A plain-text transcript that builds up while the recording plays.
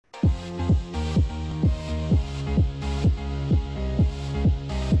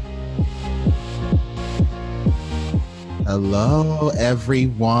Hello,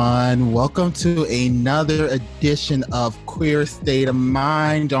 everyone. Welcome to another edition of Queer State of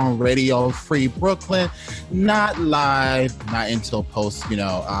Mind on Radio Free Brooklyn. Not live, not until post,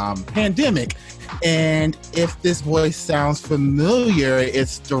 pandemic. And if this voice sounds familiar,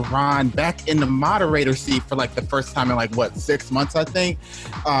 it's Duran back in the moderator seat for like the first time in 6 months, I think.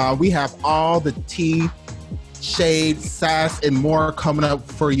 We have all the tea, shade, sass, and more coming up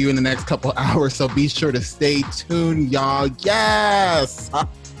for you in the next couple hours, so be sure to stay tuned, y'all. Yes!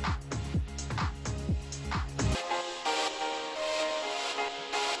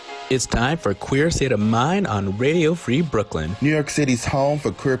 It's time for Queer State of Mind on Radio Free Brooklyn, New York City's home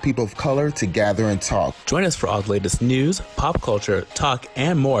for queer people of color to gather and talk. Join us for all the latest news, pop culture, talk,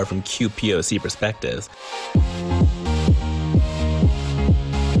 and more from QPOC perspectives.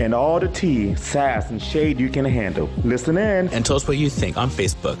 And all the tea, sass, and shade you can handle. Listen in. And tell us what you think on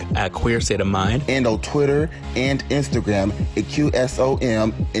Facebook at Queer State of Mind. And on Twitter and Instagram at QSOMNYC.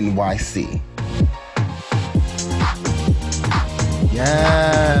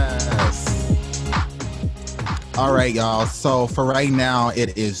 Yes. All right, y'all. So for right now,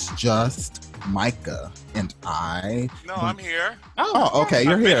 it is just Micah and I. No, I'm here. Oh, okay.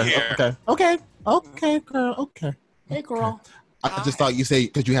 You're here. here. Okay, girl. Okay. Hey, girl. I just thought you say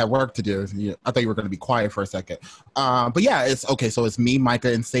because you had work to do. I thought you were going to be quiet for a second. But yeah, it's okay. So it's me,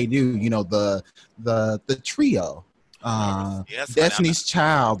 Micah, and Seydu. The trio. Yes, Destiny's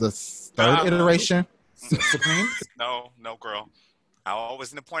Child, the third iteration. Supreme? No, girl. I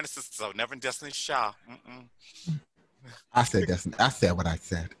always in the Pointer Sisters, so never in Destiny's Child. I said Destiny. I said what I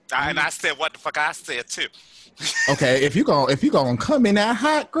said. And I said what the fuck I said too. Okay, if you gonna come in that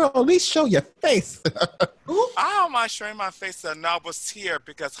hot, girl, at least show your face. I don't mind showing my face and I was here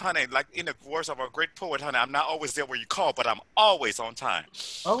because, honey, like in the words of a great poet, honey, I'm not always there where you call, but I'm always on time.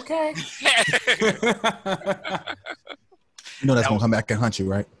 Okay. That's gonna come back and hunt you,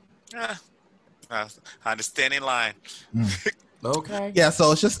 right? I understand in line. Okay. Yeah,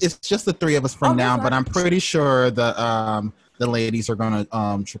 so it's just the three of us from now, but I'm pretty sure the ladies are gonna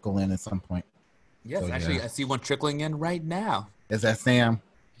trickle in at some point. Yes, so, actually, I see one trickling in right now. Is that Sam?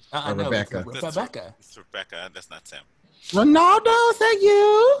 Or Rebecca? Rebecca. It's Rebecca. That's not Sam. Ronaldo, is that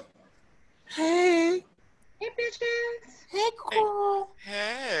you? Hey. Hey, bitches. Hey, girl.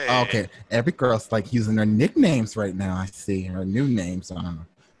 Hey. Okay, every girl's like using their nicknames right now. I see her new names. I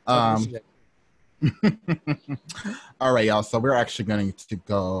don't know. All right, y'all. So we're actually going to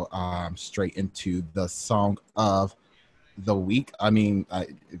go straight into the song of the week. I mean, I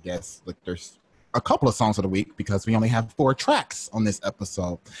guess there's a couple of songs of the week because we only have 4 tracks on this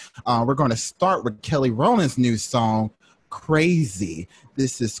episode. We're going to start with Kelly Rowland's new song, Crazy.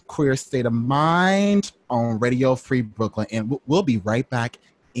 This is Queer State of Mind on Radio Free Brooklyn, and we'll be right back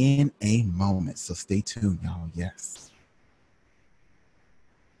in a moment. So stay tuned, y'all. Yes.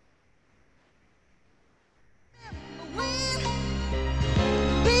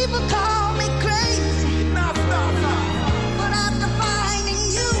 People call me crazy, but after finding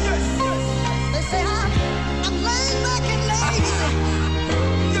you, they say I'm laid back and lazy.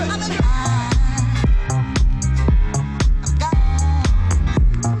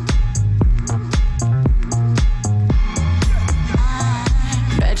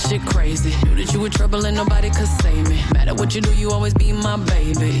 Bad shit crazy. Knew that you were trouble and nobody could save me. Matter what you do, you always be my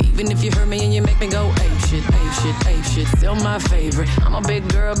baby. Even if you hurt me and you make me go ape shit, ape shit, ape shit. Still my favorite. I'm a big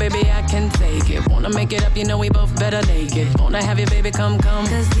girl, baby, I can take it. Wanna make it up, you know we both better naked. Wanna have you, baby, come.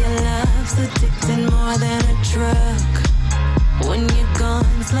 Cause your love's addicting more than a drug. When you're gone,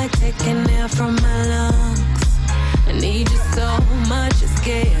 it's like taking air from my lungs. I need you so much, it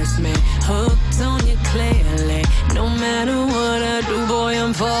scares me. Hooked on you clearly. No matter what I do, boy,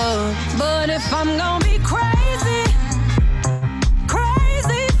 I'm fucked. But if I'm gonna be crazy,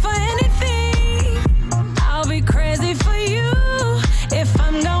 crazy for anything, I'll be crazy for you. If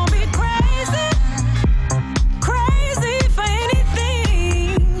I'm gonna be crazy, crazy for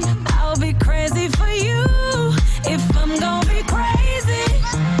anything, I'll be crazy for you. If I'm gonna be crazy,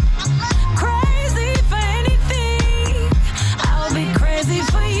 crazy for anything, I'll be crazy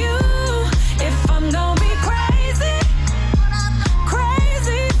for you. If I'm gonna be crazy,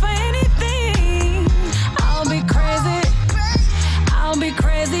 crazy for anything, I'll be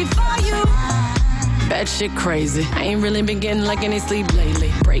crazy for you. Bad shit crazy. I ain't really been getting like any sleep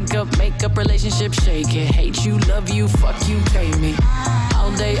lately. Break up, make up, relationship shake it. Hate you, love you, fuck you, pay me.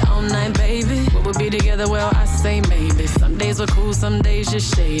 All day, all night, baby. Will we be together? Well, I say maybe. Some days we're cool, some days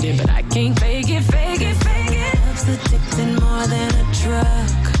just shaded. But I can't fake it, fake it, fake it. Love's addicting more than a drug.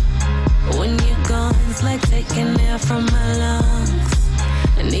 When you're gone, it's like taking air from my lungs.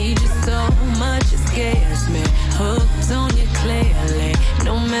 I need you so much, it scares me. Hooked on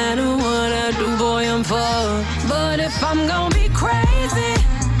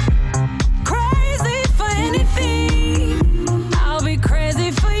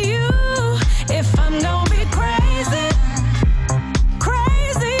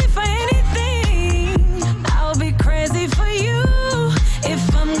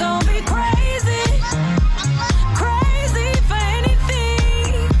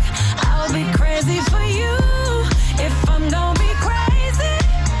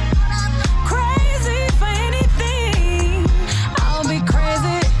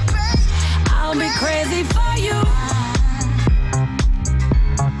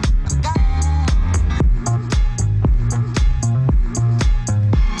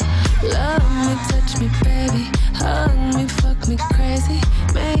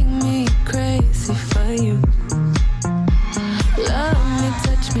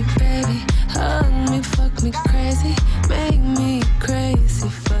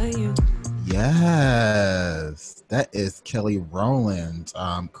Kelly Rowland,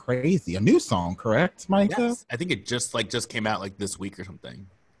 Crazy, a new song, correct, Micah? Yes, I think it just came out like this week or something.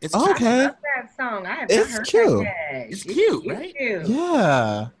 It's okay. I love that song. I have not It's heard cute. that yet. It's cute, right? Cute.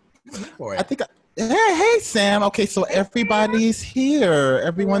 Yeah. For I it. think. Hey, Sam. Okay, so everybody's here.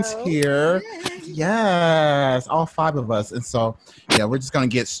 Everyone's here. Yes, all 5 of us. And so, yeah, we're just gonna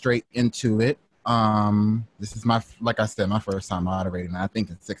get straight into it. This is like I said, my first time moderating. I think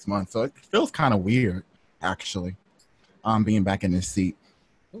in 6 months, so it feels kind of weird, actually, being back in this seat.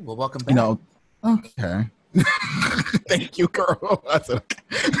 Ooh, well, welcome back. You know, okay. Thank you, girl. I said, okay.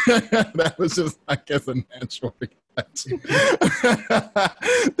 That was just, I guess, a natural reaction.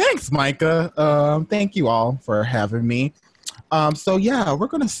 Thanks, Micah. Thank you all for having me. So yeah, we're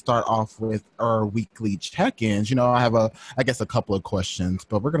going to start off with our weekly check-ins. You know, I have a couple of questions,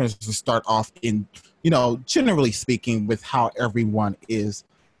 but we're going to start off in, generally speaking, with how everyone is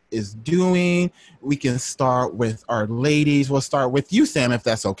doing. We can start with our ladies. We'll start with you, Sam, if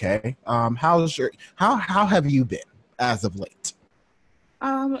that's okay. How have you been as of late?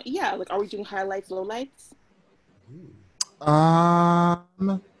 Yeah, like, are we doing highlights, lowlights?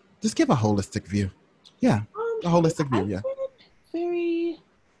 Just give a holistic view. Yeah, a holistic view. Yeah.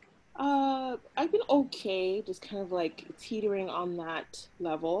 I've been okay, just kind of like teetering on that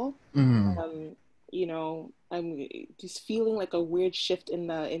level. Mm. I'm just feeling like a weird shift in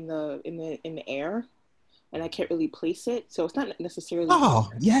the air, and I can't really place it. So it's not necessarily. Oh,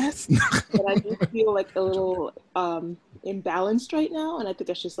 yes. But I do feel like a little imbalanced right now, and I think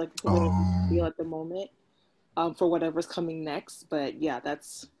that's just like the way I feel at the moment for whatever's coming next. But yeah,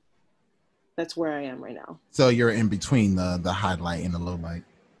 that's where I am right now. So you're in between the highlight and the low light.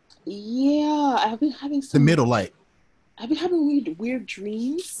 Yeah, I've been having the middle light. I've been having weird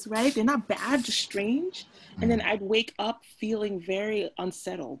dreams, right? They're not bad, just strange. And then I'd wake up feeling very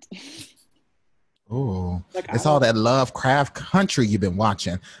unsettled. Oh, it's all that Lovecraft Country you've been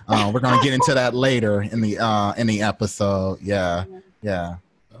watching. We're gonna get into that later in the episode. Yeah.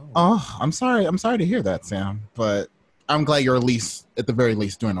 Oh, I'm sorry to hear that, Sam. But I'm glad you're at the very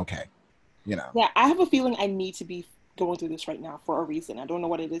least doing okay. Yeah, I have a feeling I need to be going through this right now for a reason. I don't know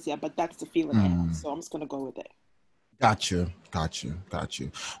what it is yet, but that's the feeling I have. So I'm just gonna go with it. Got you.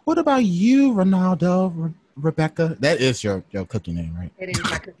 What about you, Ronaldo, Rebecca? That is your cookie name, right? It is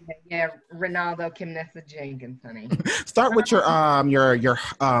my cookie name. Yeah, Ronaldo Kimnessa Jenkins, honey. Start with your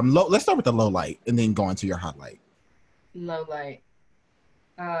low. Let's start with the low light and then go into your hot light. Low light.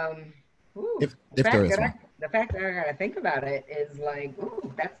 If there is one. The fact that I gotta think about it is like,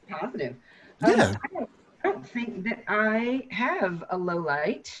 ooh, that's positive. Yeah. I don't think that I have a low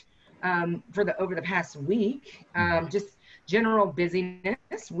light over the past week. Just general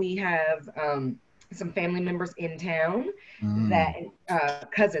busyness. We have some family members in town that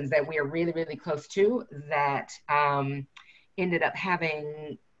cousins that we are really, really close to that ended up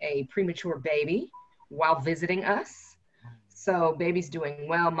having a premature baby while visiting us. So baby's doing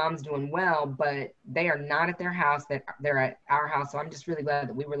well, mom's doing well, but they are not at their house, that they're at our house. So I'm just really glad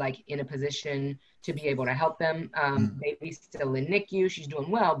that we were like in a position to be able to help them. Baby's still in NICU. She's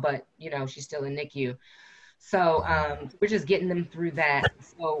doing well, but she's still in NICU. So we're just getting them through that.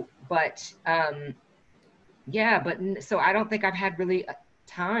 So, so I don't think I've had really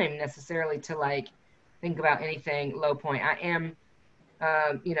time necessarily to like think about anything low point. I am,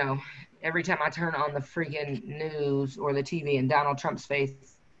 every time I turn on the freaking news or the TV and Donald Trump's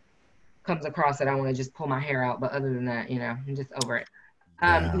face comes across it, I want to just pull my hair out. But other than that, I'm just over it.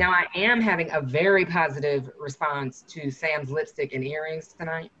 Now I am having a very positive response to Sam's lipstick and earrings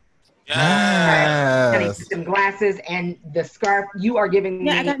tonight. Yes. Some glasses and the scarf. You are giving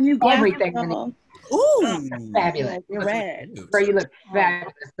me I got new everything. Ooh, fabulous. You're red. You look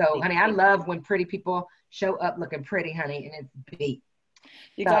fabulous. So, honey, I love when pretty people show up looking pretty, honey, and it's beat.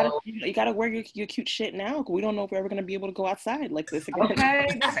 You gotta wear your cute shit now, because we don't know if we're ever gonna be able to go outside like this again. Okay.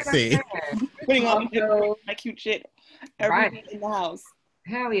 See. Putting on my cute shit every day in the house.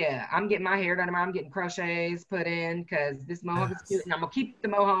 Hell yeah. I'm getting my hair done tomorrow. I'm getting crochets put in because this mohawk is cute, and I'm gonna keep the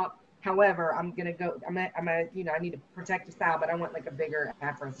mohawk. However, I'm gonna go. I need to protect the style, but I want like a bigger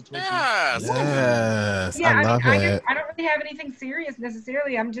afro situation. Yes. Yeah, I love it. I don't really have anything serious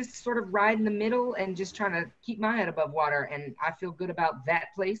necessarily. I'm just sort of riding the middle and just trying to keep my head above water, and I feel good about that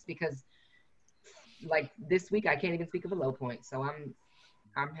place because, like this week, I can't even speak of a low point. So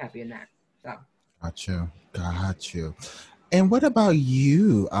I'm happy in that. So. Got you. And what about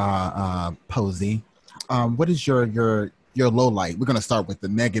you, Posey? What is your low light? We're going to start with the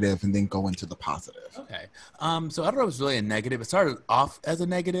negative and then go into the positive. Okay. So I don't know if it was really a negative. It started off as a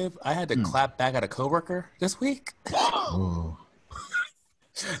negative. I had to clap back at a coworker this week. Oh.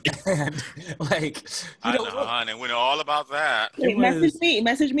 And like, I know, honey, we know all about that. Wait,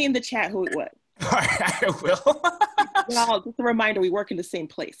 message me in the chat who it was. I will. Well, just a reminder, we work in the same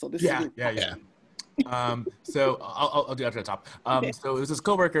place, so this is yeah. So I'll do after the top. So it was this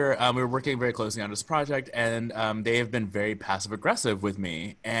coworker. We were working very closely on this project, and they have been very passive aggressive with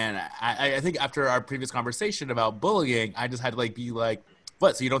me. And I think after our previous conversation about bullying, I just had to like be like,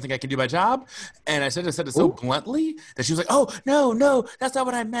 "What? So you don't think I can do my job?" And I said it so bluntly that she was like, "Oh no, that's not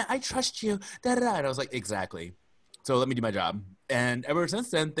what I meant. I trust you." Da da da. And I was like, "Exactly. So let me do my job." And ever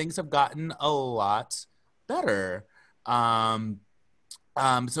since then, things have gotten a lot better.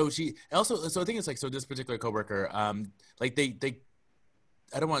 So she also, so I think it's like, so this particular coworker, like they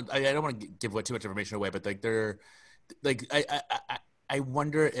I don't want to give too much information away, but like they're like, I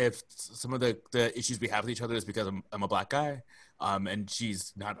wonder if some of the issues we have with each other is because I'm a black guy, and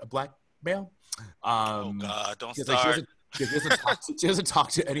she's not a black male. Oh God, don't like, start. she doesn't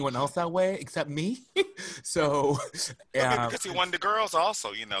talk to anyone else that way except me. So because one of the girls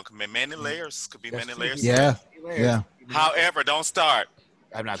also, you know, could be many layers. Could be many layers. Yeah. However, don't start.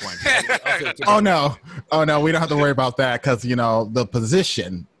 I'm not going to. Oh no, we don't have to worry about that because you know the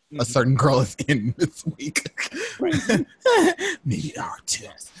position a certain girl is in this week. Maybe our too.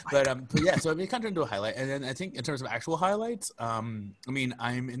 But yeah, so I mean, it kind of turned into a highlight, and then I think in terms of actual highlights, I mean,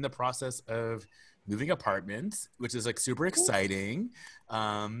 I'm in the process of moving apartments, which is like super exciting.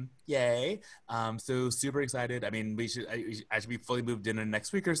 Yay. So super excited. I mean, I should be fully moved in the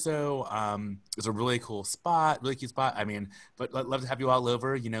next week or so. It's a really cool spot, really cute spot. I mean, but I'd love to have you all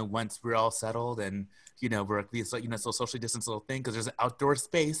over, you know, once we're all settled and, you know, we're at least, you know, so socially distanced little thing because there's an outdoor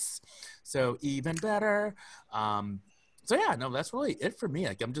space. So even better. So yeah, no, that's really it for me.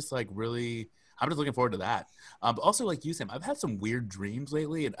 Like, I'm just looking forward to that. But also, like you, Sam, I've had some weird dreams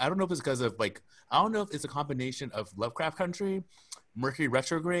lately, and I don't know if it's because of I don't know if it's a combination of Lovecraft Country, Mercury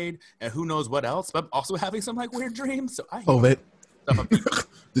retrograde, and who knows what else. But I'm also having some like weird dreams. So I COVID, the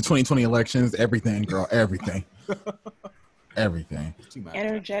 2020 elections, everything, girl, everything, everything.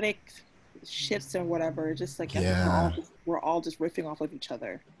 Energetic shifts and whatever. Just like we're all just riffing off of each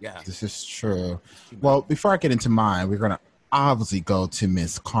other. Yeah, this is true. Well, before I get into mine, we're gonna obviously go to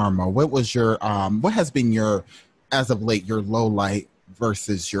Miss Karma. What was your what has been your, as of late, your low light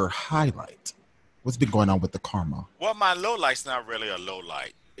versus your highlight? What's been going on with the Karma? Well, my low light's not really a low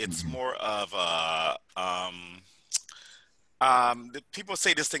light. It's more of a people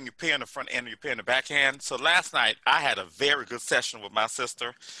say this thing, you pay on the front end or you pay on the back end. So last night I had a very good session with my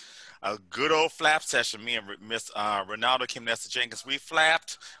sister. A good old flap session. Me and Miss Ronaldo Kim Nessa Jenkins, we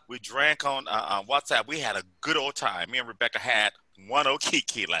flapped. We drank on WhatsApp. We had a good old time. Me and Rebecca had one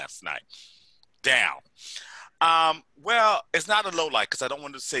Okiki last night. Down. Well, it's not a low light because I don't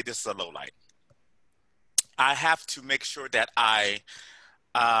want to say this is a low light. I have to make sure that a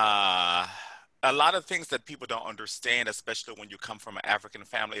lot of things that people don't understand, especially when you come from an African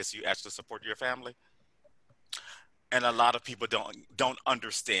family, is you actually support your family. And a lot of people don't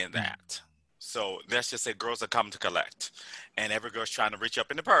understand that. So let's just say girls are coming to collect, and every girl's trying to reach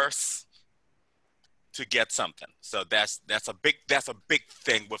up in the purse to get something. So that's a big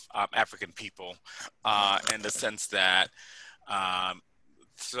thing with African people, in the sense that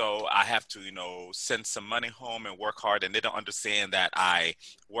so I have to, you know, send some money home and work hard, and they don't understand that I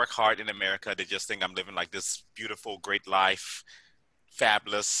work hard in America. They just think I'm living like this beautiful, great life.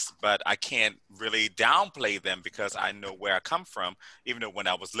 Fabulous, but I can't really downplay them because I know where I come from. Even though when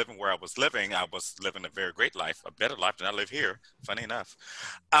I was living where I was living a very great life, a better life than I live here, funny enough.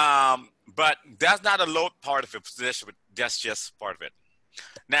 But that's not a low part of it, that's just part of it.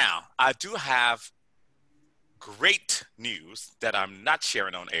 Now, I do have great news that I'm not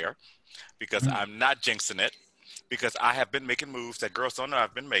sharing on air because I'm not jinxing it, because I have been making moves that girls don't know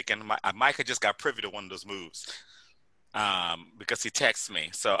I've been making. Micah just got privy to one of those moves. Because he texts me.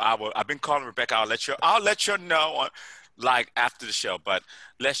 So I've been calling Rebecca. I'll let you know like after the show, but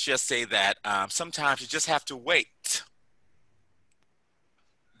let's just say that sometimes you just have to wait.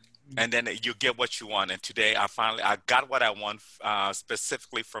 And then you get what you want. And today I got what I want,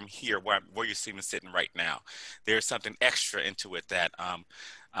 specifically from here where you see me sitting right now. There's something extra into it that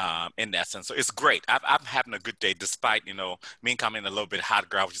in that sense. So it's great. I'm having a good day despite, you know, me coming a little bit hot,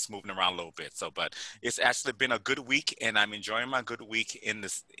 girl. I was just moving around a little bit. So, but it's actually been a good week, and I'm enjoying my good week in the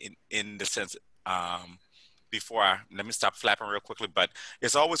sense, let me stop flapping real quickly, but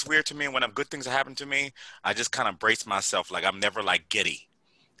it's always weird to me when good things happen to me, I just kind of brace myself. Like I'm never like giddy.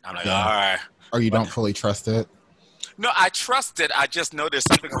 I'm like, all right. Or you don't fully trust it? No, I trust it. I just know there's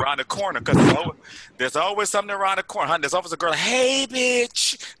something around the corner because there's always something around the corner. Honey. There's always a girl, hey,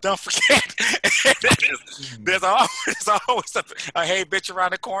 bitch, don't forget. there's always a hey, bitch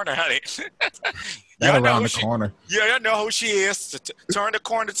around the corner, honey. That around the corner. Yeah, you know who she is. Turn the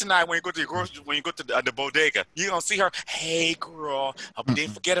corner tonight when you go to the bodega. You're going to see her, hey, girl, hope you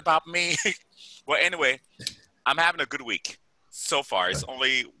didn't forget about me. Well, anyway, I'm having a good week so far. It's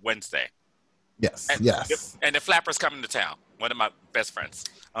only Wednesday. Yes, and yes. And the Flapper's coming to town. One of my best friends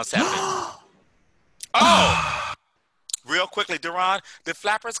on Saturday. Oh! Real quickly, Duran, the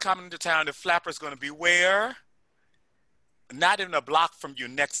Flapper's coming to town. The Flapper's going to be where? Not even a block from you,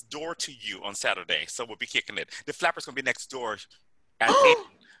 next door to you on Saturday. So we'll be kicking it. The Flapper's going to be next door at 8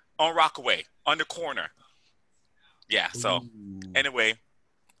 on Rockaway, on the corner. Yeah, so anyway,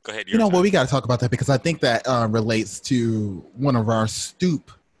 go ahead. You know what? We got to talk about that because I think that relates to one of our stoop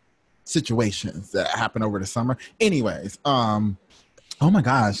situations that happened over the summer. Anyways, oh my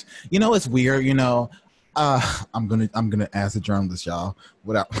gosh, you know it's weird. You know, I'm gonna ask a journalist, y'all.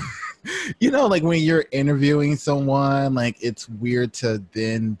 Without, you know, like when you're interviewing someone, like it's weird to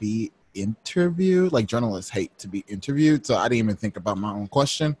then be interviewed. Like journalists hate to be interviewed, so I didn't even think about my own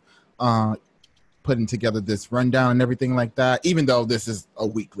question. Putting together this rundown and everything like that, even though this is a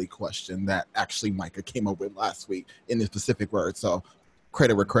weekly question that actually Micah came up with last week in the specific words. So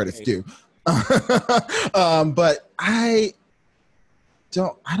credit where credit's due. But I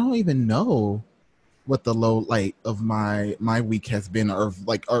don't even know what the low light of my week has been, or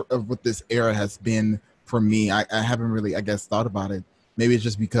of what this era has been for me. I haven't really, I guess, thought about it. Maybe it's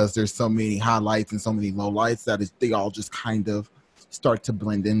just because there's so many highlights and so many lowlights that they all just kind of start to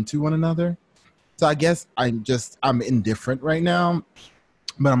blend into one another. So I guess I'm indifferent right now,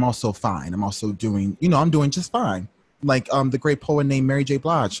 but I'm also fine. I'm also doing, I'm doing just fine. Like the great poet named Mary J.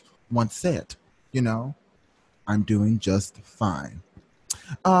 Blige once said, I'm doing just fine.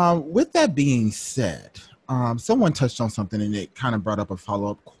 With that being said, someone touched on something and it kind of brought up a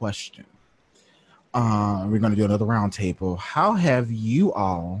follow-up question. We're going to do another roundtable. How have you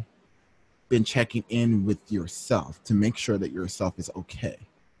all been checking in with yourself to make sure that yourself is okay?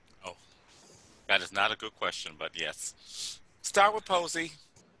 Oh, that is not a good question, but yes. Start with Posey.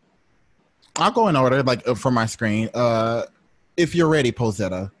 I'll go in order, from my screen. If you're ready,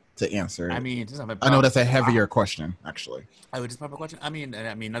 Posetta, to answer. I mean, I know that's a heavier question, actually. I would just pop a question. I mean,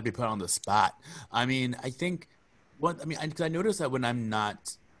 not to be put on the spot. I mean, I think because I noticed that when I'm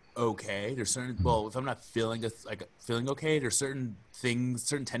not okay, there's certain if I'm not feeling okay, there's certain things,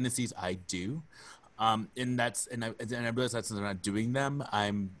 certain tendencies I do, and I realize that since I'm not doing them,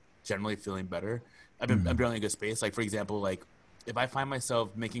 I'm generally feeling better. I'm generally in a good space. Like for example, like if I find myself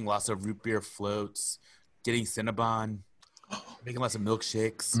making lots of root beer floats, getting Cinnabon, making lots of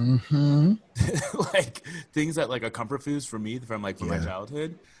milkshakes, like things that are comfort foods for me from my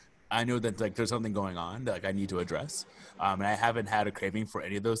childhood, I know that there's something going on that I need to address, and I haven't had a craving for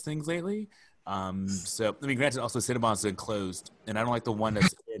any of those things lately. So I mean, granted, also Cinnabon's been closed, and I don't like the one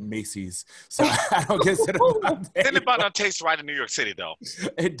that's in Macy's, so I don't get Cinnabon. Cinnabon don't taste right in New York City, though.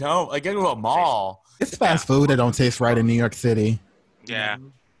 It don't. I get to a mall. It's fast food that don't taste right in New York City. Yeah.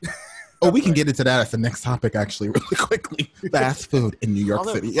 Oh, we can get into that as the next topic, actually, really quickly. Fast food in New York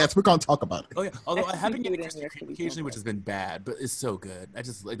City. Yes, we're going to talk about it. Oh, yeah. Although I haven't getting occasionally, which has been bad, but it's so good. I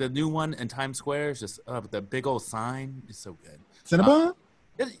just like the new one in Times Square. Is just with the big old sign. It's so good. Cinnabon?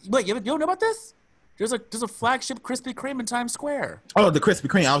 Wait, you don't know about this? There's a flagship Krispy Kreme in Times Square. Oh, the Krispy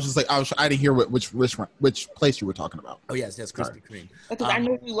Kreme. I was just I didn't hear which place you were talking about. Oh yes, Krispy Kreme. Because I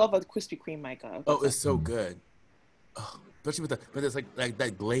know you love a Krispy Kreme, Micah. Oh, it's so good. Oh, especially but it's like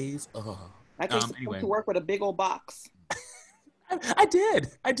that glaze. Oh. I just to work with a big old box. I do.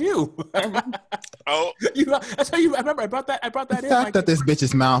 Oh, I tell you. I remember I brought that in. The fact that this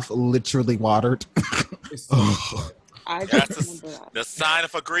bitch's mouth literally watered. That's the sign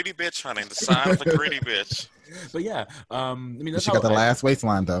of a greedy bitch, honey. The sign of a greedy bitch. But yeah, I mean, that's she got the last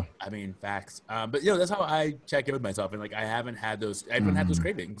waistline though. I mean, facts. But that's how I check in with myself, and I haven't had those. I haven't had those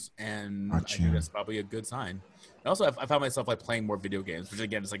cravings, and I think that's probably a good sign. And also, I found myself playing more video games, which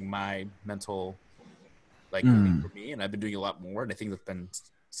again is my mental for me, and I've been doing a lot more, and I think that's been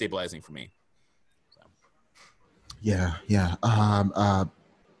stabilizing for me. So. Yeah.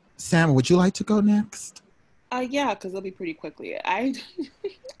 Sam, would you like to go next? Yeah, because it'll be pretty quickly. I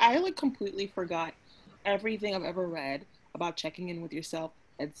completely forgot everything I've ever read about checking in with yourself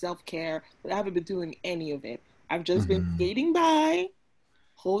and self-care, but I haven't been doing any of it. I've just been skating by,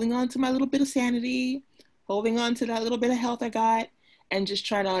 holding on to my little bit of sanity, holding on to that little bit of health I got, and just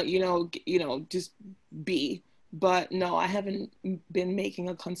trying to, just be. But no, I haven't been making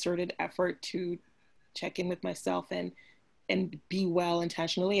a concerted effort to check in with myself and be well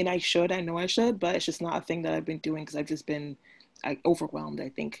intentionally. And I know I should, but it's just not a thing that I've been doing because I've just been overwhelmed, I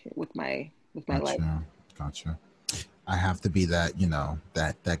think, with my life. Gotcha. I have to be that,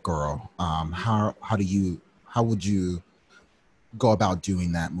 that girl. How would you go about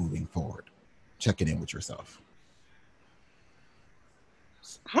doing that moving forward? Checking in with yourself.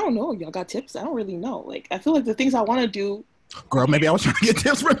 I don't know. Y'all got tips? I don't really know. Like, I feel like the things I want to do. Girl, maybe I was trying to get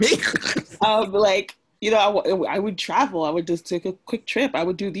tips from me. Like, I would travel. I would just take a quick trip. I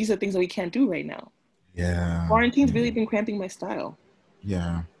would do, these are things that we can't do right now. Yeah. Quarantine's really been cramping my style.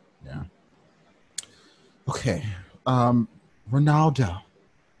 Yeah. Okay. Ronaldo.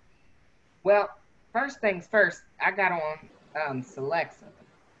 Well, first things first, I got on Celexa,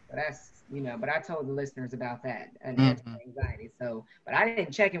 but that's but I told the listeners about that and anxiety. So, but I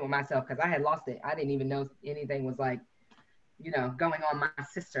didn't check in with myself because I had lost it. I didn't even know anything was like, going on. My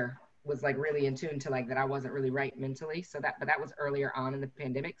sister was like really in tune to like that I wasn't really right mentally. So but that was earlier on in the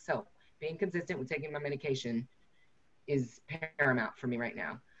pandemic. So being consistent with taking my medication is paramount for me right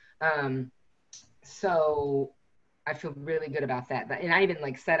now. So I feel really good about that. And I even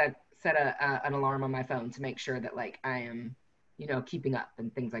like set an alarm on my phone to make sure that like I am, keeping up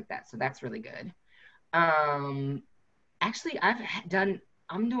and things like that. So that's really good. Actually,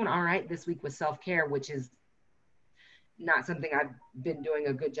 I'm doing all right this week with self-care, which is not something I've been doing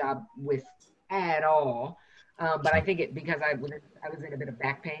a good job with at all. But I think because I was in a bit of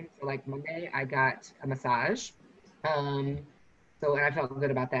back pain. So like Monday I got a massage. So, and I felt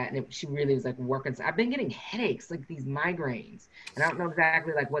good about that. And she really was like working. So I've been getting headaches, like these migraines. And I don't know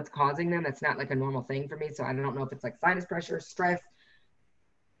exactly like what's causing them. That's not like a normal thing for me. So I don't know if it's like sinus pressure, stress,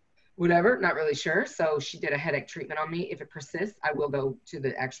 whatever, not really sure. So she did a headache treatment on me. If it persists, I will go to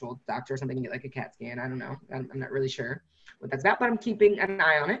the actual doctor or something and get like a CAT scan. I don't know. I'm not really sure what that's about, but I'm keeping an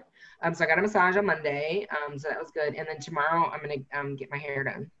eye on it. So I got a massage on Monday. So that was good. And then tomorrow I'm going to get my hair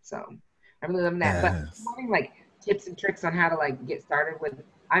done. So I'm really loving that. Yes. But having like tips and tricks on how to like get started with,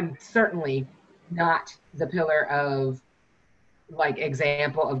 I'm certainly not the pillar of like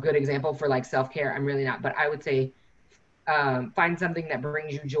good example for like self-care. I'm really not, but I would say find something that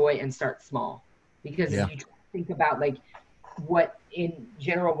brings you joy and start small, because if you think about like what in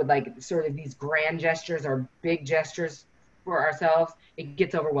general with like sort of these grand gestures or big gestures for ourselves, it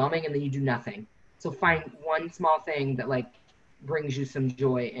gets overwhelming and then you do nothing. So find one small thing that like brings you some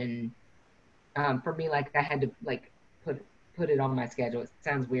joy. And for me, like I had to like put it on my schedule. It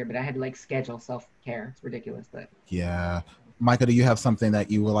sounds weird, but I had to like schedule self-care. It's ridiculous, but yeah. Micah, do you have something that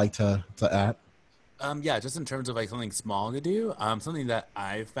you would like to add? Yeah, just in terms of like something small to do, something that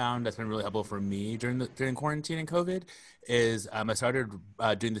I found that's been really helpful for me during quarantine and COVID is I started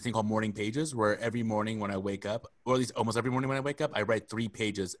doing the thing called morning pages, where every morning when I wake up, or at least almost every morning when I wake up, I write 3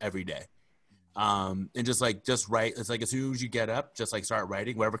 pages every day. And just write. It's like as soon as you get up, just like start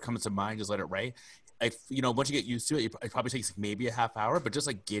writing whatever comes to mind. Just let it write. Once you get used to it, it probably takes like maybe a half hour, but just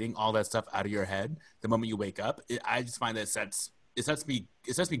like getting all that stuff out of your head the moment you wake up, I just find that it sets me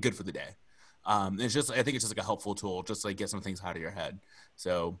good for the day. I think it's just like a helpful tool, just like get some things out of your head.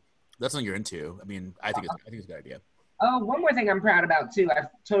 So that's something you're into. I mean, I think it's a good idea. Oh, one more thing I'm proud about too. I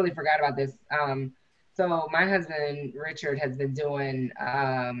totally forgot about this. So my husband Richard has been doing.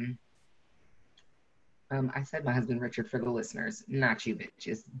 I said my husband Richard for the listeners, not you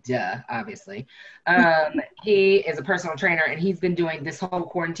bitches, obviously. He is a personal trainer, and he's been doing this whole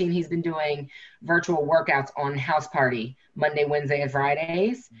quarantine. He's been doing virtual workouts on House Party Monday, Wednesday, and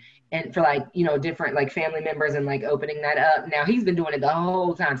Fridays. And for like, different like family members and like opening that up. Now he's been doing it the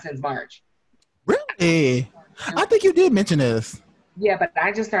whole time since March. Really? I think you did mention this. Yeah, but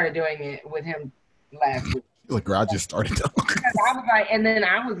I just started doing it with him last week. Like, girl, I just started. I was like, and then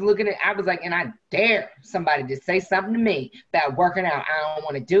I was looking at, I was like, and I dare somebody to say something to me about working out. I don't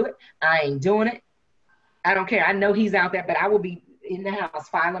want to do it. I ain't doing it. I don't care. I know he's out there, but I will be in the house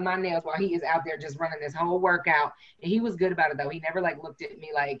filing my nails while he is out there just running this whole workout. And he was good about it though. He never like looked at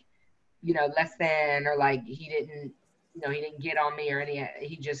me like, less than, or like he didn't get on me or any,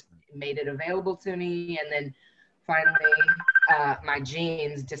 he just made it available to me. And then finally, my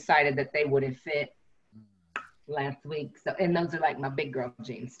jeans decided that they wouldn't fit last week. So, and those are like my big girl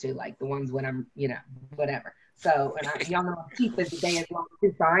jeans too, like the ones when I'm, whatever. So, and y'all know I'm cheap as the day as long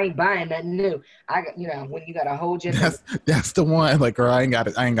as so I ain't buying nothing new. I got, when you got a whole gym. That's the one. Like, girl, I ain't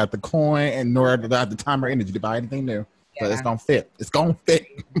got the coin, and nor do I have the time or energy to buy anything new. Yeah. So it's gonna fit. It's gonna fit.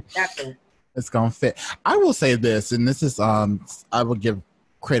 Exactly. It's gonna fit. I will say this, and this is I will give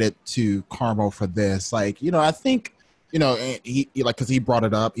credit to Carmo for this. Like, I think, he like, because he brought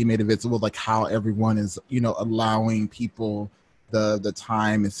it up, he made it visible like how everyone is, allowing people the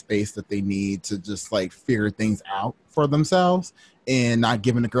time and space that they need to just like figure things out for themselves, and not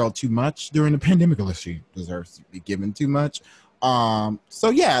giving the girl too much during the pandemic unless she deserves to be given too much. So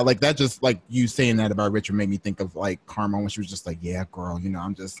yeah, like that, just like you saying that about Richard made me think of like Karma when she was just like, yeah, girl, you know,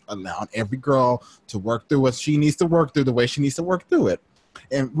 I'm just allowing every girl to work through what she needs to work through the way she needs to work through it.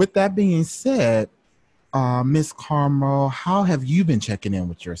 And with that being said, Miss Karma, how have you been checking in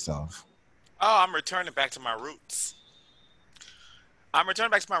with yourself? Oh, I'm returning back to my roots. I'm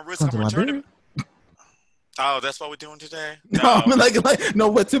returning. Oh, that's what we're doing today? No,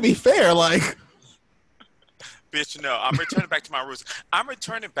 no, but to be fair, like... Bitch, no, I'm returning back to my roots. I'm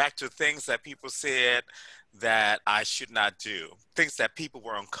returning back to things that people said that I should not do. Things that people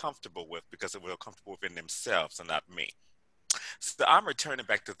were uncomfortable with because they were uncomfortable within themselves and not me. So I'm returning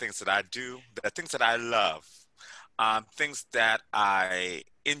back to things that I do, the things that I love, things that I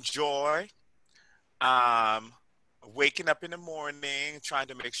enjoy, waking up in the morning, trying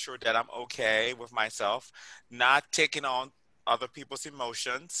to make sure that I'm okay with myself, not taking on other people's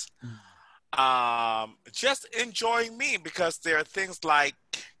emotions. Just enjoying me, because there are things like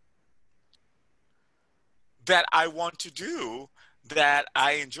that I want to do that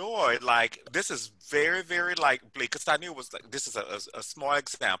I enjoy. Like, this is very, very like bleak, because I knew it was like, this is a small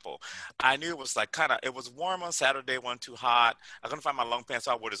example. I knew it was like it was warm on Saturday, wasn't too hot. I couldn't find my long pants,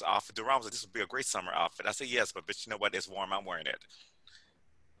 so I wore this outfit. Duran was like, this would be a great summer outfit. I said, yes, but bitch, you know what? It's warm. I'm wearing it.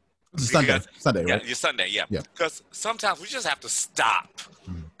 Sunday, right? Yeah, Sunday, yeah. Because sometimes we just have to stop.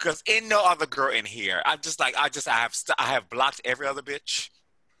 Because ain't no other girl in here. I have blocked every other bitch,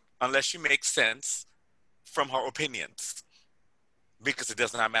 unless she makes sense from her opinions. Because it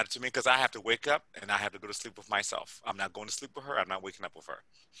does not matter to me. Because I have to wake up and I have to go to sleep with myself. I'm not going to sleep with her. I'm not waking up with her.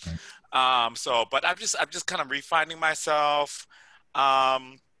 But I'm just kind of refining myself.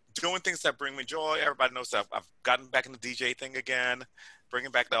 Doing things that bring me joy. Everybody knows that I've gotten back in the DJ thing again.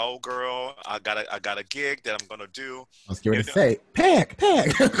 Bringing back the old girl. I got a gig that I'm gonna do. I was going to say, pack.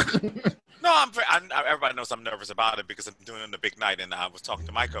 No, everybody knows I'm nervous about it because I'm doing it on the big night, and I was talking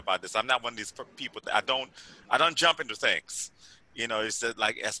to Micah about this. I'm not one of these people that I don't jump into things. You know, it's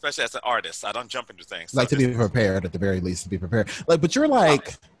like, especially as an artist, I don't jump into things. Like, to be prepared, at the very least, to be prepared. Like, but you're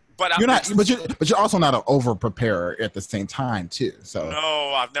like, but you're also not an over preparer at the same time too. So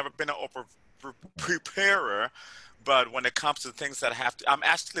no, I've never been an over preparer. But when it comes to things that I have to, I'm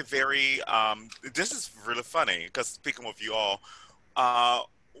actually very, this is really funny, because speaking with you all,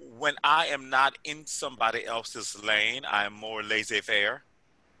 when I am not in somebody else's lane, I'm more laissez-faire.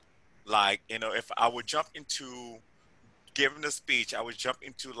 Like, you know, if I would jump into giving a speech, I would jump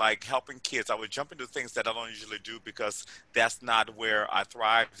into like helping kids. I would jump into things that I don't usually do, because that's not where I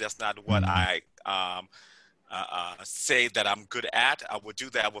thrive. That's not what I say that I'm good at. I would do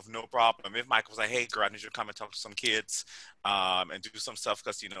that with no problem. If Michael was like, hey, girl, I need you to come and talk to some kids and do some stuff,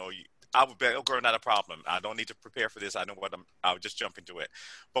 because, you know, I would be, oh, girl, not a problem. I don't need to prepare for this. I know what I would just jump into it.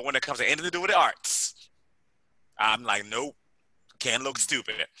 But when it comes to anything to do with the arts, I'm like, nope, can't look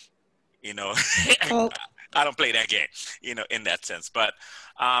stupid. You know, I don't play that game, you know, in that sense. But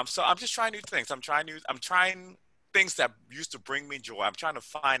so I'm just trying new things. I'm trying things that used to bring me joy. I'm trying to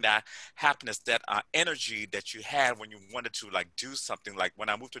find that happiness, that energy that you had when you wanted to like do something. Like when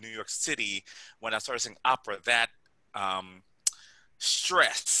I moved to New York City, when I started singing opera, that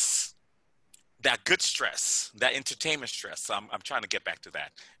stress, that good stress, that entertainment stress. So I'm trying to get back to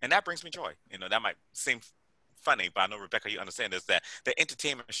that. And that brings me joy. You know, that might seem funny, but I know, Rebecca, you understand this, that the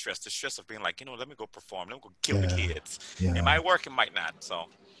entertainment stress, the stress of being like, you know, let me go perform, let me go kill the kids. Yeah. It might work, it might not. So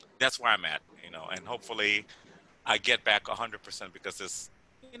that's where I'm at, you know, and hopefully I get back 100%, because it's,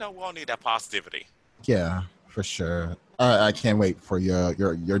 you know, we all need that positivity. Yeah, for sure. I can't wait for your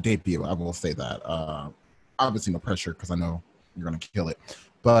debut. I will say that. Obviously no pressure, because I know you're going to kill it.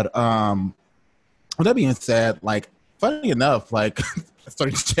 But with that being said, like, funny enough, like, I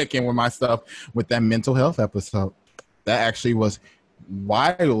started to check in with my stuff with that mental health episode. That actually was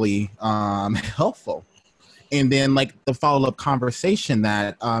wildly helpful. And then, like, the follow-up conversation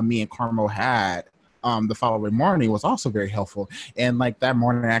that me and Carmo had the following morning was also very helpful. And, like, that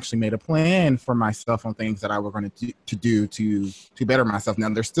morning I actually made a plan for myself on things that I were going to do to better myself. Now,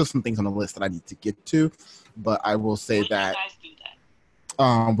 there's still some things on the list that I need to get to, but I will say that,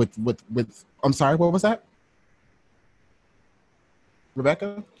 with I'm sorry, what was that?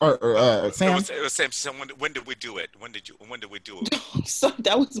 Rebecca or Sam? It was Sam. So when did we do it? When did we do it? So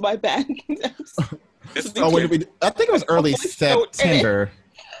that was my bad. When did we I think it was early September.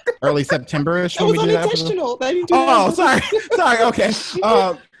 Early September-ish when we did that. Oh, sorry. Okay.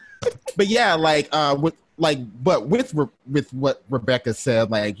 But yeah, with what Rebecca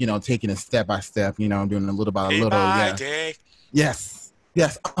said, like, you know, taking it step by step, you know, doing a little by little. Yeah. Yes.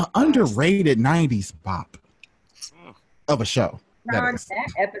 Yes. Underrated 90s bop of a show. Ron,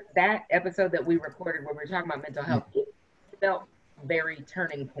 that episode that we recorded where we were talking about mental health, it felt very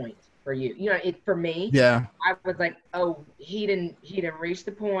turning point for you. You know, it for me. Yeah. I was like, oh, he didn't reach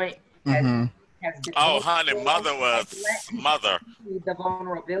the point. Mm-hmm. Honey, mother was mother. The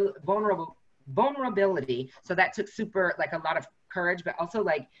vulnerability. So that took super like a lot of courage, but also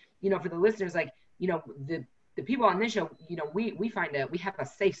like, you know, for the listeners, like, you know, the people on this show, you know, we find we have a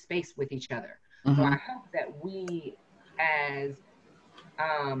safe space with each other. Mm-hmm. So I hope that we as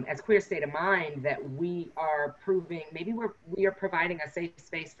Queer State of Mind, that we are proving, maybe we are providing a safe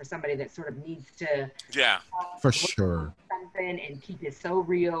space for somebody that sort of needs to for sure something and keep it so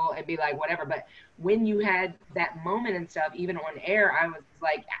real and be like whatever. But when you had that moment and stuff, even on air, I was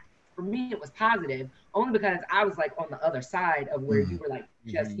like, for me it was positive, only because I was like on the other side of where you were like,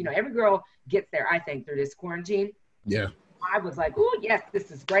 just you know, every girl gets there, I think, through this quarantine. Yeah. I was like, oh, yes, this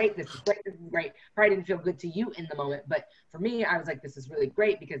is great. This is great. This is great. Probably didn't feel good to you in the moment. But for me, I was like, this is really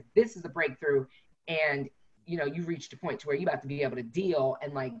great because this is a breakthrough. And, you know, you reached a point to where you have to be able to deal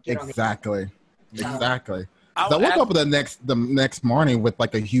and like get Exactly. on Exactly. I woke up the next morning with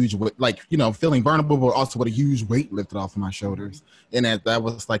like a huge, like, you know, feeling vulnerable, but also with a huge weight lifted off of my shoulders. And that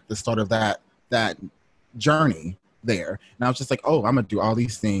was like the start of that journey there. And I was just like, oh, I'm going to do all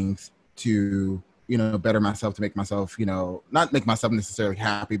these things to, you know, better myself, to make myself, you know, not make myself necessarily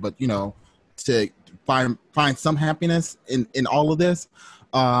happy, but, you know, to find some happiness in all of this.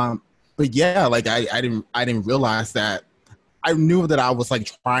 But yeah, like I didn't realize that. I knew that I was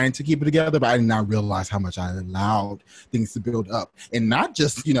like trying to keep it together, but I did not realize how much I allowed things to build up. And not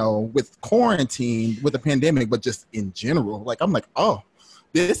just, you know, with quarantine, with the pandemic, but just in general. Like, I'm like, oh,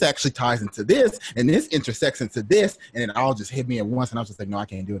 this actually ties into this, and this intersects into this, and it all just hit me at once. And I was just like, no, I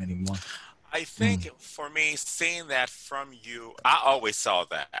can't do it anymore. I think for me, seeing that from you, I always saw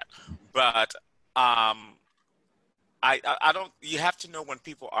that, but I don't. You have to know when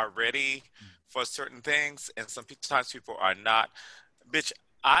people are ready for certain things, and sometimes people are not. Bitch,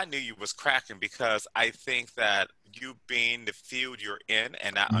 I knew you was cracking because I think that you being the field you're in,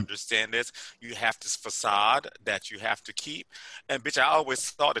 and I understand this, you have this facade that you have to keep. And bitch, I always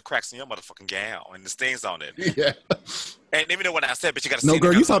saw the cracks in your motherfucking gown and the stains on it. Yeah. And even though when I said, bitch, you got to no,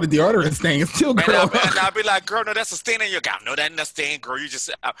 girl, you saw the deodorant stains too, girl. And I'll be like, girl, no, that's a stain in your gown. No, that ain't a stain, girl. You just,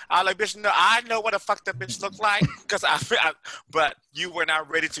 I'm like, bitch, no, I know what the fuck that bitch look like. Because but you were not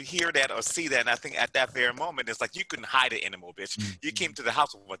ready to hear that or see that. And I think at that very moment, it's like, you couldn't hide it anymore, bitch. You came to the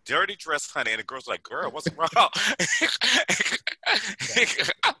house with a dirty dress, honey, and the girl's like, girl, what's wrong?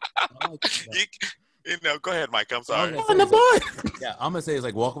 You know, go ahead, Mike. I'm sorry. Yeah, I'm gonna say it's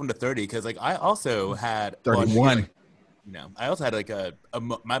like welcome to 30 because like I also had 31. You know, I also had like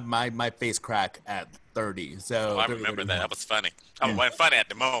my face crack at 30. So I remember that. That was funny. I wasn't funny at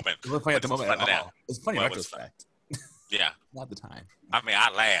the moment. It wasn't funny at the moment. Funny now. It's funny in retrospect. Yeah. Not the time. I mean,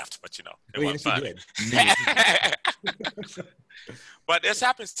 I laughed, but you know, it wasn't funny. But this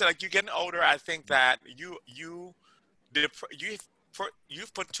happens to like you getting older. I think that you've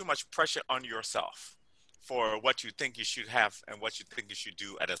put too much pressure on yourself for what you think you should have and what you think you should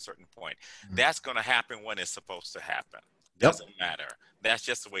do at a certain point. That's going to happen when it's supposed to happen. Doesn't matter. That's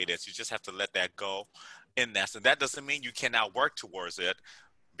just the way it is. You just have to let that go in that. And that doesn't mean you cannot work towards it,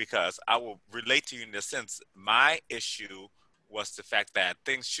 because I will relate to you in the sense, my issue was the fact that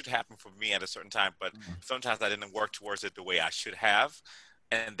things should happen for me at a certain time, but sometimes I didn't work towards it the way I should have.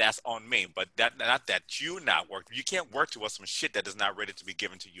 And that's on me. But not that you not work. You can't work towards some shit that is not ready to be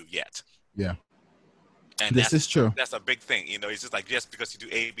given to you yet. Yeah. And this is true. That's a big thing. You know, it's just like, just because you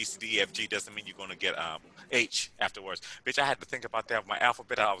do A, B, C, D, E, F, G doesn't mean you're going to get H afterwards. Bitch, I had to think about that with my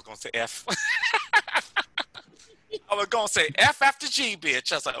alphabet. I was going to say F. I was going to say F after G,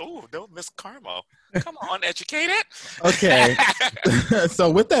 bitch. I was like, oh, don't miss Carmo. Come on, educated. Okay. So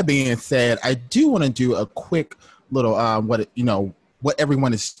with that being said, I do want to do a quick little, what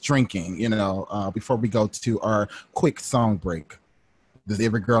everyone is drinking, before we go to our quick song break. Does a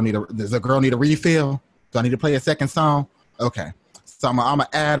girl need a refill? Do I need to play a second song? Okay. So I'm going to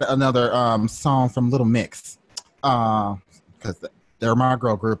add another song from Little Mix. Because they're my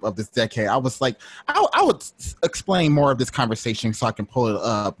girl group of this decade. I was like, I would explain more of this conversation so I can pull it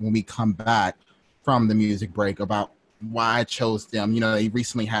up when we come back from the music break about why I chose them. They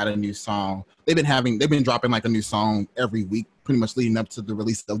recently had a new song. They've been dropping like a new song every week, pretty much leading up to the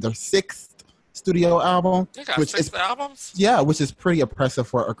release of their 6th studio album. They got 6 albums? Yeah, which is pretty impressive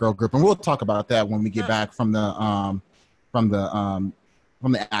for a girl group. And we'll talk about that when we get back from the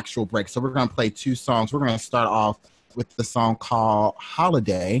actual break. So we're going to play 2 songs. We're going to start off with the song called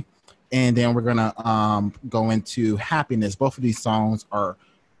Holiday and then we're gonna go into Happiness. Both of these songs are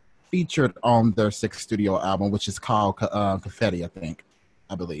featured on their 6th studio album, which is called Confetti,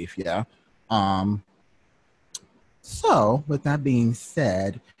 I believe. Yeah. So with that being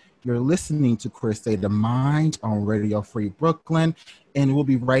said, you're listening to Queer State of Mind on Radio Free Brooklyn, and we'll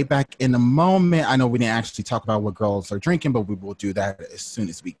be right back in a moment. I know we didn't actually talk about what girls are drinking, but we will do that as soon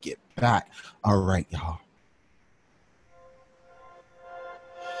as we get back. All right, y'all.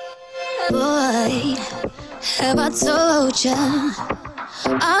 Boy, have I told ya?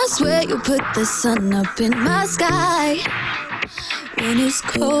 I swear you put the sun up in my sky. When it's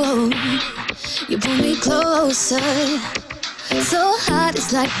cold, you pull me closer. So hot,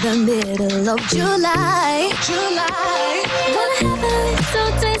 it's like the middle of July. Wanna have a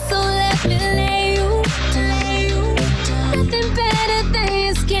little taste, so let me lay you. Nothing better than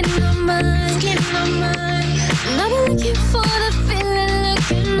your skin on mine. And I've been looking for the feeling,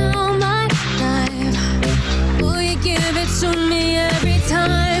 looking all my life. Will you give it to me every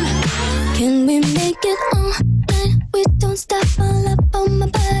time? Can we make it all night? We don't stop, all up on my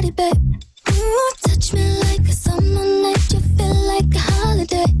body, babe. Ooh, touch me like a summer night, you feel like a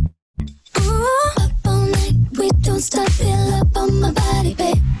holiday. Ooh, up all night, we don't stop, feel up on my body,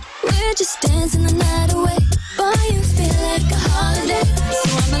 babe. We're just dancing the night away, boy, you feel like a holiday. So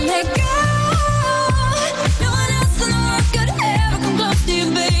I'ma let go. No one else in the world could ever come close to you,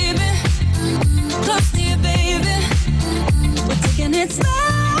 baby. Close to you, baby. We're taking it slow.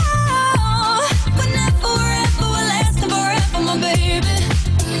 We're never forever, we're lasting forever, my baby.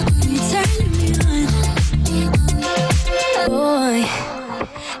 Turning me on. Boy,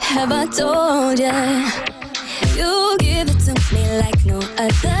 have I told ya? You give it to me like no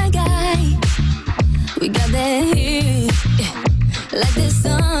other guy. We got that heat, like this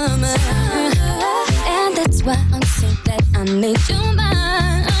summer. And that's why I'm so glad I made you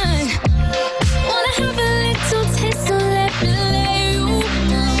mine. Wanna have a little taste, so let me lay you.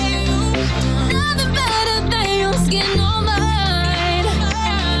 Nothing better than your skin on mine.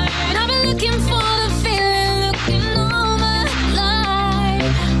 Looking for the feeling, looking all my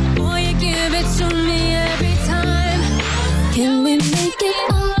life. Boy, you give it to me every time. Can we make it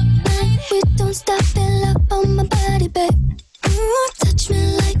all night? We don't stop, feel up on my body, babe. Ooh, touch me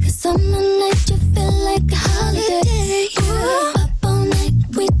like a summer night, you feel like a holiday. Ooh, up all night,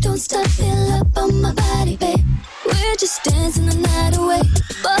 we don't stop, feel up on my body, babe. We're just dancing the night away,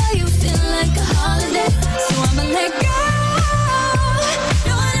 boy, you feel like a holiday. So I'ma let go.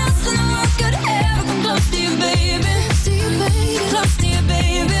 Could ever come close to you, baby. See you, baby. Close to you,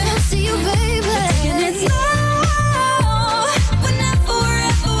 baby. See you, baby. Taking it slow. We're never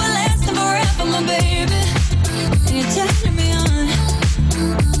forever, we're lasting forever, my baby. And you're turning me on.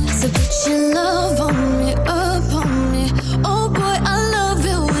 So put your love on me, up on me. Oh boy, I love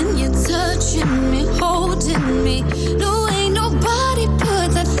it when you're touching me, holding me. No, ain't nobody put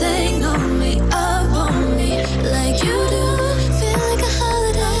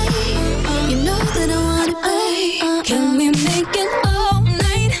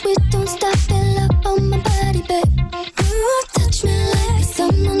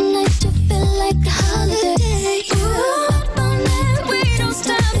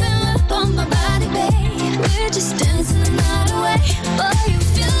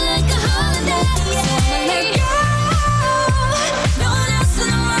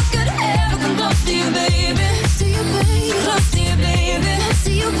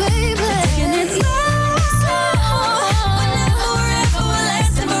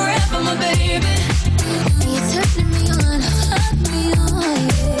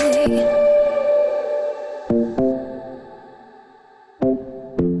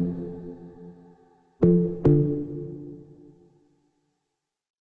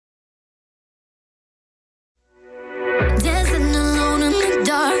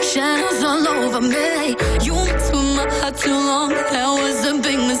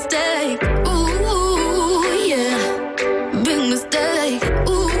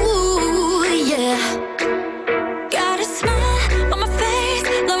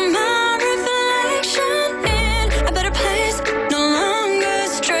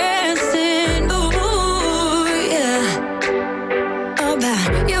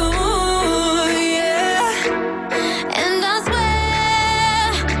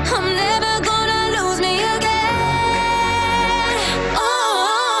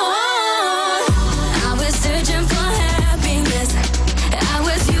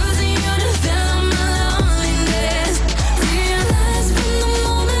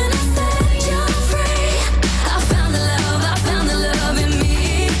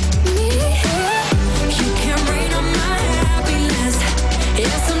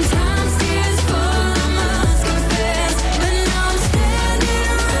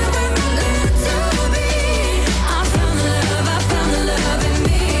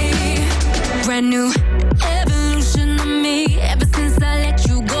a new evolution of me ever since I let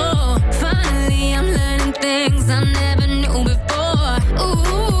you go. Finally, I'm learning things I never knew before.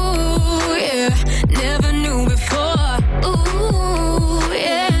 Ooh, yeah, never knew before. Ooh,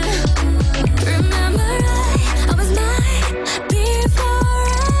 yeah. Remember, I was mine before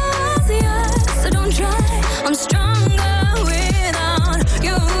I was yours. So don't try, I'm stronger without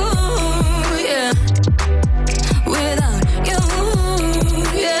you. Yeah, without you.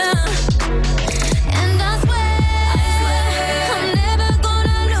 Yeah. And I swear I'm never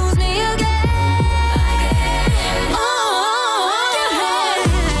gonna lose me again. Oh,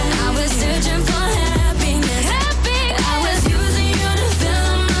 I was searching for happiness. I was using you to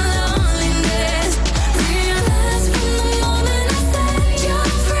fill my loneliness. Realized from the moment I set you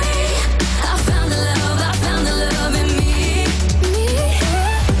free, I found the love in me.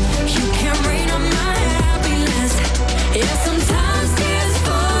 You can't rain on my happiness. Yeah, sometimes tears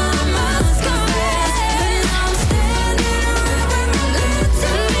fall, I must confess. But I'm standing right where I'm meant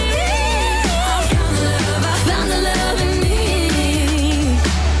to be. I found the love in me.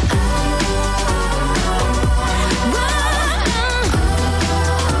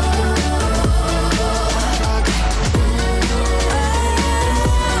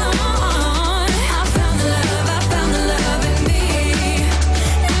 I found the love in me.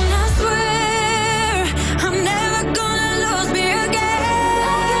 And I swear I'm never gonna lose me again.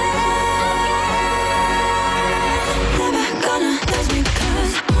 Never gonna lose me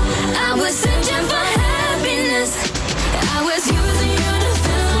 'cause I was searching for happiness. I was using you to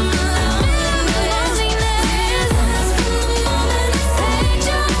fill my loneliness. From the moment I set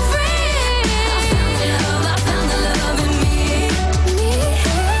you free, I found the love in me.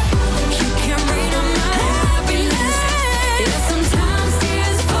 You can't rain on my happiness. Yeah, sometimes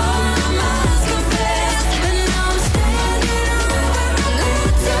tears fall, I must confess. But now I'm standing right where I'm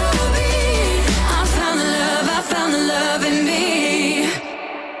meant to be. I found the love in me.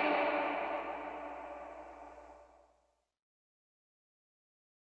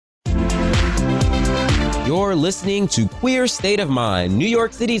 You're listening to Queer State of Mind, New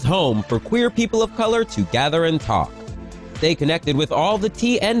York City's home for queer people of color to gather and talk. Stay connected with all the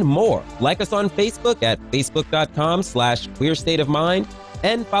tea and more. Like us on Facebook at facebook.com/Queer State of Mind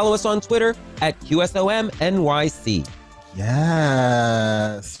and follow us on Twitter at QSOMNYC.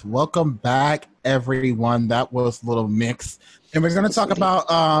 Yes. Welcome back, everyone. That was a little mix. And we're going to talk about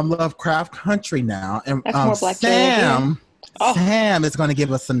Lovecraft Country now. And That's more Black Sam is going to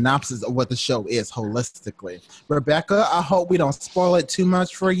give a synopsis of what the show is holistically. Rebecca, I hope we don't spoil it too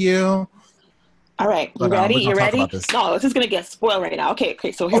much for you. All right, you But, ready? we're You gonna talk ready? about this. No, this is gonna get spoiled right now. Okay,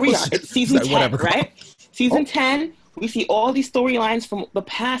 so here we are. shit. It's season Like, 10, whatever. right? Season 10. We see all these storylines from the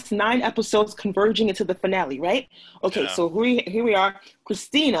past 9 episodes converging into the finale, right? Okay, so here we are.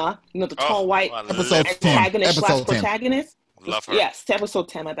 Christina, the tall white Episode 10. antagonist slash Episode 10. protagonist. Love her. Yes, episode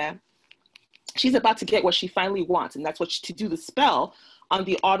 10, my bad. She's about to get what she finally wants, and that's to do the spell on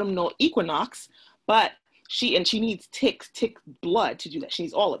the autumnal equinox, but she needs Tick blood to do that. She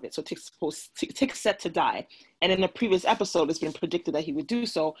needs all of it. So Tick's set to die. And in a previous episode, it's been predicted that he would do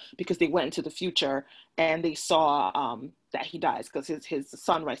so because they went into the future and they saw that he dies because his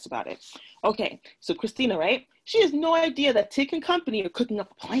son writes about it. Okay, so Christina, right? She has no idea that Tick and company are cooking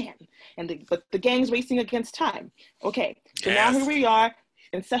up a plan, but the gang's racing against time. Okay, so now here we are.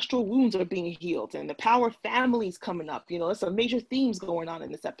 Ancestral wounds are being healed and the power family's coming up. There's some major themes going on in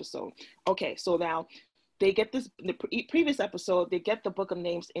this episode. Okay, so now they get this, in the previous episode, they get the Book of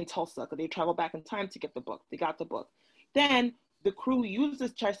Names in Tulsa because they travel back in time to get the book. They got the book. Then the crew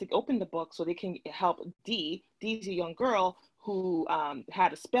tries to open the book so they can help Dee. Dee's a young girl who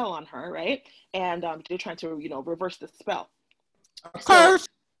had a spell on her, right? And they're trying to, reverse the spell. Curse!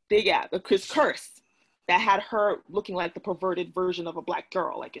 The curse that had her looking like the perverted version of a black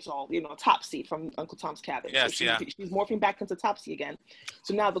girl, like it's all, Topsy from Uncle Tom's Cabin. Yes, so she's morphing back into Topsy again.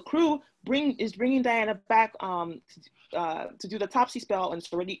 So now the crew is bringing Diana back to do the Topsy spell, and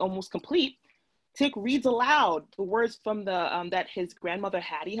it's already almost complete. Tick reads aloud the words from the that his grandmother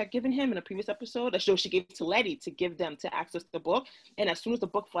Hattie had given him in a previous episode. That she gave to Letty to give them to access the book. And as soon as the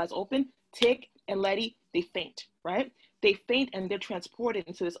book flies open, Tick and Letty, they faint, right? They faint and they're transported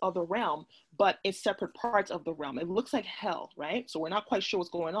into this other realm, but in separate parts of the realm. It looks like hell, right? So we're not quite sure what's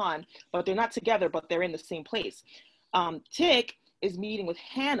going on, but they're not together, but they're in the same place. Tick is meeting with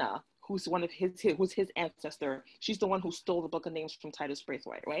Hannah, who's his ancestor. She's the one who stole the Book of Names from Titus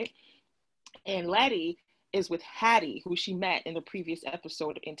Braithwaite, right? And Letty is with Hattie, who she met in the previous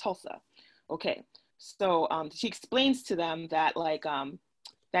episode in Tulsa. Okay, so she explains to them that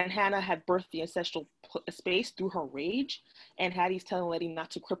that Hannah had birthed the ancestral space through her rage, and Hattie's telling Letty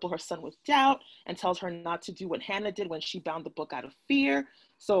not to cripple her son with doubt, and tells her not to do what Hannah did when she bound the book out of fear.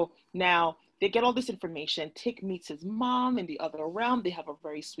 So now they get all this information. Tick meets his mom in the other realm. They have a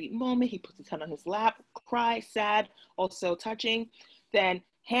very sweet moment. He puts his hand on his lap, cry, sad, also touching. Then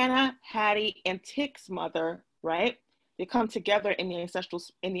Hannah, Hattie, and Tick's mother, right? They come together in the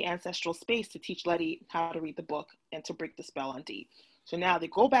ancestral space to teach Letty how to read the book and to break the spell on Dee. So now they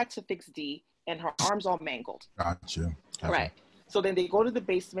go back to fix Dee, and her arm's all mangled. Gotcha. Right. So then they go to the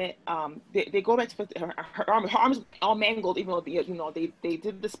basement. They go back to fix her arm's all mangled, even though they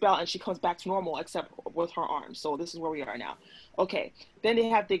did the spell and she comes back to normal except with her arm. So this is where we are now. Okay. Then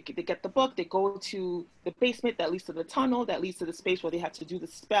they get the book. They go to the basement that leads to the tunnel that leads to the space where they have to do the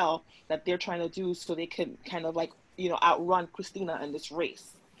spell that they're trying to do so they can kind of like outrun Christina in this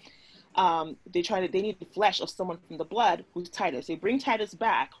race. They need the flesh of someone from the blood who's Titus. They bring Titus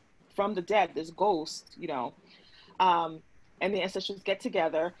back from the dead, this ghost, and the ancestors get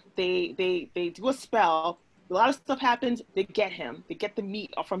together. They do a spell. A lot of stuff happens. They get him. They get the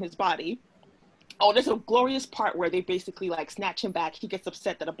meat from his body. Oh, there's a glorious part where they basically like snatch him back. He gets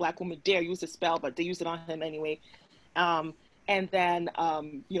upset that a black woman dare use the spell, but they use it on him anyway. And then,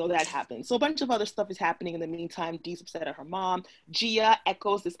 that happens. So a bunch of other stuff is happening in the meantime. Dee's upset at her mom. Gia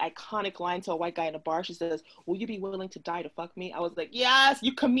echoes this iconic line to a white guy in a bar. She says, "Will you be willing to die to fuck me?" I was like, yes,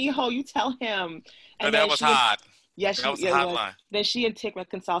 you Kamiho, you tell him. And that was hot. Yeah, that was a hot line. Then she and Tick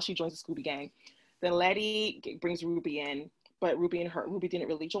reconcile. She joins the Scooby Gang. Then Letty brings Ruby in. But Ruby didn't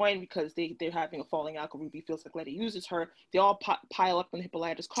really join because they're having a falling out because Ruby feels like Letty uses her. They all pile up in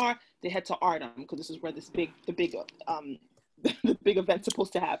Hippolyta's car. They head to Artem because this is where the big event's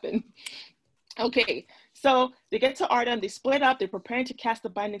supposed to happen. Okay, so they get to Artem, they split up, they're preparing to cast the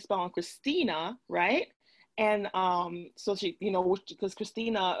binding spell on Christina, right? And so she, because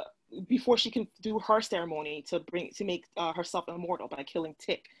Christina, before she can do her ceremony to make herself immortal by killing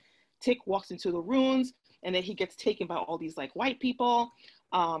Tick walks into the ruins, and then he gets taken by all these like white people.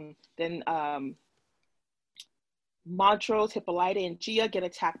 Then Montrose, Hippolyta, and Gia get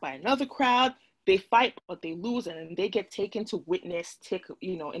attacked by another crowd. They fight, but they lose, and then they get taken to witness Tick,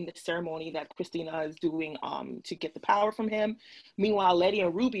 in the ceremony that Christina is doing to get the power from him. Meanwhile, Letty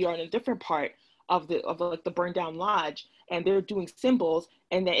and Ruby are in a different part of the burned down lodge, and they're doing symbols,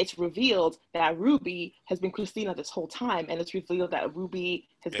 and then it's revealed that Ruby has been Christina this whole time, and it's revealed that Ruby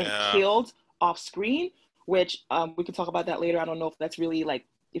has been killed off screen, which we can talk about that later. I don't know if that's really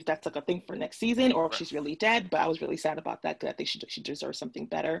if that's like a thing for next season or if she's really dead, but I was really sad about that because I think she deserves something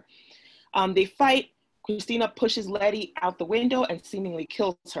better. They fight. Christina pushes Letty out the window and seemingly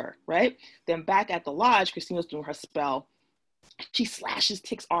kills her, right? Then back at the lodge, Christina's doing her spell. She slashes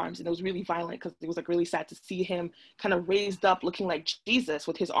Tick's arms, and it was really violent because it was like really sad to see him kind of raised up looking like Jesus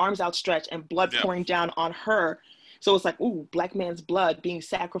with his arms outstretched and blood pouring down on her. So it's like, ooh, black man's blood being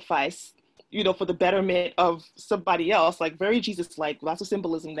sacrificed, for the betterment of somebody else, like very Jesus-like, lots of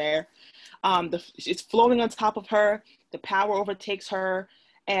symbolism there. It's floating on top of her. The power overtakes her.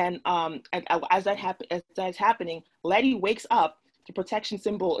 And as that's happening, Letty wakes up. The protection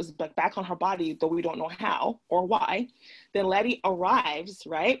symbol is back on her body, though we don't know how or why. Then Letty arrives,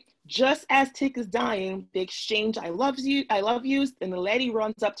 right? Just as Tick is dying, they exchange I love yous, and then Letty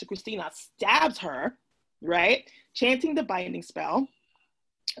runs up to Christina, stabs her, right? Chanting the binding spell.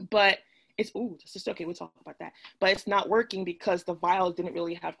 But it's, this is okay, we'll talk about that. But it's not working because the vial didn't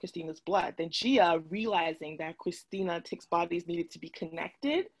really have Christina's blood. Then Gia, realizing that Christina and Tick's bodies needed to be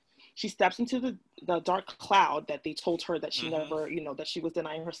connected, she steps into the dark cloud that they told her that she never, that she was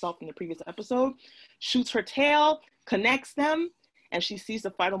denying herself in the previous episode, shoots her tail, connects them, and she sees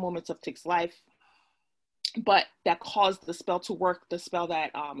the final moments of Tick's life. But that caused the spell to work, the spell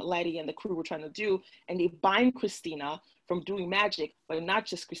that Letty and the crew were trying to do, and they bind Christina from doing magic, but not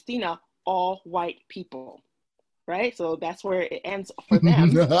just Christina, all white people, right? So that's where it ends for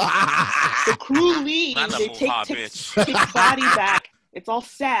them. The crew leaves, they take Tick's body back. It's all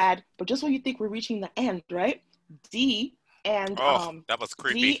sad, but just when you think we're reaching the end, right? Dee and that was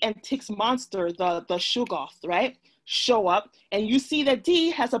creepy. Dee and Tick's monster, the Shoggoth, right, show up, and you see that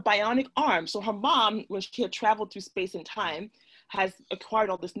Dee has a bionic arm. So her mom, when she had traveled through space and time, has acquired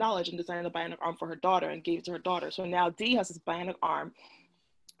all this knowledge and designed a bionic arm for her daughter and gave it to her daughter. So now Dee has this bionic arm,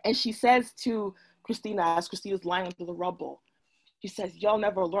 and she says to Christina, as Christina's lying under the rubble, she says, "Y'all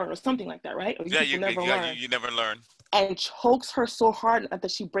never learn," or something like that, right? Or you never learn. And chokes her so hard that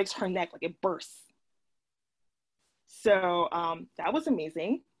she breaks her neck, like it bursts. So that was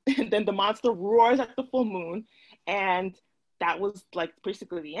amazing. And then the monster roars at the full moon, and that was like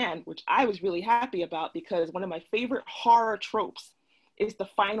basically the end, which I was really happy about because one of my favorite horror tropes is the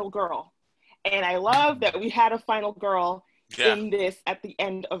final girl. And I love that we had a final girl in this at the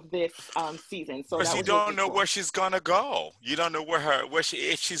end of this season. So because you don't know where she's gonna go. You don't know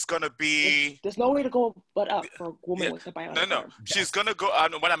if she's gonna be. There's no way to go but up for a woman with a bionic arm. She's gonna go.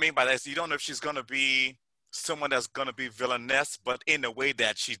 What I mean by that is you don't know if she's gonna be someone that's gonna be villainous, but in a way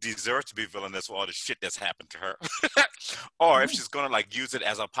that she deserves to be villainous for all the shit that's happened to her, or if she's gonna like use it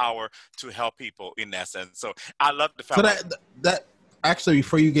as a power to help people in that sense. So I love the fact that actually,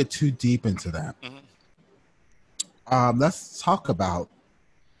 before you get too deep into that, let's talk about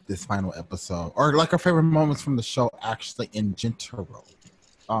this final episode, or like our favorite moments from the show, actually in general.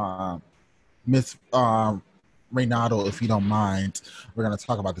 Miss Reynaldo, if you don't mind, we're gonna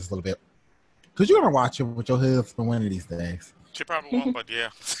talk about this a little bit. Because you're going to watch it with your husband one of these days. She probably won't, but yeah.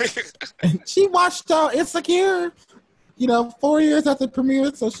 And she watched Insecure, 4 years after the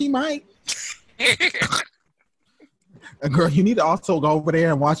premiere, so she might. And girl, you need to also go over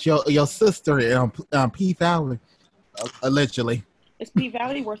there and watch your sister in P Valley, allegedly. Is P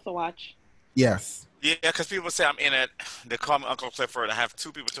Valley worth a watch? Yes. Yeah, because people say I'm in it. They call me Uncle Clifford. I have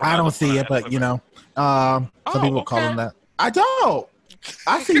two people. I don't see it, but some people call him that. I don't.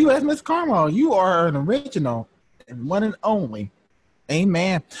 I see you as Miss Carmel. You are an original and one and only.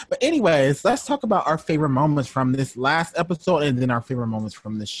 Amen. But anyways, let's talk about our favorite moments from this last episode and then our favorite moments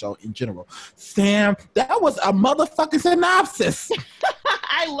from this show in general. Sam, that was a motherfucking synopsis.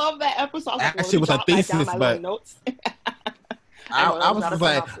 I love that episode. Actually, it was a thesis, but notes. I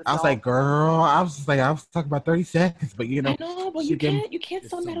was like, girl, I was talking about 30 seconds, but I know, but you can't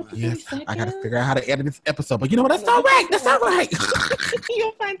sum that up for 30 seconds. I gotta figure out how to edit this episode, but you know what? That's all right. That's all right.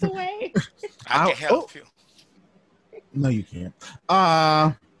 You'll find a way. I can help you. No, you can't.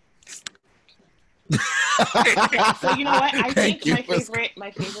 So you know what? I think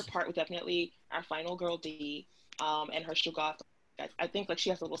my favorite part was definitely our final girl D, and her Shuggoth. I think like she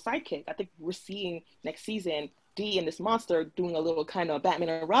has a little sidekick. I think we're seeing next season D and this monster doing a little kind of Batman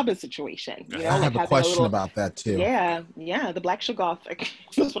and Robin situation. I have a question about that too. Yeah, the Black Shuggoth.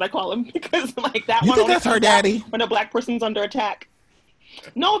 That's what I call him because like that. You think that's her daddy? When a black person's under attack.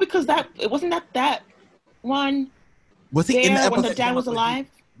 No, because it wasn't that one. Was he in the episode when the dad was alive?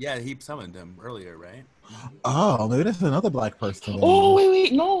 Yeah, he summoned him earlier, right? Oh, maybe that's another black person. Oh,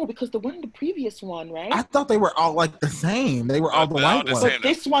 wait, no, because the previous one, right? I thought they were all like the same. They were all the white ones. But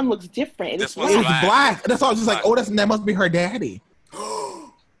this one looks different. This one's black. That's all. I was just like, oh, that must be her daddy.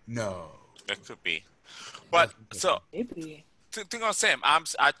 No, that could be. But so, thing on Sam,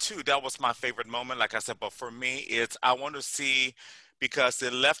 I too. That was my favorite moment. Like I said, but for me, I want to see because they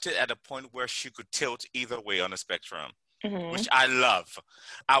left it at a point where she could tilt either way on the spectrum. Which I love.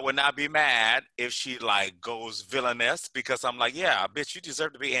 I would not be mad if she like goes villainous because I'm like, yeah, bitch, you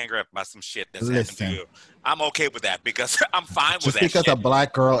deserve to be angry about some shit that's happened to you. I'm okay with that because I'm fine with that. Just because a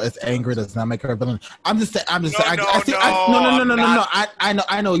black girl is angry does not make her a villain. I'm just saying. No. I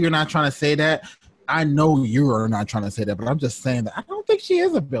know you're not trying to say that. I know you are not trying to say that, but I'm just saying that I don't think she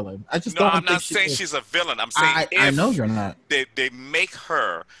is a villain. I'm not saying she's a villain. I'm saying I know you're not. They make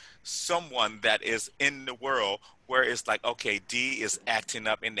her someone that is in the world where it's like, okay, D is acting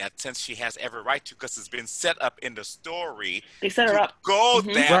up in that sense. She has every right to because it's been set up in the story. They set her up. Go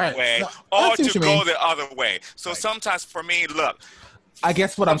that way or to go the other way. So sometimes for me, look. I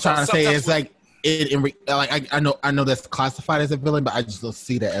guess what I'm trying to say is like, I know that's classified as a villain, but I just don't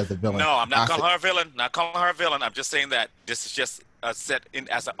see that as a villain. No, I'm not calling her a villain. Not calling her a villain. I'm just saying that this is just set in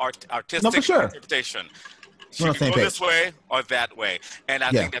as an artistic interpretation. She can go this way or that way, and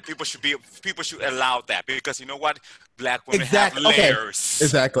I think that people should allow that because you know what, black women have layers.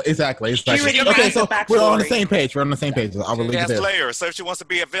 Exactly. Okay, so we're on the same page. I'll leave it there. Layers. So if she wants to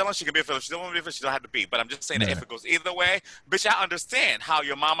be a villain, she can be a villain. If she don't want to be a villain, she don't have to be. But I'm just saying that if it goes either way, bitch, I understand how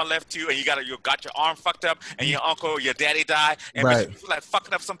your mama left you and you got your arm fucked up and your uncle, your daddy died, and bitch, you feel like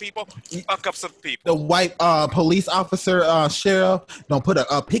fucking up some people. Fuck up some people. The white police officer, sheriff, don't put a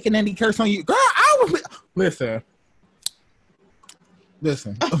pickaninny curse on you, girl. Listen,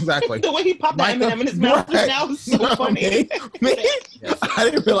 exactly. The way he popped that M&M in his mouth just now was so funny. Me? I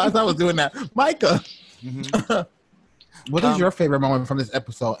didn't realize I was doing that. Micah, what is your favorite moment from this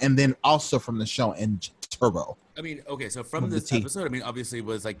episode and then also from the show in Turbo? I mean, okay, so from this episode, I mean, obviously it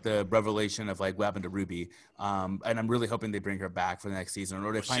was like the revelation of like what happened to Ruby, and I'm really hoping they bring her back for the next season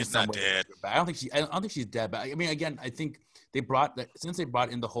or they find some way. Dead. I don't think she's dead, but I mean, again, I think since they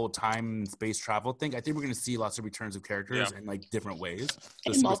brought in the whole time and space travel thing, I think we're going to see lots of returns of characters in like different ways.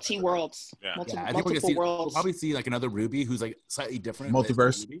 In multi-worlds. I think we'll probably see like another Ruby who's like slightly different.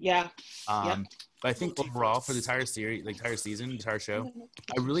 Multiverse. Yeah. But I think overall for the entire series, the entire season, the entire show,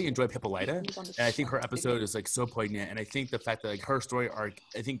 I really enjoyed Hippolyta, and I think her episode is like so poignant, and I think the fact that like her story arc,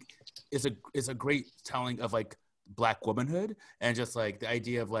 I think, is a great telling of like Black womanhood, and just like the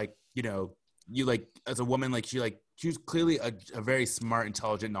idea of like, you know, you like as a woman, like she's clearly a very smart,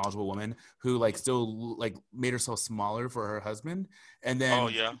 intelligent, knowledgeable woman who like still like made herself smaller for her husband, and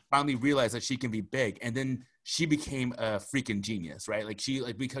then finally realized that she can be big, and then she became a freaking genius, right? Like she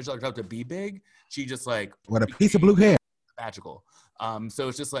like, because she learned how to be big, she just like what a piece of blue hair. Magical. So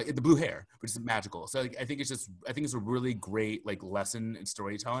it's just like the blue hair, which is magical. So like, I think it's a really great like lesson in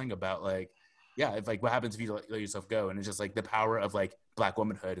storytelling about like, yeah, if like what happens if you let yourself go, and it's just like the power of like Black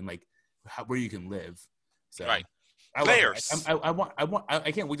womanhood and like where you can live. So right. Layers.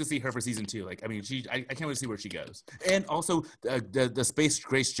 I can't wait to see her for season 2. Like, I mean, I can't wait to see where she goes. And also the Space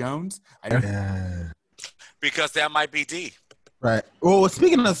Grace Jones. Because that might be D. Right. Well,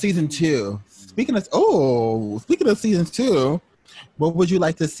 speaking of season 2, speaking of season 2, what would you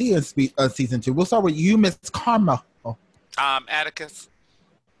like to see in season 2? We'll start with you, Miss Karma. Atticus.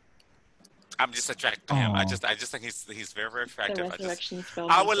 I'm just attracted to him. I just think he's very, very attractive.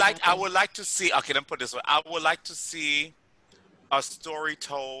 I would like to see. Okay, let me put it this way. I would like to see a story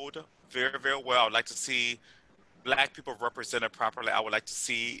told very, very well. I'd like to see Black people represented properly. I would like to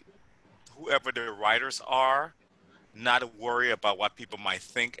see whoever the writers are not worry about what people might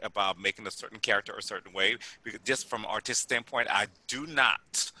think about making a certain character a certain way. Because just from an artistic standpoint,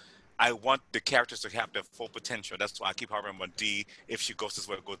 I want the characters to have their full potential. That's why I keep harping on D. If she goes this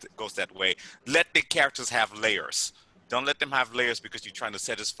way, goes that way. Let the characters have layers. Don't let them have layers because you're trying to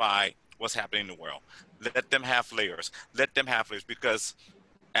satisfy what's happening in the world. Let them have layers. Let them have layers, because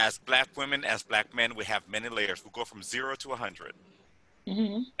as Black women, as Black men, we have many layers. We go from 0 to 100.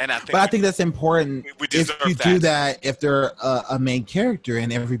 Mm-hmm. And I think that's important. If you do that, if they're a main character,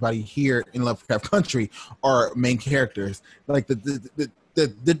 and everybody here in Lovecraft Country are main characters, like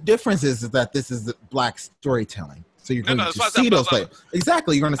the difference is that this is Black storytelling. So you're going to see those layers.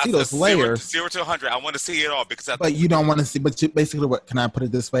 Exactly, you're going to see those layers. 0 to 100. I want to see it all because. But you don't want to see. But basically, what can I put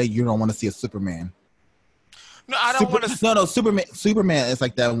it this way? You don't want to see a Superman. No, I don't want to. No. Superman is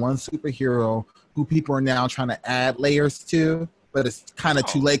like that one superhero who people are now trying to add layers to, but it's kind of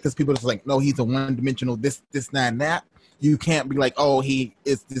too late because people are just like, no, he's a one-dimensional this, that, and that. You can't be like, oh, he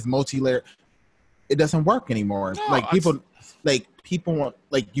is this multi-layer. It doesn't work anymore. No, people want,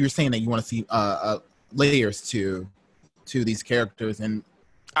 like you're saying that you want to see layers to these characters, and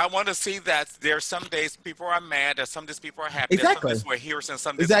I want to see that there's some days people are mad, and some days people are happy. Exactly. Some days we're heroes and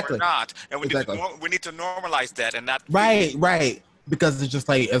some days we're not, and we need to normalize that and not. Right. Because it's just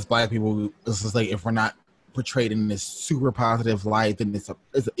like as Black people, it's just like if we're not portrayed in this super positive light, then it's an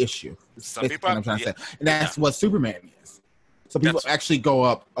issue. Some people, what I'm trying to say, and that's what Superman is. So people actually go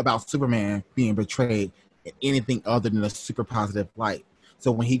up about Superman being portrayed in anything other than a super positive light.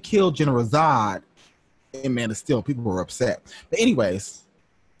 So when he killed General Zod in Man of Steel, people were upset. But anyways,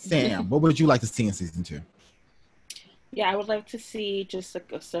 Sam, what would you like to see in season 2? Yeah, I would like to see just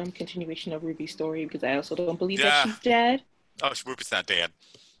like some continuation of Ruby's story, because I also don't believe that she's dead. Oh, Ruby's not dead.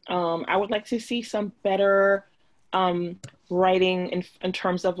 I would like to see some better writing in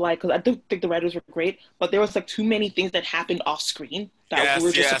terms of like, because I do think the writers were great, but there was like too many things that happened off screen that we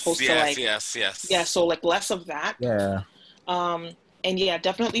were just supposed to like. Yeah, so like less of that. Yeah. And yeah,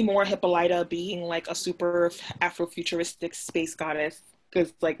 definitely more Hippolyta being like a super Afrofuturistic space goddess,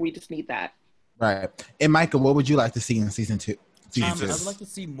 because like we just need that. Right. And Micah, what would you like to see in season 2? I would like to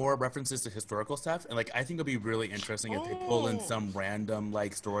see more references to historical stuff, and like I think it'd be really interesting if they pull in some random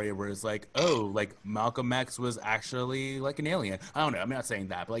like story where it's like, oh, like Malcolm X was actually like an alien. I don't know. I'm not saying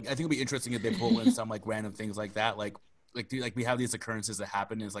that, but like I think it'd be interesting if they pull in some like random things like that. Like we have these occurrences that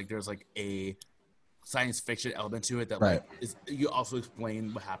happen. Is like there's like a science fiction element to it that like you also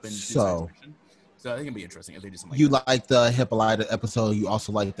explain what happened. So I think it'd be interesting if they do something. You like the Hippolyta episode? You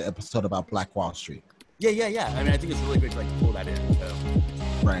also like the episode about Black Wall Street? Yeah. I mean, I think it's really great to like pull that in. So.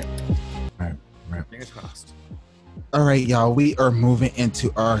 Right. Fingers crossed. All right, y'all. We are moving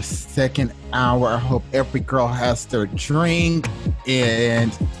into our second hour. I hope every girl has their drink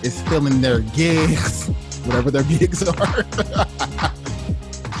and is filling their gigs, whatever their gigs are.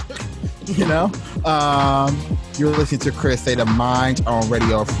 You know, you're listening to Queer State of Mind on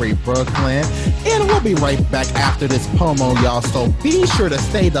Radio Free Brooklyn, and we'll be right back after this promo, y'all. So be sure to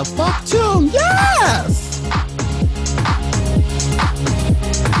stay the fuck tuned. Yes.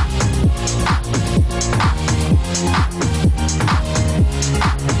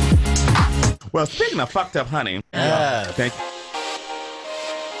 Well, speaking of fucked up, honey. Thank you.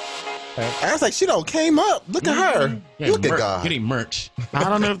 I was like, she don't came up. Look at her. Look at God. Getting merch. I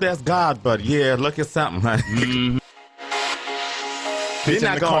don't know if that's God, but yeah, look at something, honey. You're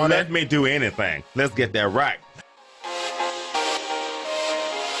not going to let me do anything. Let's get that right.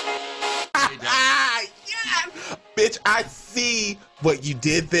 bitch, I see what you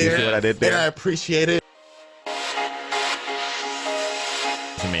did there. You see what I did there? And I appreciate it.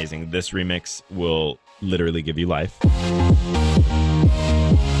 It's amazing. This remix will literally give you life.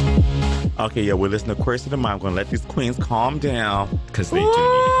 Okay, yeah, we're listening to Queer State of Mind. I'm going to let these queens calm down. Because they do need to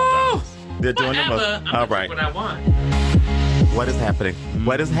calm down. They're doing the most. I'm All gonna right. do what I want. What is happening?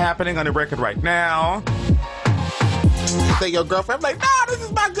 What is happening on the record right now? Say your girlfriend, I'm like, nah, this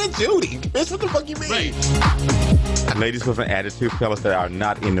is my good Judy. Bitch, what the fuck you mean? Right. Ladies with an attitude, fellas that are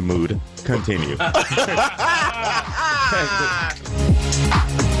not in the mood. Continue.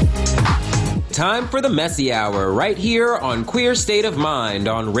 Time for the Messy Hour right here on Queer State of Mind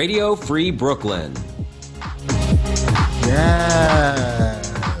on Radio Free Brooklyn. Yes.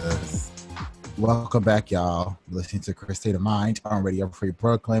 Welcome back, y'all. Listening to Queer State of Mind on Radio Free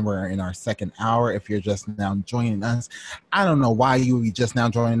Brooklyn. We're in our second hour. If you're just now joining us, I don't know why you would be just now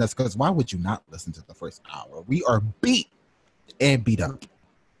joining us, because why would you not listen to the first hour? We are beat and beat up.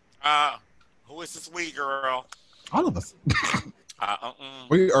 Who is this we, girl? All of us.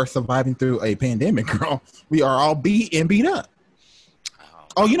 We are surviving through a pandemic, girl. We are all beat and beat up.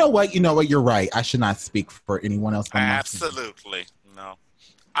 Oh, you know what? You're right. I should not speak for anyone else. Absolutely. No.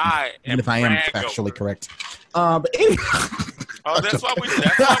 I am Even if I am factually correct. But anyway. That's what we're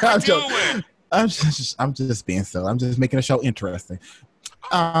doing. I'm just being silly. I'm just making the show interesting.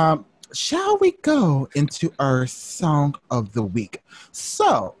 Shall we go into our song of the week?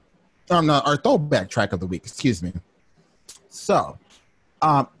 So, our throwback track of the week, excuse me. So,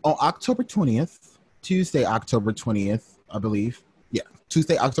 on October 20th, Tuesday, October 20th, I believe. Yeah,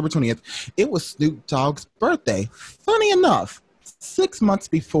 Tuesday, October 20th, it was Snoop Dogg's birthday. Funny enough, 6 months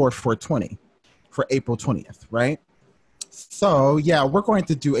before 420, for April 20th, right? So, yeah, we're going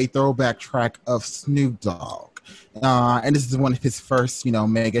to do a throwback track of Snoop Dogg. And this is one of his first,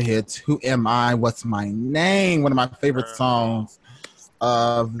 mega hits. Who Am I? What's My Name? One of my favorite songs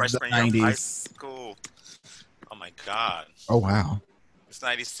of Freshman the year of 90s. high school. Oh, my God. Oh, wow. It's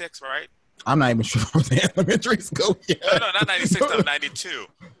 96, right? I'm not even sure if I was in elementary school yet. No, not 96, no, 92.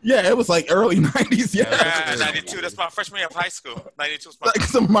 Yeah, it was like early 90s. Yeah, 92. That's my freshman year of high school. 92 was my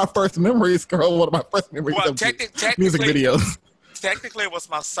Some of my first memories, girl. One of my first memories of music videos. Technically, it was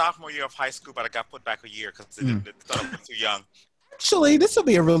my sophomore year of high school, but I got put back a year because they thought I was too young. Actually, this will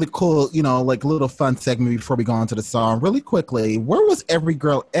be a really cool, little fun segment before we go on to the song. Really quickly, where was Every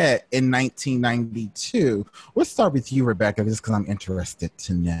Girl at in 1992? We'll start with you, Rebecca, just because I'm interested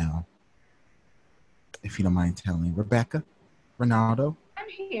to know. If you don't mind telling me. Rebecca? Ronaldo? I'm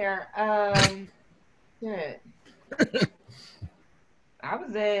here. Good. I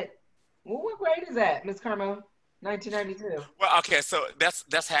was at, what grade is that, Miss Carmo? 1992. Well, okay, so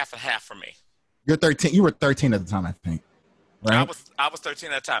that's half and half for me. You're 13. You were 13 at the time, I think. Right? I was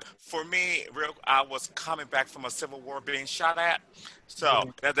 13 at the time. For me, I was coming back from a Civil War being shot at,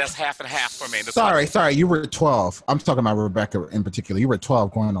 so that's half and half for me. Sorry, you were 12. I'm talking about Rebecca in particular. You were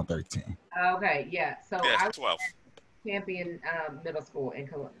 12 going on 13. Okay, yeah. So I was 12. Champion Middle School in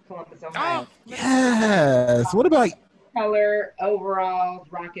Columbus, Ohio. Yes. What about color overalls,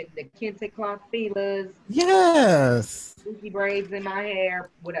 rocking the kente cloth feelers? Yes. Spooky braids in my hair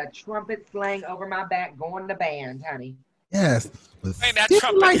with a trumpet slang over my back, going to band, honey. Yes. Ain't that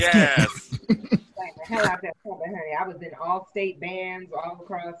trumpet? Yes. Like the hell out that trumpet, honey. I was in all state bands all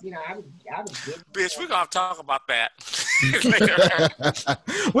across. I was good. Bitch, we're gonna talk about that.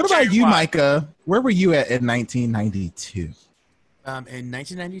 What about you, Micah? Where were you at in 1992? In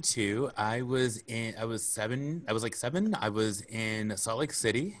 1992, I was seven. I was in Salt Lake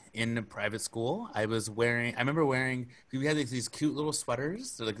City in a private school. I remember wearing, we had these cute little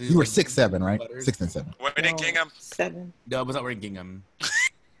sweaters. Like these, You were 6'7", right? 6 and 7. Wearing gingham? 7. No, I was not wearing gingham.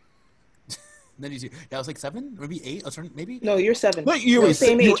 92. Yeah, I was like 7, maybe 8. Maybe. No, you're 7. No, you were the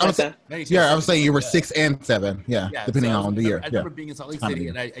same age. I was saying you were 6 and 7. Yeah, depending on the year. I remember being in Salt Lake City,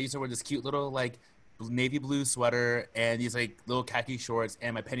 and I used to wear this cute little navy blue sweater and these little khaki shorts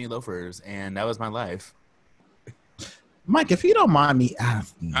and my penny loafers, and that was my life. Mike, if you don't mind me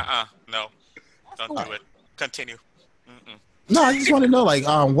asking. No, don't do it. Continue. Mm-mm. No, I just want to know,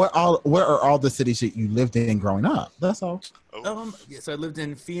 what are all the cities that you lived in growing up? That's all. So I lived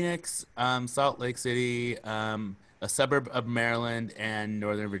in Phoenix, Salt Lake City, a suburb of Maryland, and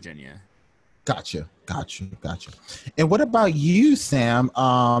Northern Virginia. Gotcha. And what about you, Sam?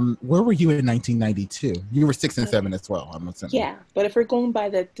 Where were you in 1992? You were 6 and 7 as well, I'm assuming. Yeah, but if we're going by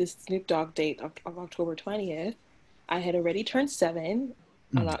the Snoop Dogg date of October 20th, I had already turned 7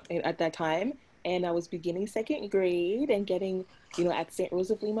 at that time, and I was beginning 2nd grade and getting, at St.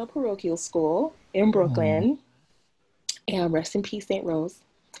 Rose of Lima Parochial School in Brooklyn. And rest in peace, St. Rose.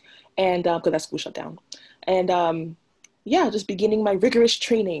 And because that school shut down. And yeah, just beginning my rigorous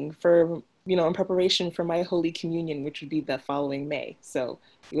training for, in preparation for my Holy Communion, which would be the following May. So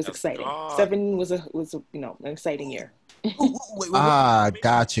it was exciting. 7 was an exciting year.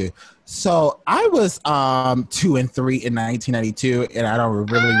 Got you. So I was 2 and 3 in 1992, and I don't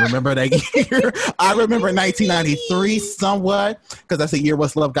really remember that year. I remember 1993 somewhat, because that's the year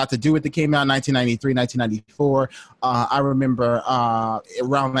What's Love Got to Do With It came out, 1993, 1994. I remember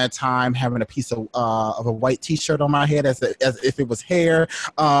around that time having a piece of a white T-shirt on my head as if it was hair,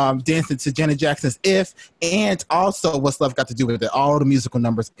 dancing to Janet Jackson's If, and also What's Love Got to Do With It, all the musical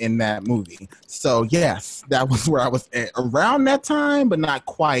numbers in that movie. So yes, that was where I was at around that time, but not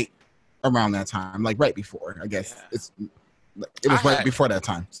quite around that time, like right before, I guess. Yeah. It was right before that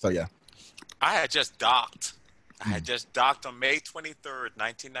time, so yeah. I had just docked. On May 23rd,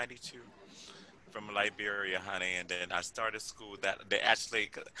 1992 from Liberia, honey, and then I started school that they actually,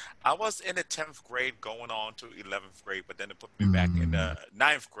 I was in the 10th grade going on to 11th grade, but then they put me back in the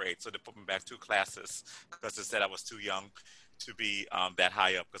 9th grade, so they put me back 2 classes because they said I was too young to be that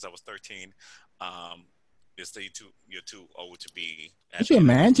high up because I was 13. You're too old to be. Could you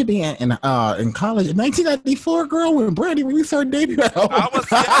imagine being in college in 1994, girl, when Brandy we started dating? I was,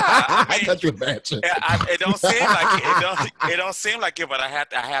 yeah. I thought you imagine. It don't seem like it. It don't seem like it, but I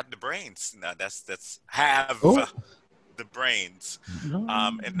had the brains. Now that's the brains,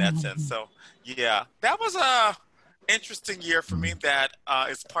 in that sense. So yeah, that was a interesting year for me. That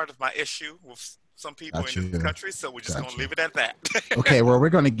is part of my issue with some people in the country, so we're just going to leave it at that. Okay, well, we're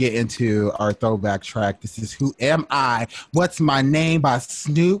going to get into our throwback track. This is Who Am I? What's My Name by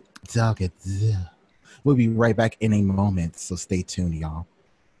Snoop Dogg. We'll be right back in a moment, so stay tuned, y'all.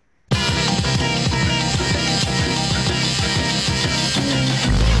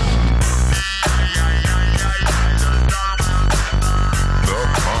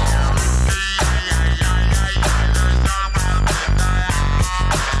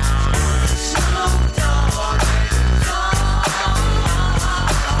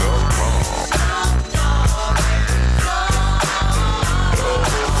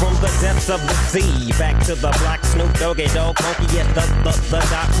 Of the sea, back to the block, Snoop Doggy Dogg, funky at the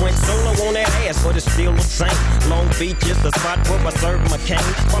doc. Went solo on that ass, but it's still the same. Long Beach is the spot where I serve my cane.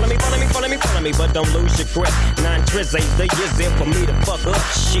 Follow me, but don't lose your grip. 9 trizz ain't the years there for me to fuck up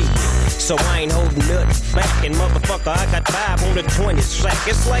shit. So I ain't holding nothing back, and motherfucker, I got 5 on the 20 sack.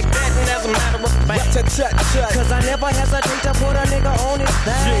 It's like that, and as a matter of fact, cause I never hesitate to put a nigga on his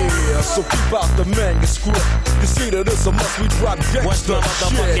back. Yeah, so keep out the manuscript. You see that it's a must we drop gangsta. What's the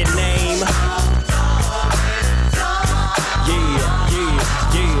motherfucking name? Yeah.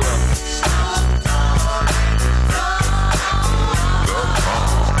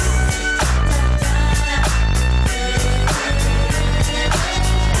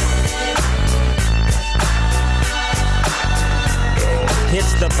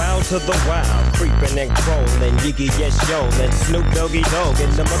 It's the bow to the wild, creeping and crawling, Yiggy yes yo, and Snoop Doggy Dogg in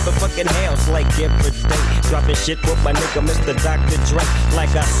the motherfucking house like every day. Dropping shit with my nigga Mr. Dr. Dre.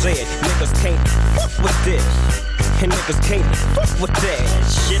 Like I said, niggas can't fuck with this, and niggas can't fuck with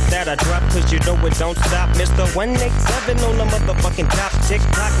that shit that I drop, cause you know it don't stop. Mr. 187 on the motherfucking top.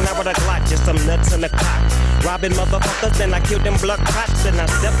 Tick-tock, now with a Glock, just some nuts in the cock. Robbing motherfuckers, and I kill them blood cops. And I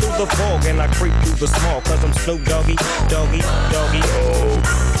step through the fog, and I creep through the small, cause I'm Snoop Doggy, Doggy, Doggy.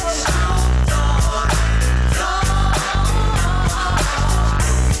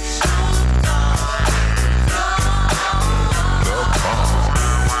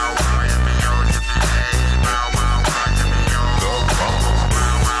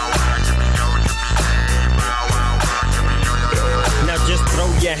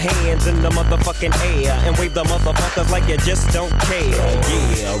 Your hands in the motherfucking air and wave the motherfuckers like you just don't care.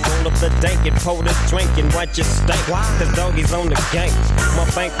 Yeah, roll up the dank and pour the drink and watch it stink. Cause doggies on the gang. My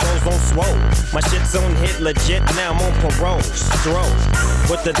bank rolls on swole. My shit's on hit legit, now I'm on parole. Stroll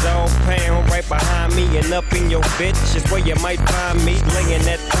with the dog pound right behind me and up in your bitch is where you might find me laying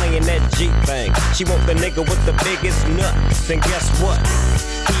that, playing that G thing. She want the nigga with the biggest nuts, and guess what?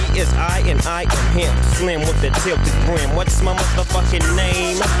 He is I and I am him. Slim with the tilted brim. What's my motherfucking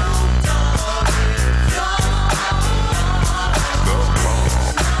name?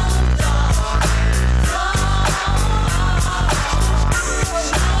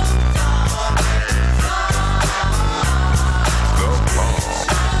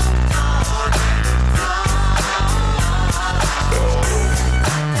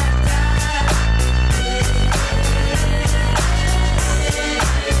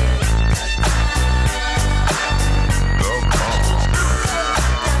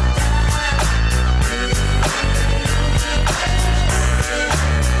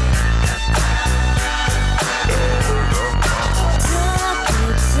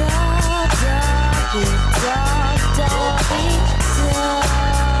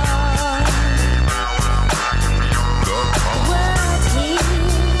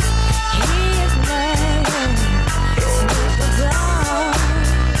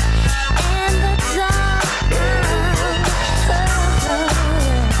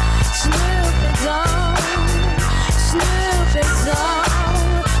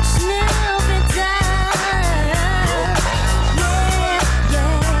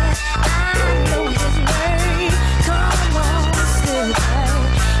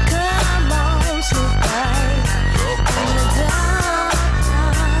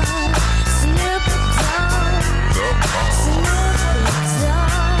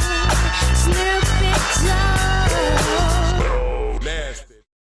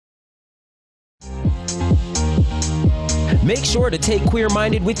 Make sure to take Queer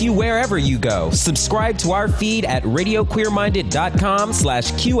Minded with you wherever you go. Subscribe to our feed at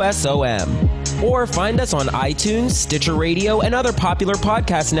radioqueerminded.com/QSOM. Or find us on iTunes, Stitcher Radio, and other popular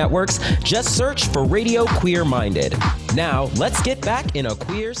podcast networks. Just search for Radio Queer Minded. Now, let's get back in a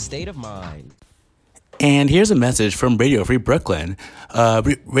queer state of mind. And here's a message from Radio Free Brooklyn.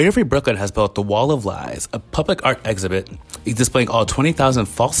 Radio Free Brooklyn has built The Wall of Lies, a public art exhibit displaying all 20,000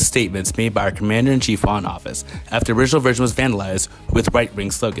 false statements made by our Commander-in-Chief on office after the original version was vandalized with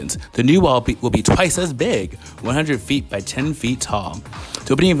right-wing slogans. The new wall will be twice as big, 100 feet by 10 feet tall.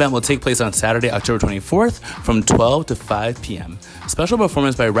 The opening event will take place on Saturday, October 24th from 12 to 5 p.m. Special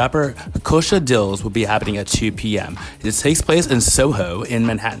performance by rapper Kosha Dills will be happening at 2 p.m. It takes place in Soho in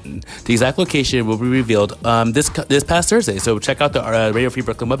Manhattan. The exact location will be revealed this past Thursday, so check out the Radio Free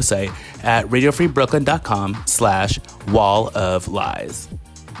Brooklyn website at radiofreebrooklyn.com/Wall of Lies.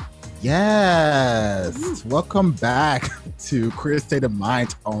 Yes. Welcome back to Queer State of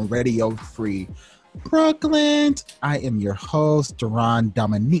Mind on Radio Free Brooklyn. I am your host, Duran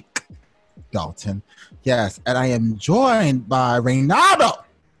Dominique Dalton. Yes, and I am joined by Reynaldo,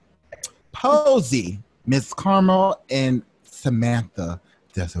 Posey, Miss Carmel, and Samantha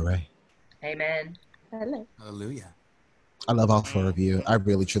Desiree. Amen. Hello. Hallelujah. I love all four of you. I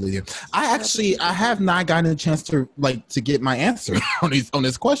really, truly do. I have not gotten a chance to get my answer on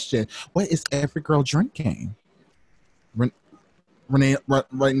this question. What is every girl drinking?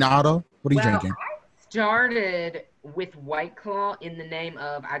 Reynaldo, what are you drinking? I started with White Claw in the name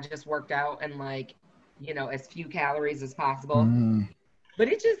of I just worked out and as few calories as possible. But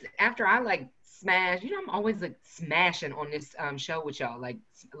it just, after I smash, I'm always smashing on this show with y'all. I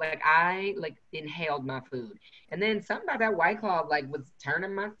inhaled my food. And then something about that White Claw was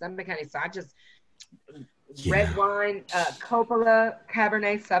turning my stomach, honey. So I just red wine, Coppola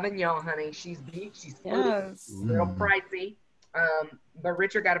Cabernet Sauvignon, honey. She's deep, she's fruity, real pricey. But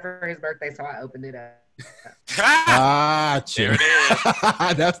Richard got it for his birthday, so I opened it up. There it is.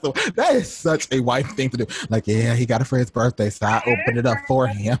 That is such a wife thing to do. He got it for his birthday, so I opened it up for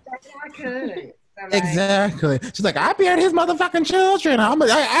him. I could. Exactly. She's like, I beard his motherfucking children.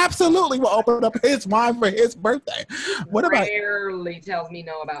 I absolutely will open up his wine for his birthday. What about? Rarely tells me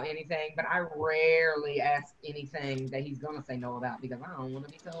no about anything, but I rarely ask anything that he's gonna say no about because I don't want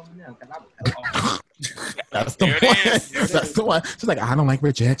to be told no. That's the one. That's the one. She's like, I don't like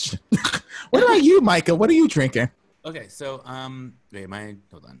rejection. What about you, Micah? What are you drinking? Okay, so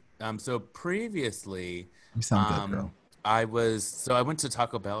hold on. So previously, you sound good, girl. I went to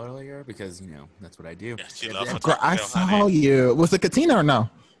Taco Bell earlier because that's what I do. Yeah, Girl, I saw you. Was it Cantina or no?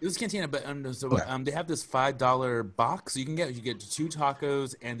 It was Cantina, but they have this $5 box. So you get 2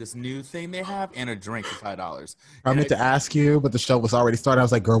 tacos and this new thing they have and a drink for $5. I meant to ask you, but the show was already started. I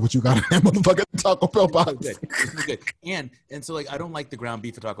was like, girl, what you got in that motherfucking Taco Bell box? It's good. And so I don't like the ground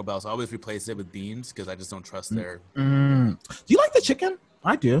beef at Taco Bell, so I always replace it with beans because I just don't trust their. Do you like the chicken?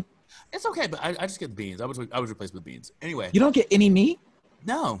 I do. It's okay, but I just get the beans. I would replace with beans. Anyway. You don't get any meat?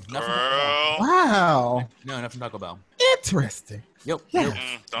 No. Not from Taco Bell. Wow. No, not from Taco Bell. Interesting. Yep. Yeah.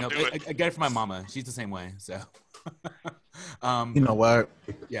 Don't do it. I get it from my mama. She's the same way. So. You know what?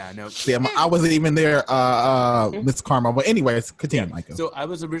 Yeah. No. See, I wasn't even there, Miss Karma. But anyways, continue, Michael. So I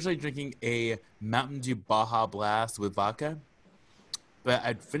was originally drinking a Mountain Dew Baja Blast with vodka, but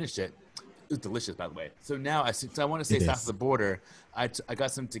I'd finished it. It was delicious, by the way. So now, since I want to stay south of the border, I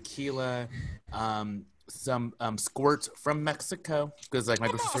got some tequila, some squirt from Mexico because my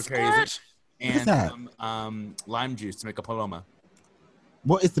grocery store carries it, and some lime juice to make a paloma.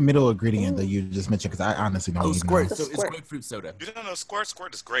 What is the middle ingredient that you just mentioned? Because I honestly don't even squirt. know. So it's grapefruit soda. You don't know squirt?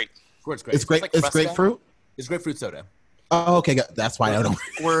 Squirt is great. Squirt's great. It's great. It's grapefruit. It's grapefruit soda. Oh, okay. That's why I don't.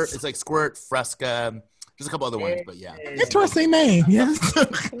 Squirt. It's like Squirt, Fresca. There's a couple other ones, but yeah. Interesting name. Yes.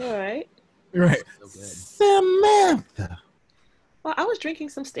 All right. Right. So good. Samantha. Well, I was drinking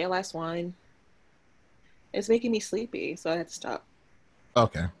some stale ass wine. It's making me sleepy, so I had to stop.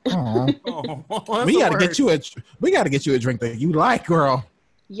 Okay. We gotta get you a drink that you like, girl.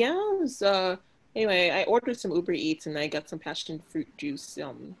 Yes. Anyway, I ordered some Uber Eats and I got some passion fruit juice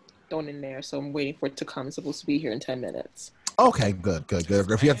thrown in there, so I'm waiting for it to come. It's supposed to be here in 10 minutes. Okay, good.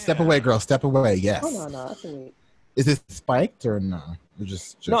 If you have to step away, girl, step away. Yes. Oh no, I can wait. Is it spiked or no?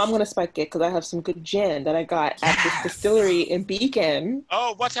 Just... No, I'm gonna spike it because I have some good gin that I got at this distillery in Beacon.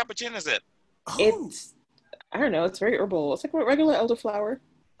 Oh, what type of gin is it? It's, I don't know. It's very herbal. It's like regular elderflower.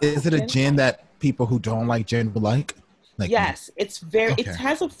 Is it a gin that people who don't like gin will like? Yes, it's very. Okay. It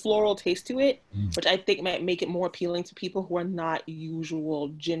has a floral taste to it, which I think might make it more appealing to people who are not usual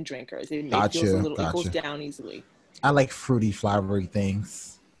gin drinkers. It feels a little. It goes down easily. I like fruity, flowery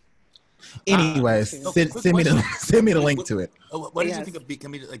things. Anyways, send me the link to it. What did you think of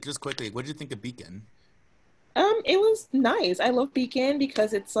Beacon? Like, just quickly, what did you think of Beacon? It was nice. I love Beacon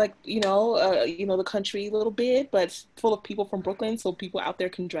because it's like, the country a little bit, but it's full of people from Brooklyn, so people out there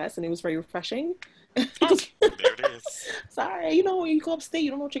can dress, and it was very refreshing. There it is. Sorry, when you go upstate, you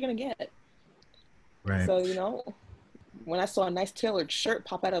don't know what you're gonna get. Right. So, when I saw a nice tailored shirt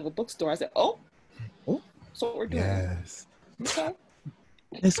pop out of a bookstore, I said, "Oh, that's what we're doing." Yes. Okay.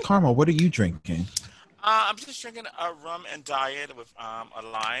 Miss Karma, what are you drinking? I'm just drinking a rum and diet with a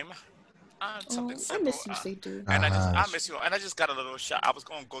lime. Something simple. I miss you, Sadu. And I miss you. And I just got a little shot. I was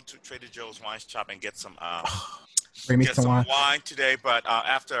going to go to Trader Joe's wine shop and get some Bring me some wine today, but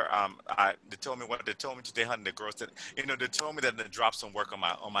after they told me what they told me today, honey, the girls said, they told me that they dropped some work on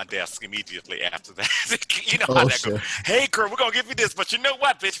my desk immediately after that. How that goes. Hey, girl, we're gonna give you this, but you know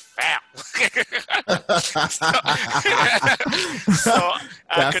what, bitch, fat. so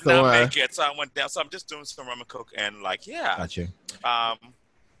I could not make it, so I went down. So I'm just doing some rum and coke, and Gotcha.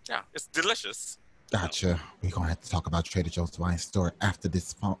 Yeah, it's delicious. Gotcha. We're gonna have to talk about Trader Joe's wine store after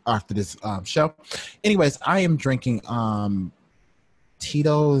this show. Anyways, I am drinking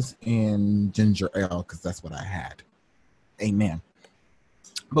Tito's and ginger ale because that's what I had. Amen.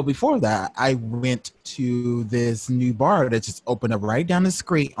 But before that, I went to this new bar that just opened up right down the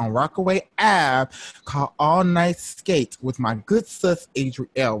street on Rockaway Ave called All Night Skate with my good sis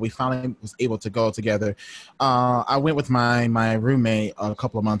Adrielle. We finally was able to go together. I went with my roommate a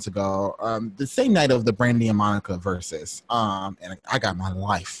couple of months ago, the same night of the Brandy and Monica versus, and I got my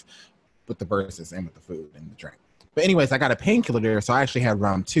life with the verses and with the food and the drink. But anyways, I got a painkiller there, so I actually had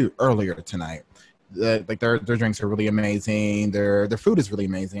rum too earlier tonight. Their drinks are really amazing. Their food is really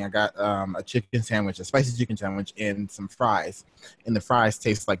amazing. I got a chicken sandwich, a spicy chicken sandwich, and some fries. And the fries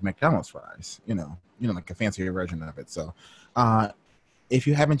taste like McDonald's fries. Like a fancier version of it. So, if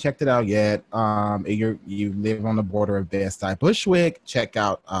you haven't checked it out yet, you live on the border of Bed-Stuy Bushwick, check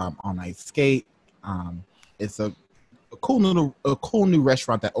out All Night Skate. It's a cool new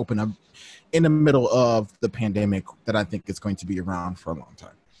restaurant that opened up in the middle of the pandemic that I think is going to be around for a long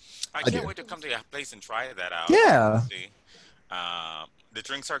time. I can't wait to come to your place and try that out. Yeah. The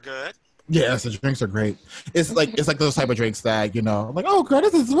drinks are good. Yes, the drinks are great. It's like those type of drinks that, like, oh, girl,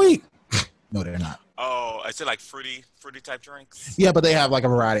 this is sweet. No, they're not. Oh, is it like fruity type drinks? Yeah, but they have like a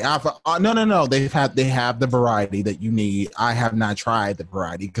variety. No. They have the variety that you need. I have not tried the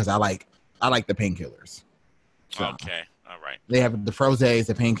variety because I like the painkillers. So. Okay. All right. They have the frosés,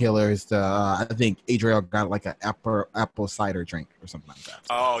 the painkillers. I think Adrielle got like an apple cider drink or something like that.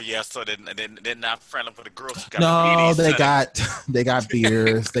 Oh yeah, so they're not friendly for the girls. Who got no, they got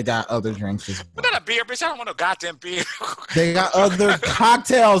beers. They got other drinks as well. But not a beer, bitch. I don't want no goddamn beer. They got other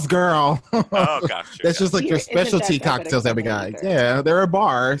cocktails, girl. Oh, gotcha. That's just like their specialty cocktails that we got. Yeah, they're a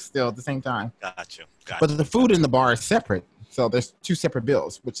bar still at the same time. Gotcha. But the food in the bar is separate, so there's two separate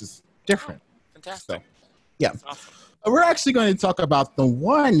bills, which is different. Fantastic. So, yeah. Awesome. We're actually going to talk about the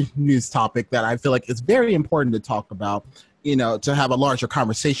one news topic that I feel like is very important to talk about, to have a larger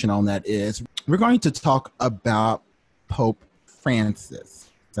conversation on. That is, we're going to talk about Pope Francis.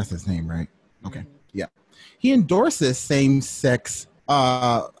 That's his name, right? Okay. Yeah. He endorses same-sex,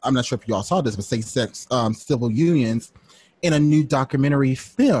 I'm not sure if you all saw this, but same-sex civil unions in a new documentary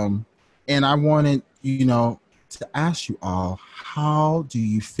film. And I wanted, to ask you all, how do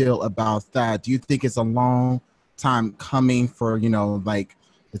you feel about that? Do you think it's a long time coming for, is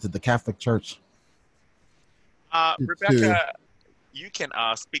it the Catholic Church? Rebecca, you can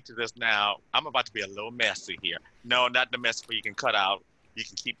speak to this now. I'm about to be a little messy here. No, not the mess where you can cut out. You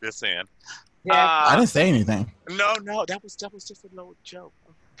can keep this in. Yeah. I didn't say anything. No, that was just a little joke.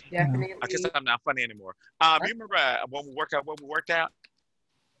 Okay. Definitely. I guess I'm not funny anymore. You remember when we worked out?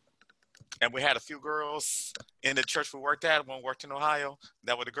 And we had a few girls in the church we worked at when we worked in Ohio.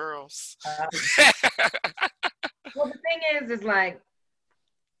 That were the girls. Well, the thing is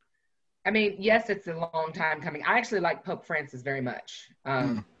yes, it's a long time coming. I actually like Pope Francis very much.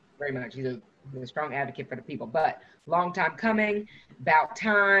 Very much. He's a strong advocate for the people, but long time coming, about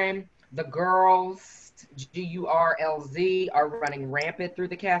time. The girls, GURLZ, are running rampant through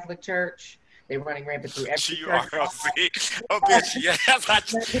the Catholic Church. They're running rampant through every GURLZ. Oh, bitch, yes.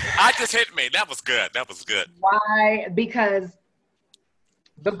 I just hit me. That was good. Why? Because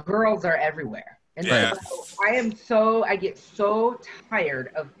the girls are everywhere. And so I get so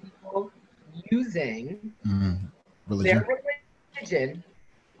tired of people using their religion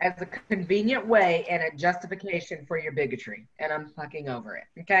as a convenient way and a justification for your bigotry, and I'm fucking over it.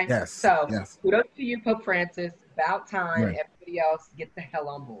 Okay. Yes, So yes. kudos to you, Pope Francis. About time Right. everybody else get the hell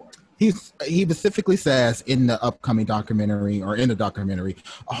on board. He specifically says in the upcoming documentary, or in the documentary,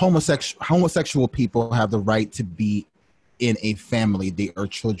 homosexual people have the right to be in a family. They are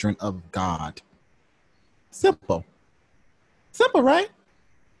children of God. Simple, right?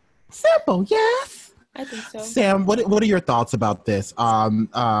 Simple, yes. I think so. Sam, what are your thoughts about this?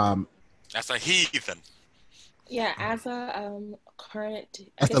 That's a heathen. Yeah, as a current,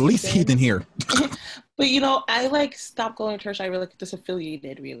 That's the least heathen here. But you know, I like stopped going to church. I really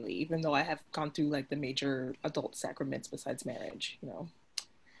disaffiliated, really, even though I have gone through like the major adult sacraments besides marriage. You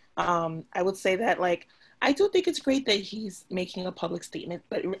know, I would say that like I do think it's great that he's making a public statement,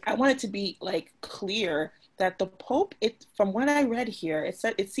 but I want it to be like clear that the Pope, from what I read here,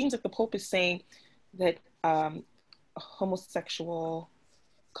 it seems like the Pope is saying that homosexual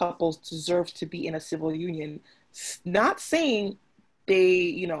couples deserve to be in a civil union, not saying they,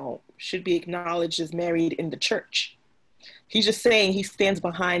 you know, should be acknowledged as married in the church. He's just saying he stands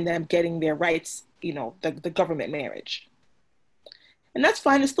behind them getting their rights, you know, the government marriage. And that's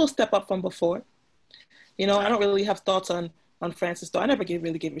fine. It's still a step up from before. You know, I don't really have thoughts on Francis, though. I never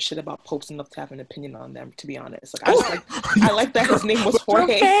really gave a shit about popes enough to have an opinion on them, to be honest. Like, I like that his name was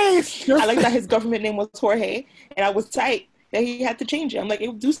Jorge. I like that his government name was Jorge, and I was tight that he had to change it. I'm like, it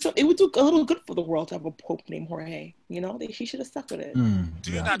would do a little good for the world to have a pope named Jorge. You know, he should have stuck with it.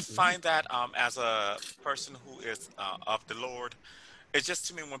 Do you not find that as a person who is of the Lord, it's just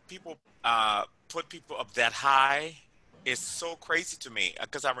to me when people put people up that high, it's so crazy to me,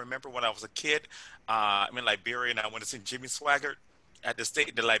 because I remember when I was a kid, I'm in Liberia and I went to see Jimmy Swaggart at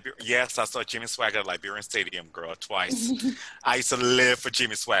the Liberia. Yes, I saw Jimmy Swaggart at Liberian Stadium, girl, twice. I used to live for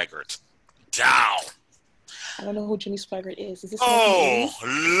Jimmy Swaggart. Down. I don't know who Jimmy Swaggart is. Is this?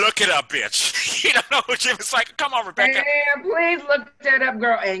 Look it up, bitch. You don't know who Jimmy Swaggart? Come on, Rebecca. Man, please look that up,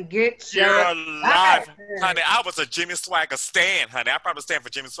 girl, and get You're your alive, honey. I was a Jimmy Swaggart stan, honey. I probably stand for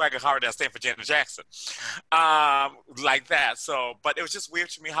Jimmy Swaggart harder than I stand for Janet Jackson, like that. So, but it was just weird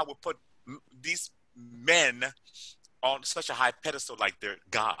to me how we put these men on such a high pedestal, like they're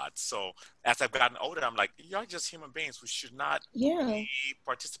gods. So as I've gotten older, I'm like, y'all just human beings who should not be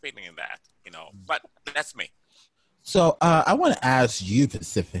participating in that, you know. But that's me. So I want to ask you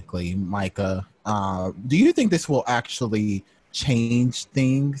specifically, Micah, do you think this will actually change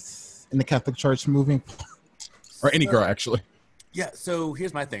things in the Catholic Church moving, or any girl actually? Yeah, so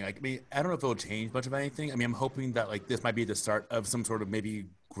here's my thing. Like, I mean, I don't know if it'll change much of anything. I mean, I'm hoping that like this might be the start of some sort of maybe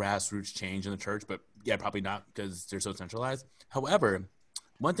grassroots change in the church, but yeah, probably not because they're so centralized. However,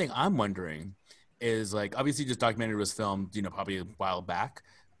 one thing I'm wondering is like, obviously this documentary was filmed, you know, probably a while back.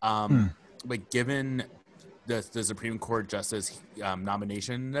 But given the Supreme Court justice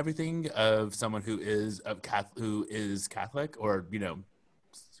nomination and everything of someone who is Catholic, or, you know,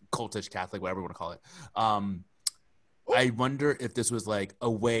 cultish Catholic, whatever you want to call it. I wonder if this was like a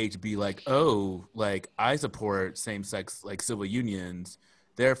way to be like, oh, like I support same-sex like civil unions.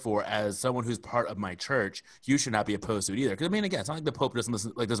 Therefore, as someone who's part of my church, you should not be opposed to it either. Because I mean, again, it's not like the Pope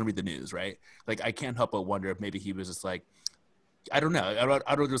doesn't read the news, right? Like I can't help but wonder if maybe he was just like, I don't know.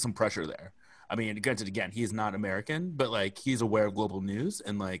 I don't there's some pressure there. I mean, granted, again, he's not American, but like he's aware of global news,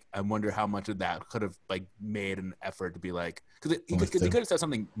 and like I wonder how much of that could have like made an effort to be like, because he could have said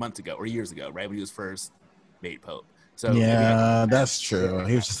something months ago or years ago, right, when he was first made Pope. So yeah, that's true.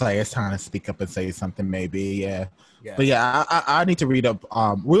 He was just like, it's time to speak up and say something, maybe. Yeah. But yeah, I need to read up.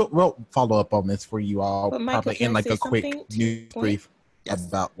 We'll follow up on this for you all, But Michael, probably can in I like say a quick something to news your point? brief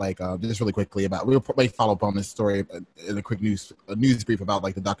about like just really quickly about. We'll probably follow up on this story in a quick news brief about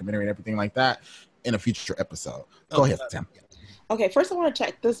like the documentary and everything like that in a future episode. Go ahead, Sam. Okay, first I want to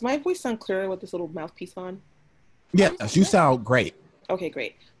check. Does my voice sound clearer with this little mouthpiece on? Yes, you sound great. Okay,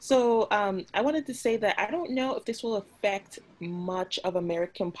 great. So I wanted to say that I don't know if this will affect much of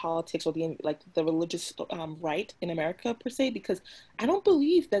American politics or the religious right in America per se, because I don't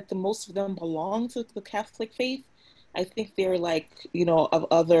believe that the most of them belong to the Catholic faith. I think they're like, you know, of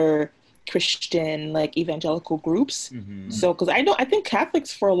other Christian like evangelical groups. So because I think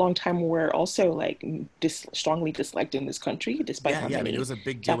Catholics for a long time were also like strongly disliked in this country, despite how I mean, many it was a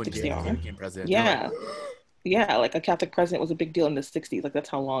big deal when Catholics James there are. became president. Yeah, like a Catholic president was a big deal in the 60s. Like that's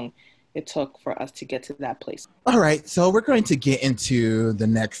how long it took for us to get to that place. All right, so we're going to get into the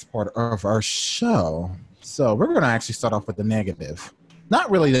next part of our show. So we're going to actually start off with the negative. Not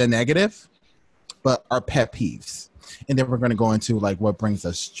really the negative, but our pet peeves. And then we're going to go into like what brings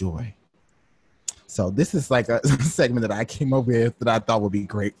us joy. So this is like a segment that I came up with that I thought would be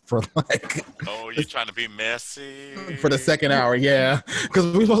great for like. Oh, you're trying to be messy for the second hour, yeah. Because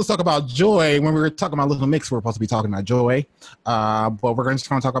we were supposed to talk about joy when we were talking about Little Mix. We were supposed to be talking about joy, but we're just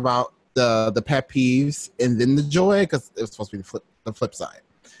going to talk about the pet peeves and then the joy because it was supposed to be the flip side.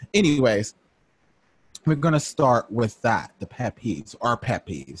 Anyways, we're going to start with that, the pet peeves, our pet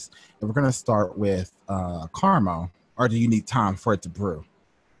peeves, and we're going to start with Carmo. Or do you need time for it to brew?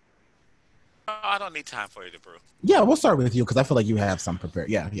 I don't need time for you to brew. Yeah, we'll start with you because I feel like you have some prepared.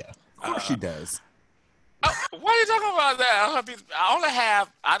 Yeah. Of course she does. Why are you talking about that?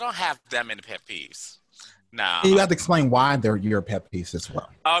 I don't have that many pet peeves. Now you have to explain why they're your pet peeves as well.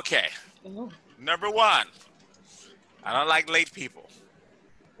 Okay. Number one, I don't like late people.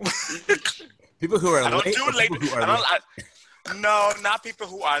 People who are I don't late. do late. No, not people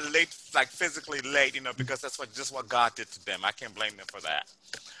who are late, like physically late. Because that's just what God did to them. I can't blame them for that.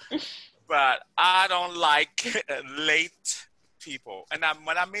 But I don't like late people. And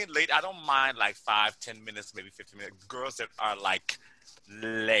when I mean late, I don't mind like 5, 10 minutes, maybe 15 minutes. Girls that are like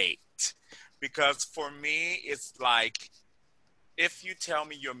late. Because for me, it's like, if you tell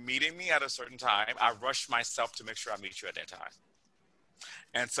me you're meeting me at a certain time, I rush myself to make sure I meet you at that time.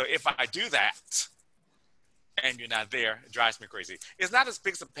 And so if I do that and you're not there, it drives me crazy. It's not as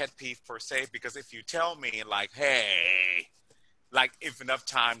big as a pet peeve per se, because if you tell me like, hey, like if enough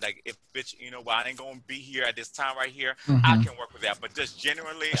time, like if bitch, I ain't gonna be here at this time right here, I can work with that. But just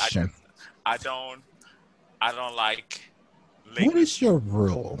generally, I don't like late. What is your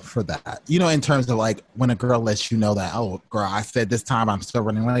rule for that? In terms of like when a girl lets you know that, oh girl, I said this time, I'm still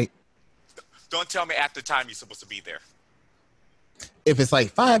running late. Don't tell me at the time you're supposed to be there. If it's like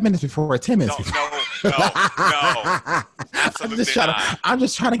 5 minutes before or 10 minutes before. No. Absolutely I'm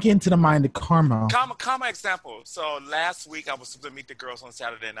just trying to get into the mind of Carmo. Common example. So last week I was supposed to meet the girls on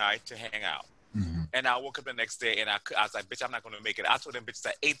Saturday night to hang out. Mm-hmm. And I woke up the next day and I was like, bitch, I'm not going to make it. I told them bitches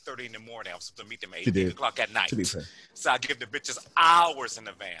at 8:30 in the morning. I was supposed to meet them at 8 o'clock at night. So I give the bitches hours in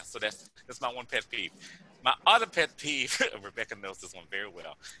advance. So that's my one pet peeve. My other pet peeve, Rebecca knows this one very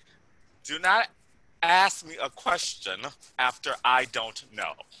well. Do not ask me a question after I don't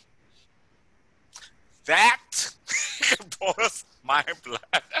know. That boils my blood.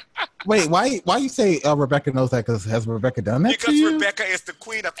 Wait, why you say Rebecca knows that? Because has Rebecca done that to you? Because Rebecca is the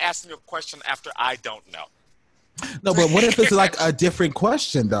queen of asking you a question after I don't know. No, but what if it's like a different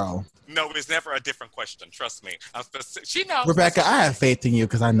question though? No, it's never a different question. Trust me. She knows. Rebecca, I have faith in you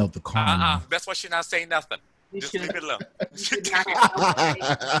because I know the Carmo. That's why she's not saying nothing. Just leave it alone. Leave it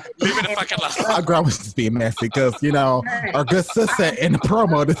the fucking alone. Our girl was just being messy because, our good sister in the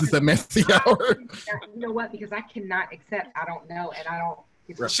promo, this is a messy hour. You know what? Because I cannot accept I don't know, and I don't.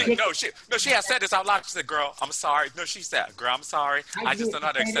 She has said this out loud. She said, girl, I'm sorry. No, she said, girl, I'm sorry. I just don't know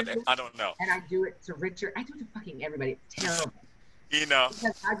how to accept it. I don't know. And I do it to Richard. I do it to fucking everybody. It's terrible.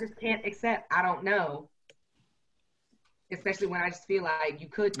 Because I just can't accept I don't know. Especially when I just feel like you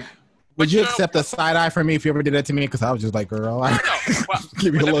could know. Would you accept a side eye from me if you ever did that to me? Because I was just like, girl,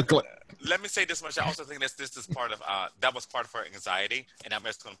 give you a look. Let me say this much. I also think this is part of that was part of her anxiety, and I'm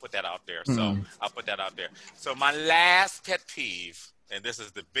just going to put that out there. So I'll put that out there. So my last pet peeve, and this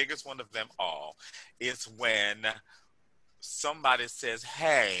is the biggest one of them all, is when somebody says,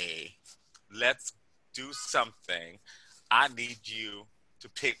 "Hey, let's do something. I need you to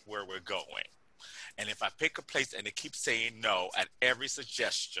pick where we're going." And if I pick a place and they keep saying no at every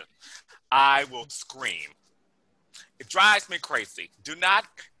suggestion, I will scream. It drives me crazy.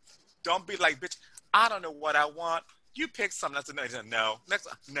 Don't be like, bitch, I don't know what I want. You pick something. That's no.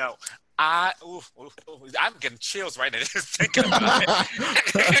 No. I'm getting chills right now just thinking about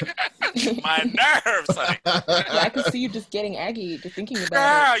it. My nerves, honey. Yeah, I can see you just getting aggy just thinking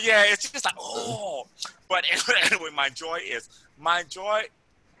about it. Yeah, it's just like, oh. But anyway, my joy is my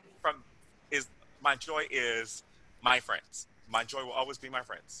friends. My joy will always be my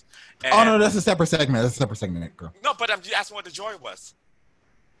friends. And no, that's a separate segment. That's a separate segment, girl. No, but I'm just asking what the joy was.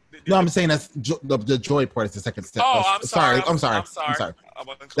 No, I'm saying that's the joy part is the second step. Oh, I'm sorry. I'm sorry.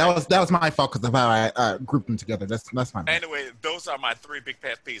 That was my fault because of how I grouped them together. That's fine. Anyway, those are my 3 big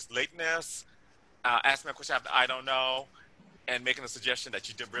pet peeves: lateness, asking me a question after I don't know, and making a suggestion that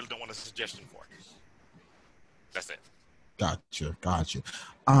you really don't want a suggestion for. That's it. Gotcha.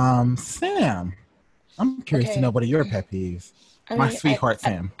 Sam, I'm curious to know what are your pet peeves. Sweetheart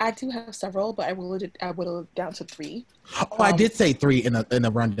Sam. I do have several, but I whittled it down to 3. Oh, I did say 3 in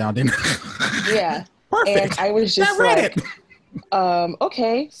the rundown, didn't I? Yeah. Perfect. And I was just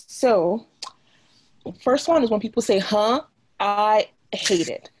okay. So, first one is when people say, huh? I hate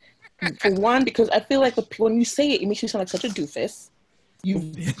it. For one, because I feel like when you say it, it makes you sound like such a doofus.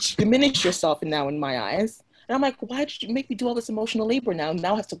 You've diminished yourself now in my eyes. And I'm like, why did you make me do all this emotional labor now?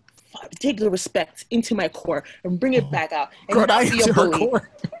 Now I have to dig the respect into my core and bring it back out and Girl, not that be is a your bully. core.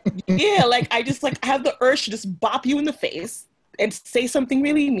 Yeah, like I just like have the urge to just bop you in the face and say something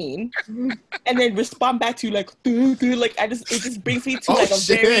really mean, and then respond back to you like, like it just brings me to like a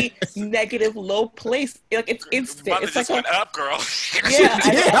very negative, low place. Like it's instant. It's like went up, girl. Yeah,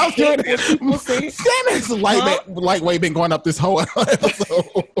 I was doing what people say. Sam is lightweight been going up this whole episode.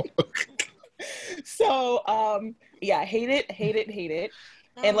 So yeah, hate it.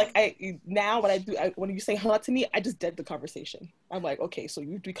 And like when you say "huh" to me, I just dead the conversation. I'm like, okay, so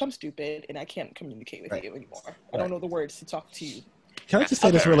you've become stupid, and I can't communicate with you anymore. I don't know the words to talk to you. Can I just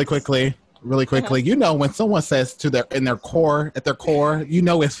say this really quickly? You know, when someone says at their core, you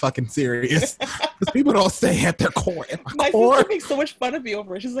know it's fucking serious. Because people don't say at their core. My sister makes so much fun of me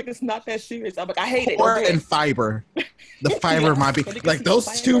over it. She's like, it's not that serious. I'm like, I hate it. Core Don't do and it. fiber. The fiber might be like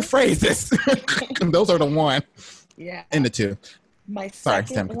those two phrases. Those are the one. Yeah. And the two. My Sorry,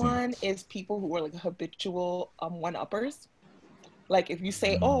 second one is people who are like habitual one-uppers. Like if you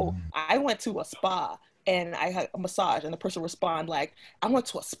say, oh, I went to a spa and I had a massage, and the person respond like, I went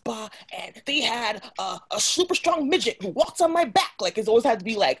to a spa and they had a super strong midget who walks on my back. Like it's always had to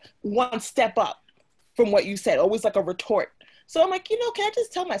be like one step up from what you said, always like a retort. So I'm like, can I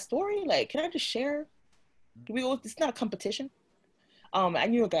just tell my story? Like, can I just share? It's not a competition. I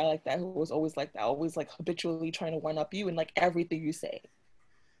knew a guy like that who was always like that, always like habitually trying to one up you in like everything you say,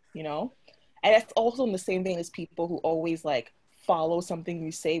 And that's also in the same vein as people who always like follow something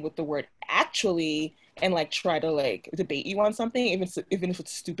you say with the word actually and like try to like debate you on something, even if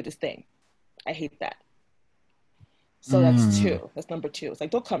it's the stupidest thing. I hate that. So that's two. That's number two. It's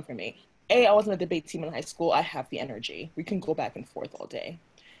like, don't come for me. I was in a debate team in high school. I have the energy. We can go back and forth all day.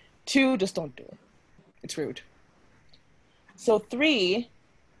 Two, just don't do it. It's rude. So three,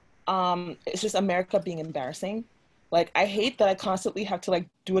 it's just America being embarrassing. Like, I hate that I constantly have to like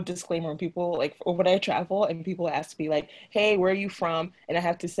do a disclaimer when people like, or when I travel and people ask me like, hey, where are you from? And I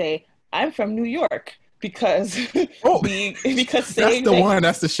have to say, I'm from New York because, because saying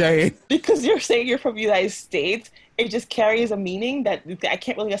that's the shade. Because you're saying you're from the United States, it just carries a meaning that I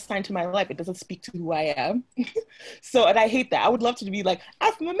can't really assign to my life. It doesn't speak to who I am. So, and I hate that. I would love to be like,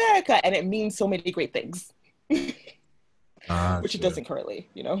 I'm from America, and it means so many great things. Which it doesn't currently,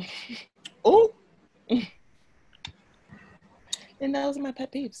 Oh. And those are my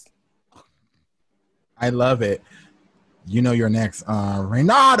pet peeves. I love it. You're next.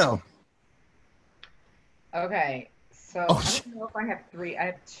 Renato. Okay. So I don't know if I have three. I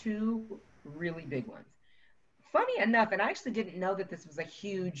have two really big ones. Funny enough, and I actually didn't know that this was a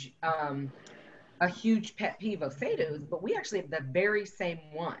huge pet peeve of Sadhu's, but we actually have the very same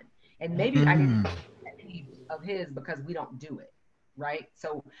one. And maybe I didn't know pet peeve of his because we don't do it, right?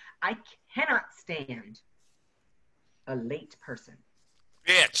 So I cannot stand a late person.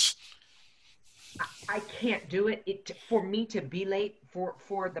 Bitch. I can't do it. For me to be late,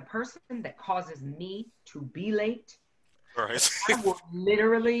 for the person that causes me to be late, right. I will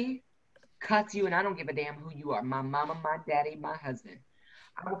literally cuss you, and I don't give a damn who you are. My mama, my daddy, my husband.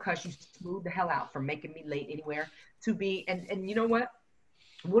 I will cuss you smooth the hell out for making me late anywhere. To be, and you know what?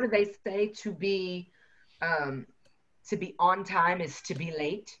 What do they say? To be on time is to be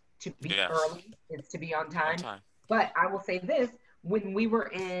late. To be early is to be on time. But I will say this, when we were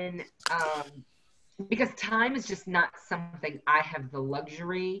in, because time is just not something I have the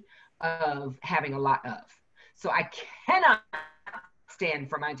luxury of having a lot of. So I cannot stand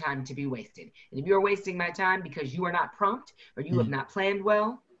for my time to be wasted. And if you're wasting my time because you are not prompt or you have not planned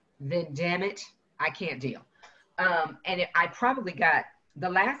well, then damn it, I can't deal. I probably got, the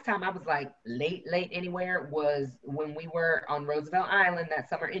last time I was like late anywhere was when we were on Roosevelt Island that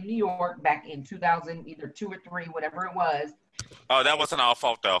summer in New York back in 2000, either 2 or 3, whatever it was. Oh, that wasn't our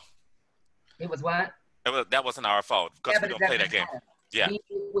fault though. It was what? That wasn't our fault because we don't play that game. Yeah.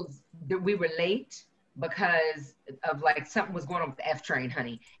 We were late because of like something was going on with the F train,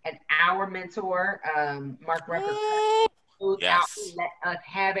 honey. And our mentor, Mark Rucker, out to let us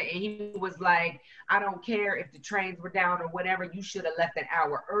have it, and he was like, I don't care if the trains were down or whatever, you should have left an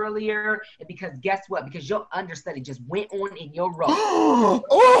hour earlier. And because guess what? Because your understudy just went on in your role.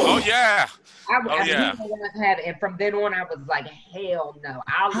 Oh yeah. Have it. And from then on I was like, hell no.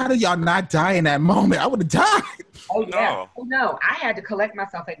 How did y'all not die in that moment? I would have died. Oh yeah. No, I had to collect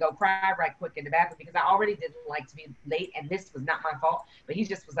myself and go cry right quick in the bathroom because I already didn't like to be late, and this was not my fault. But he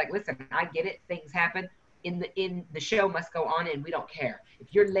just was like, listen, I get it, things happen. In the show must go on, and we don't care.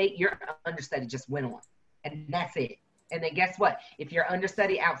 If you're late, your understudy just went on, and that's it. And then guess what? If your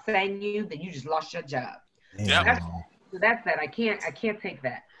understudy outsang you, then you just lost your job. Yeah. So that's that. I can't take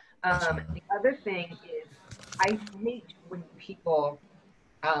that. The other thing is, I hate when people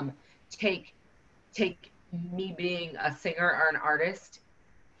take me being a singer or an artist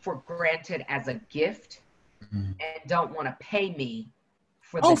for granted as a gift and don't want to pay me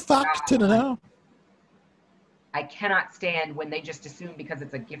for the fuck to the no. I cannot stand when they just assume because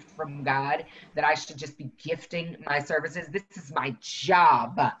it's a gift from God that I should just be gifting my services. This is my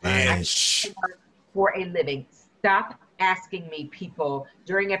job. I work for a living. Stop asking me, people,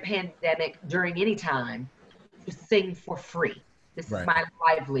 during a pandemic, during any time, to sing for free. This is my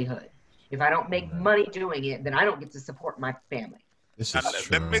livelihood. If I don't make money doing it, then I don't get to support my family.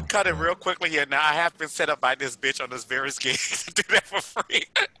 Let me cut it real quickly here. Now, I have been set up by this bitch on this very gig to do that for free.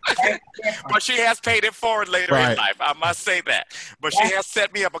 But she has paid it forward later in life. I must say that. But she has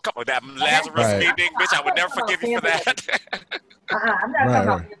set me up a couple of that Lazarus meeting, bitch. I would never forgive you for that. I'm not talking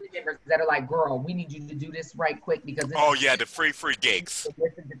about family members that are like, girl, we need you to do this right quick because the free gigs.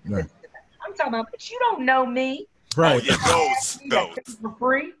 I'm talking about, but you don't know me. Right. Oh, yeah, those. For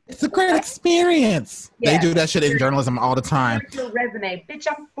free. It's a great experience. They do that shit in journalism all the time. Your resume, bitch.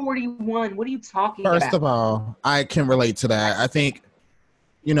 I'm 41. What are you talking about? First of all, I can relate to that. I think,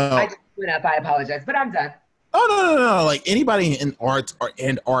 I just went up. I apologize, but I'm done. Oh no! Like anybody in art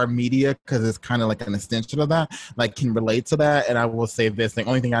or media, because it's kind of like an extension of that, like can relate to that. And I will say this: the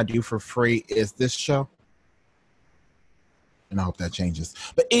only thing I do for free is this show. And I hope that changes.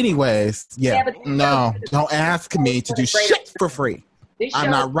 But anyways, don't ask me to do shit for free.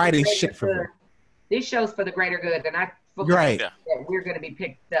 I'm not writing shit for free. This show's for the greater good, and I fully right. that we're going to be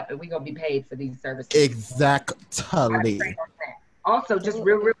picked up and we're going to be paid for these services. Exactly. Also, just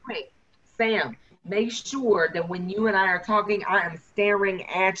real quick, Sam, make sure that when you and I are talking, I am staring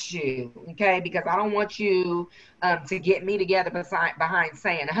at you, okay? Because I don't want you to get me together behind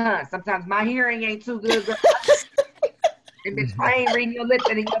saying, sometimes my hearing ain't too good. And bitch, I ain't reading your lips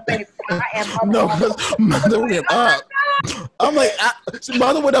and in your face. I am Mother went up. I'm like,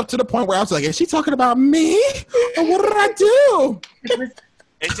 Mother went up to the point where I was like, is she talking about me? Or what did I do?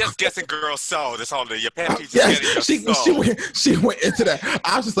 It just gets in girls' soul. That's all. Your pet peeves she went into that.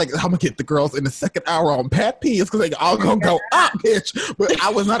 I was just like, I'm gonna get the girls in the second hour on pet peeves because they all gonna go up, bitch. But I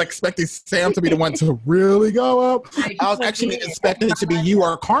was not expecting Sam to be the one to really go up. I was actually expecting it to be you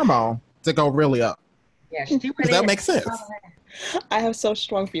or Carmo to go really up. Yeah, does that make sense? I have so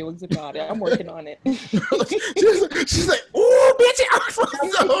strong feelings about it. I'm working on it. she's like, ooh, bitch.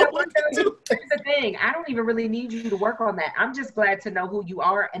 Here's the thing. I don't even really need you to work on that. I'm just glad to know who you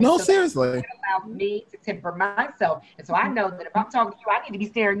are. And seriously. It allows me to temper myself. And so I know that if I'm talking to you, I need to be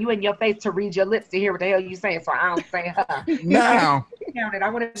staring you in your face to read your lips to hear what the hell you're saying. So I don't say her. Now. I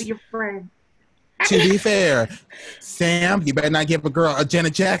want to be your friend. To be fair, Sam, you better not give a girl a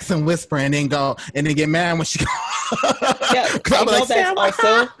Janet Jackson whisper and then get mad when she goes. Yeah, I know that's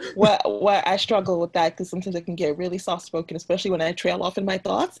also what I struggle with that because sometimes I can get really soft spoken, especially when I trail off in my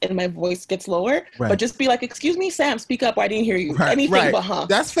thoughts and my voice gets lower. Right. But just be like, "Excuse me, Sam, speak up. I didn't hear you." Right, Anything but huh.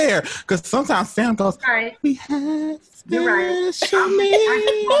 That's fair because sometimes Sam goes, "We have You're right. special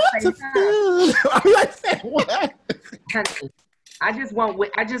needs." I'm like, Sam, what? I just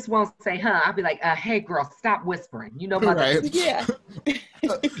won't say, I'll be like, hey, girl, stop whispering. You know my Yeah.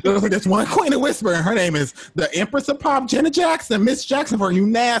 There's one queen of whispering. Her name is the Empress of Pop, Janet Jackson, Miss Jackson for you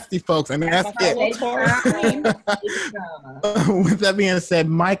nasty folks. And that's it. With that being said,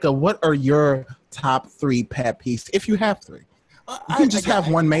 Micah, what are your top 3 pet peeves, if you have 3? You can just have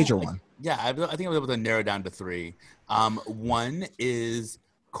one major one. Yeah, I think I was able to narrow down to 3. One is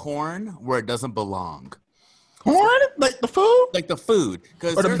corn where it doesn't belong. Corn? Like the food? Like the food.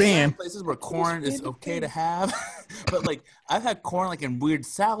 Because there's certain places where corn is okay to have. But like I've had corn like in weird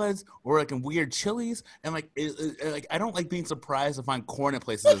salads or like in weird chilies. And like I don't like being surprised to find corn in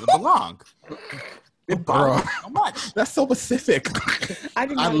places that doesn't belong. It bothers me so much. That's so specific. I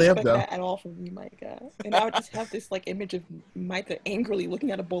did not expect that at all from you, Micah. And I would just have this like image of Micah angrily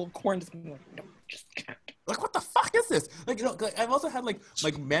looking at a bowl of corn just being like, no, just like, what the fuck is this? Like, you know, I've also had like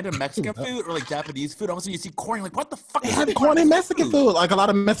random Mexican food or like Japanese food. Also, you see corn, you're like, what the fuck? They have corn in Mexican food. Like a lot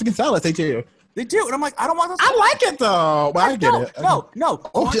of Mexican salads, they do. They do, and I'm like, I don't want this. I like it though, but I get it. No.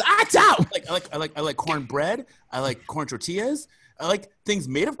 Oh, I doubt. I like cornbread. I like corn tortillas. I like things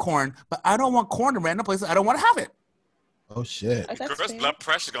made of corn, but I don't want corn in random places. I don't want to have it. Oh shit! Girl's blood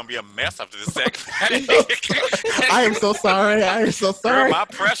pressure is gonna be a mess after this segment. I am so sorry. Girl, my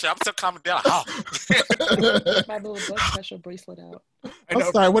pressure. I'm still calming down. Oh. My little blood pressure bracelet out. I'm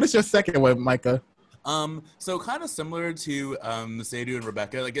sorry. What is your second one, Micah? So kind of similar to Sadhu and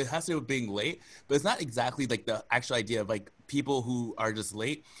Rebecca. Like it has to do with being late, but it's not exactly like the actual idea of like people who are just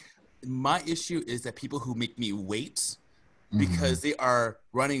late. My issue is that people who make me wait because they are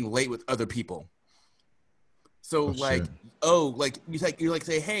running late with other people. So like, you're like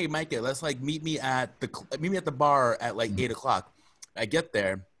say, hey, Micah, let's like meet me at the bar at like 8 o'clock. I get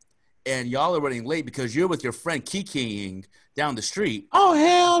there, and y'all are running late because you're with your friend kikiing down the street. Oh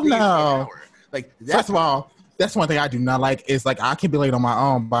hell no! Like first of all, that's one thing I do not like is like I can be late on my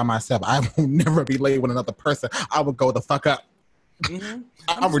own by myself. I will never be late with another person. I would go the fuck up. Mm-hmm.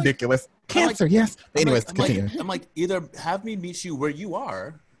 I'm ridiculous. Cancer, yes. Anyways, continue. I'm like, either have me meet you where you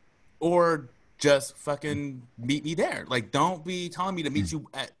are, or just fucking meet me there. Like, don't be telling me to meet you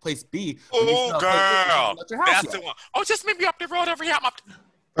at place B. Oh, girl, that's the one. Oh, just meet me up the road over here.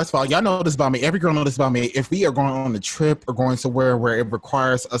 First of all, y'all know this about me. Every girl knows this about me. If we are going on a trip or going somewhere where it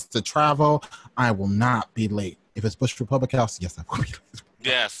requires us to travel, I will not be late. If it's Bushwick Public House, yes, I will be late.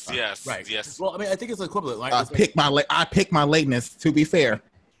 Yes. Right. Yes. Well, I mean, I think it's equivalent. Right? I pick my lateness. To be fair.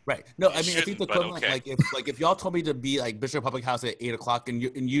 Right. No, I mean, I think the equivalent, if y'all told me to be like Bishop Public House at 8 o'clock and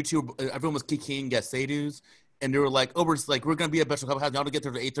YouTube, everyone was kikiing at Sadhu's, and they were like, oh, we're gonna be at Bishop Public House, y'all to get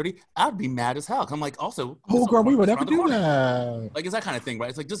there to 8:30. I'd be mad as hell. I'm like, also, oh girl, we would never do that. Like, it's that kind of thing, right?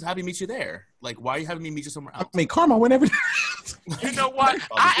 It's like, just have me meet you there. Like, why are you having me meet you somewhere else? I mean, karma, whenever. You know what?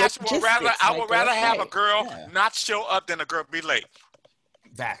 I would rather have a girl not show up than a girl be late.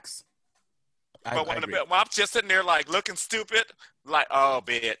 Vax. But when I'm just sitting there like looking stupid, like, oh,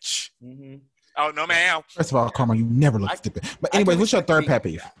 bitch. Mm-hmm. Oh, no, ma'am. First of all, karma, you never look stupid. But anyways, what's your third pet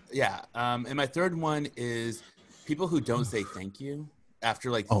peeve? Yeah. And my third one is people who don't say thank you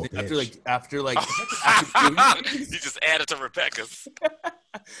after like you just added to Rebecca's.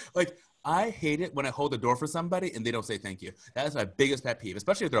 Like, I hate it when I hold the door for somebody and they don't say thank you. That is my biggest pet peeve,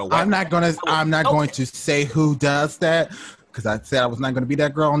 especially if they're a white. I'm not going to say who does that because I said I was not going to be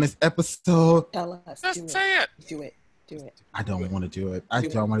that girl on this episode. Tell us. Just say it. Do it. I don't want to do it. I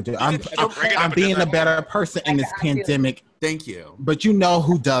don't want to do it. I'm being a better person in this pandemic. Thank you. But you know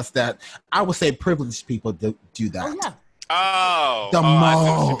who does that? I would say privileged people do that. Oh, yeah. The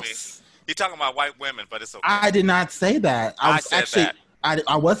most. You're talking about white women, but it's okay. I did not say that. I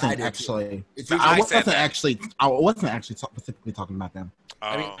wasn't actually specifically talking about them.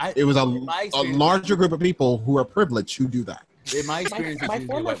 I mean, it was a larger group of people who are privileged who do that. In my experience, my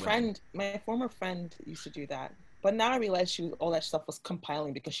former friend used to do that. But now I realize all that stuff was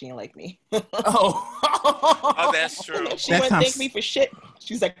compiling because she didn't like me. Oh, that's true. She wouldn't thank me for shit.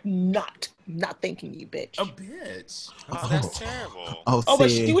 She was like, not thanking you, bitch. A bitch. Oh, that's terrible. But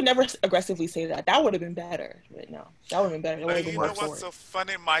she would never aggressively say that. That would have been better. But no, that would have been better. But you know what's so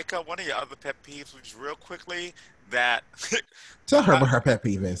funny, Micah? One of your other pet peeves, which real quickly, that... Tell her what her pet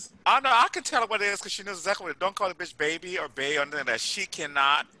peeve is. I can tell her what it is because she knows exactly what it is. Don't call the bitch baby or bae or anything that she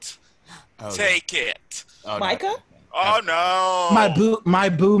cannot take it. Oh, Micah? Oh no! My boo,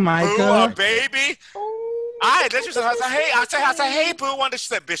 Micah. Boo or baby. I say, hey, boo. One day she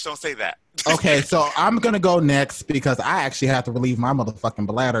said, bitch, don't say that. Okay, so I'm gonna go next because I actually have to relieve my motherfucking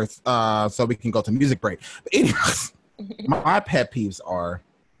bladders, so we can go to music break. But anyways, my pet peeves are.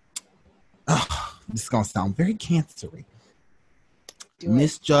 This is gonna sound very cancery.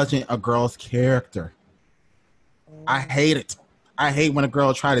 Misjudging a girl's character. I hate it. I hate when a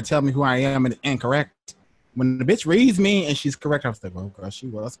girl try to tell me who I am and it's incorrect. When the bitch reads me and she's correct, I was like, "Oh, girl, she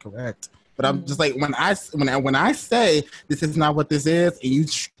was correct." But I'm just like, when I say this is not what this is, and you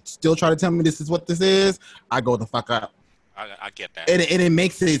still try to tell me this is what this is, I go the fuck up. I get that, and it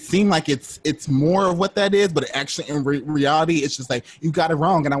makes it seem like it's more of what that is, but actually in reality, it's just like you got it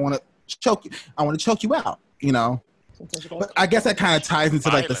wrong, and I want to choke you. I want to choke you out, you know. But I guess that kind of ties into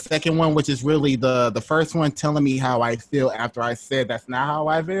like the second one, which is really the first one, telling me how I feel after I said that's not how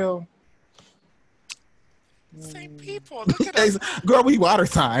I feel. Same people. Look at us. Girl, we water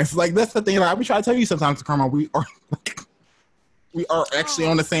signs. Like that's the thing. Like we try to tell you sometimes, Karma, we are actually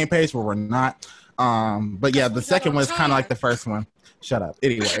on the same page, but we're not. But yeah, the second one is kind of like the first one. Shut up.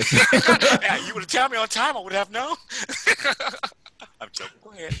 Anyways, you would have told me on time. I would have known. I'm joking.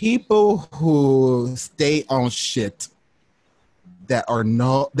 Go ahead. People who stay on shit that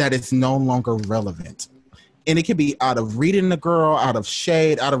is no longer relevant. And it could be out of reading the girl, out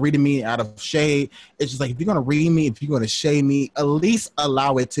of reading me, out of shade. It's just like, if you're going to read me, if you're going to shade me, at least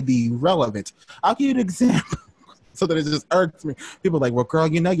allow it to be relevant. I'll give you an example so that it just irks me. People are like, well, girl,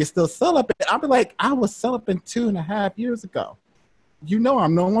 you know, you're still celibate. I'll be like, I was celibate 2.5 years ago. You know,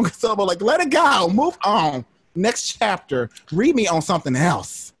 I'm no longer celibate. Like, let it go. Move on. Next chapter. Read me on something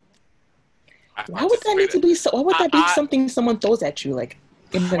else. Why would that need to be so? Why would that be something someone throws at you? Like,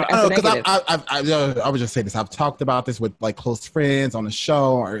 Because I would just say this. I've talked about this with like close friends on the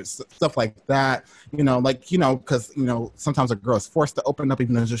show or stuff like that. Because sometimes a girl is forced to open up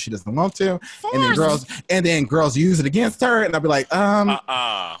even though she doesn't want to, and then girls use it against her, and I'll be like,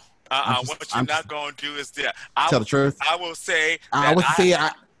 what you're not gonna do is that. Tell the truth. I will say.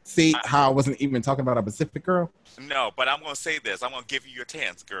 See how I wasn't even talking about a Pacific girl. No, but I'm gonna say this. I'm gonna give you your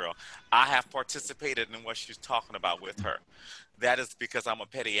chance, girl. I have participated in what she's talking about with her. That is because I'm a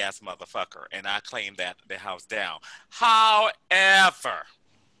petty ass motherfucker, and I claim that the house down. However,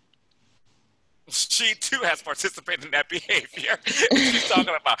 she too has participated in that behavior she's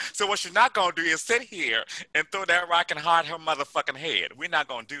talking about. So what she's not gonna do is sit here and throw that rock and hide her motherfucking head. We're not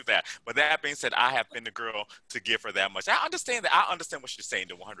gonna do that. But that being said, I have been the girl to give her that much. I understand that. I understand what she's saying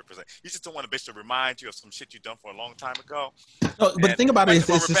to 100%. You just don't want a bitch to remind you of some shit you done for a long time ago. No, but the thing about it is,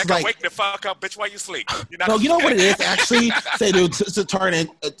 it's Rebecca, just like, wake the fuck up, bitch, while you sleep. no, you know what it is actually. Say to turn it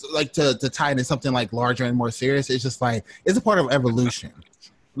to tie into something like larger and more serious. It's just like it's a part of evolution.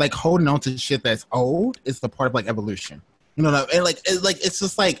 Like holding on to shit that's old is the part of like evolution. And it's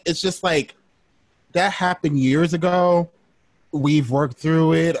just like that happened years ago. We've worked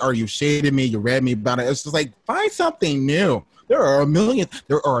through it, or you shaded me, you read me about it. It's just like find something new. There are a million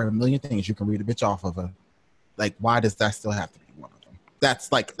things you can read a bitch off of. Like, why does that still have to be one of them? That's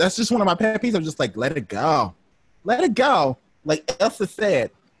just one of my pet peeves. I'm just like, let it go. Like Elsa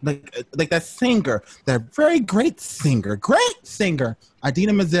said. Like that singer, that very great singer,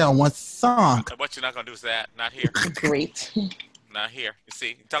 Idina Menzel once sung. What you're not gonna do is that? Not here. Great. Not here. You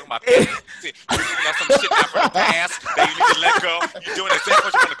see, you're talking about you're giving us some shit out from the past that you need to let go. You're doing exactly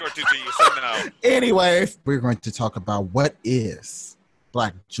what you want to go do to you. So no. Anyways, we're going to talk about what is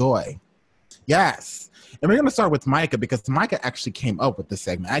Black Joy. Yes. And we're going to start with Micah because Micah actually came up with this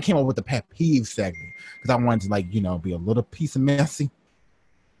segment. I came up with the pet peeve segment because I wanted to be a little piece of messy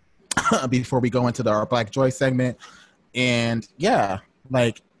before we go into our Black Joy segment. And yeah,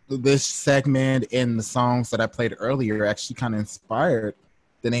 like this segment and the songs that I played earlier actually kind of inspired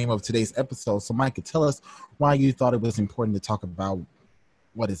the name of today's episode. So Micah, tell us why you thought it was important to talk about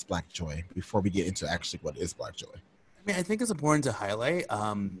what is Black Joy before we get into actually what is Black Joy. I mean, I think it's important to highlight.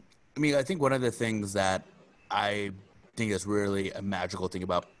 I think one of the things that I think is really a magical thing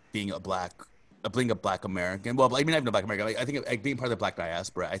about being a Black American. Well, I mean, I'm not Black American. I think being part of the Black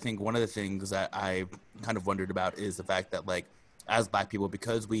diaspora, I think one of the things that I kind of wondered about is the fact that, like, as Black people,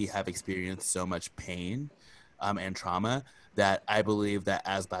 because we have experienced so much pain and trauma, that I believe that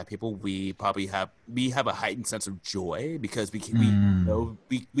as Black people, we have a heightened sense of joy because we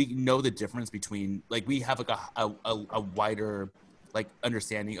know the difference between, like, we have like a wider like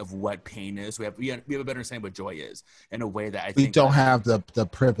understanding of what pain is. We have a better understanding of what joy is in a way that I think we don't have the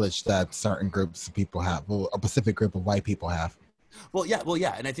privilege that certain groups of people have. Well, a specific group of white people have. Well,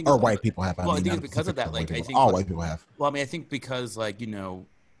 yeah, and I think white people have. I think it's because of that. Like, I think all white people have. Well, I mean, I think because like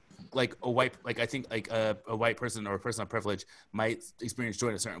like a white, like I think like a white person or a person of privilege might experience joy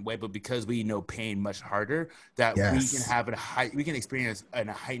in a certain way, but because we know pain much harder, that we can experience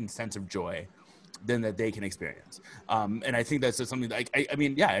a heightened sense of joy than that they can experience. And I think that's just something like, I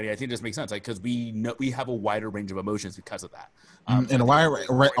think it just makes sense. Like, cause we have a wider range of emotions because of that. And a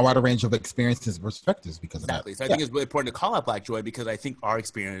wider range of experiences and perspectives because of that. Exactly. So I think it's really important to call out Black Joy because I think our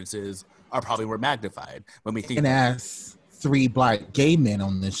experiences are probably more magnified when we think. And as 3 Black gay men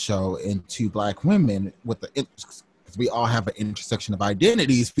on this show and 2 Black women because we all have an intersection of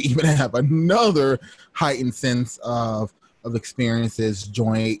identities, we even have another heightened sense of experiences,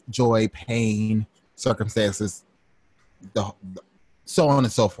 joy, pain, circumstances, so on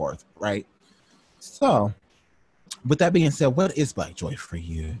and so forth, right? So, with that being said, what is Black Joy for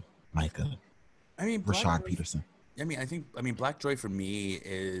you, Micah? I mean, Rashad Peterson. Black Joy for me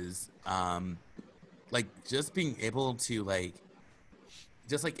is like just being able to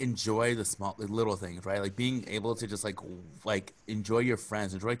enjoy the little things, right? Like being able to just like enjoy your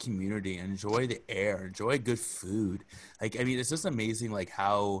friends, enjoy community, enjoy the air, enjoy good food. Like, I mean, it's just amazing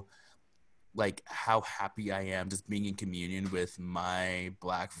how happy I am just being in communion with my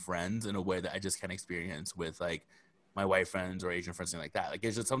Black friends in a way that I just can't experience with like my white friends or Asian friends, something like that. Like,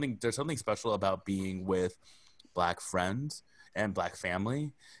 there's something special about being with Black friends and Black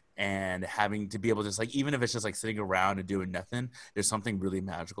family and having to be able to just like, even if it's just like sitting around and doing nothing, there's something really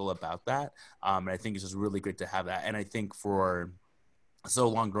magical about that. And I think it's just really great to have that. And I think for so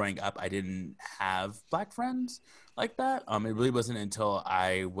long growing up, I didn't have Black friends like that. It really wasn't until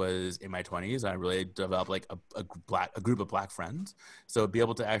I was in my 20s I really developed like a group of Black friends. So be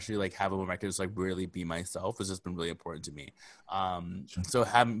able to actually like have a moment where I could just like really be myself has just been really important to me. So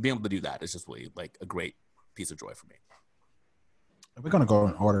being able to do that is just really like a great piece of joy for me. We're gonna go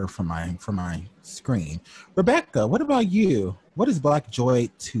in order from my screen. Rebecca, what about you? What is Black joy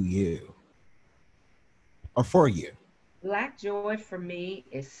to you, or for you? Black joy for me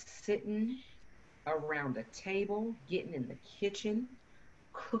is sitting around a table, getting in the kitchen,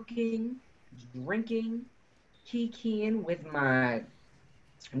 cooking, drinking, kikiing with my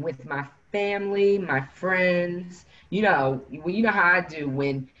family, my friends. You know how I do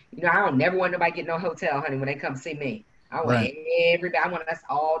when I don't never want nobody get no hotel, honey, when they come see me. I want everybody. I want us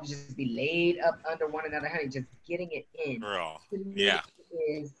all to just be laid up under one another, honey, just getting it in. Girl, yeah.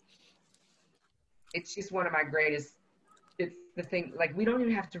 It's just one of my greatest. It's the thing. Like, we don't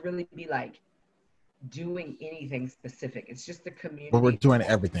even have to really be like doing anything specific. It's just the community. But we're doing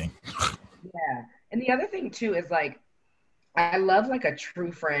everything. Yeah. And the other thing too is like, I love like a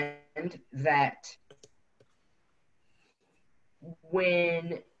true friend that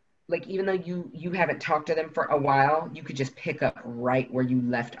when, like, even though you haven't talked to them for a while, you could just pick up right where you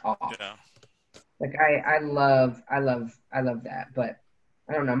left off. Yeah. Like I love that. But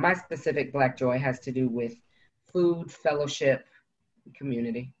I don't know. My specific Black joy has to do with food, fellowship,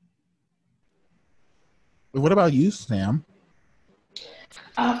 community. What about you, Sam?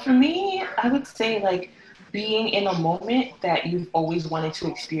 For me, I would say like being in a moment that you've always wanted to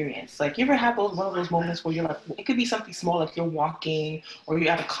experience. Like, you ever have one of those moments where you're like, it could be something small, like you're walking or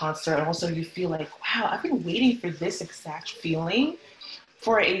you're at a concert, and also you feel like, wow, I've been waiting for this exact feeling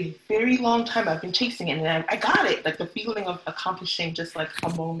for a very long time. I've been chasing it, and I got it. Like the feeling of accomplishing just like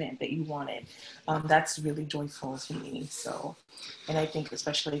a moment that you wanted. That's really joyful to me. So, and I think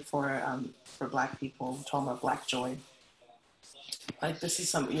especially for Black people, talking about Black joy, like this is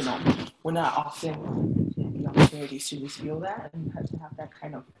something, we're not often given the opportunities to just feel that and to have that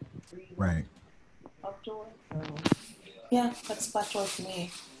kind of freedom of joy. So, yeah, that's Black joy for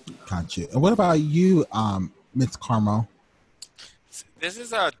me. Gotcha. And what about you, Miss Carmo? This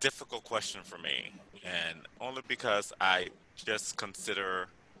is a difficult question for me, and only because I just consider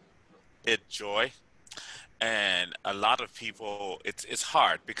it joy. And a lot of people, it's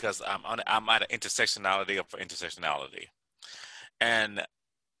hard because I'm at an intersectionality of intersectionality. And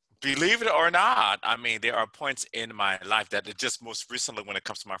believe it or not, I mean, there are points in my life that it just most recently, when it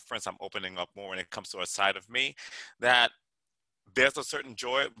comes to my friends, I'm opening up more when it comes to a side of me, that there's a certain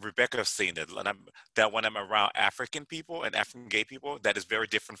joy. Rebecca's seen it, that when I'm around African people and African gay people, that is very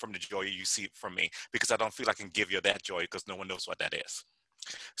different from the joy you see from me, because I don't feel I can give you that joy because no one knows what that is.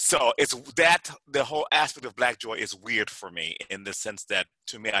 So it's that the whole aspect of Black joy is weird for me, in the sense that,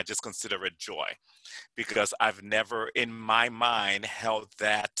 to me, I just consider it joy, because I've never in my mind held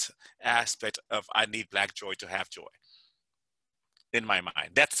that aspect of I need Black joy to have joy in my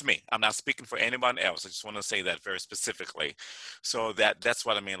mind. That's me. I'm not speaking for anyone else. I just want to say that very specifically. So that's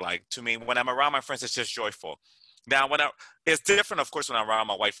what I mean. Like, to me, when I'm around my friends, it's just joyful. Now, it's different, of course, when I'm around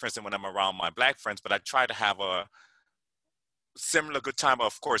my white friends and when I'm around my Black friends, but I try to have a similar good time,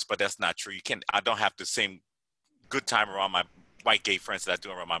 of course, but that's not true. I don't have the same good time around my white gay friends that I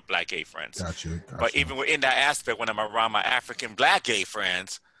do around my Black gay friends. Gotcha. But even within that aspect, when I'm around my African Black gay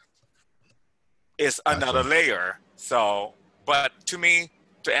friends, it's another layer. So, but to me,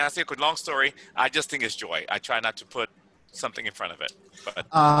 to answer a long story, I just think it's joy. I try not to put something in front of it. But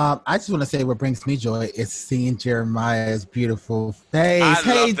I just want to say what brings me joy is seeing Jeremiah's beautiful face. I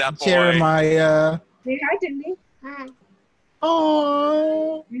love that boy. Jeremiah. Say hi, Disney. Hi.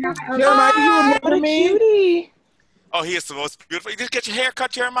 Oh, Jeremiah, you remember me? Cutie. Oh, he is the most beautiful. You just get your hair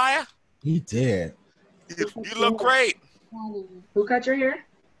cut, Jeremiah? He did. You look great. Daddy. Who cut your hair?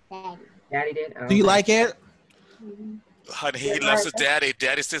 Daddy. Daddy did. Oh, do you like it? Honey, he loves his daddy.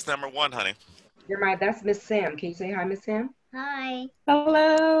 Daddy's his number one, honey. Jeremiah, that's Miss Sam. Can you say hi, Miss Sam? Hi.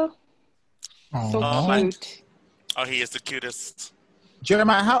 Hello. So cute. Oh, he is the cutest.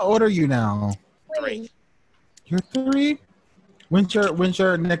 Jeremiah, how old are you now? 3. You're 3? When's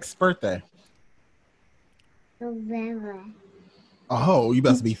your next birthday? November. Oh, you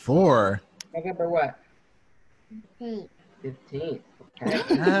must be 4. November what? 15th. 15th.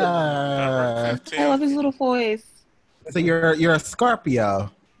 Okay. I love his little voice. So you're a Scorpio.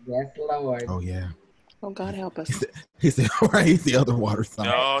 Yes, Lord. Oh yeah. Oh, God help us. He's the other water sign.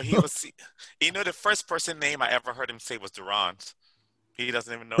 No, he was. The first person name I ever heard him say was Durant. He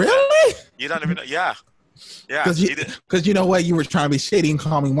doesn't even know. Really? That. You don't even know. Yeah. Yeah. Because you know what? You were trying to be shady and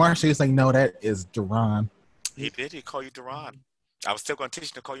call me Marsha. He's like, no, that is Duran. He did. He called you Duran. I was still going to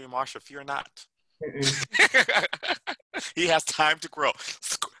teach him to call you Marsha. Fear not. He has time to grow.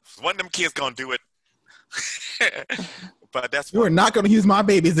 One of them kids going to do it. But that's you are not going to use my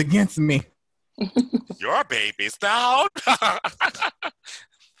babies against me. Your babies now.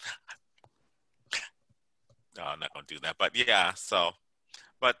 No, I'm not gonna do that. But yeah, so,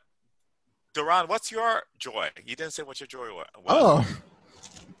 but Duran, what's your joy? You didn't say what your joy was. Oh,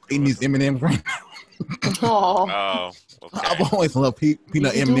 eating these M&Ms right now. Oh, okay. I've always loved peanut You do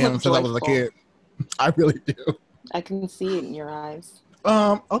look M&Ms since I was a joyful. kid. I really do. I can see it in your eyes.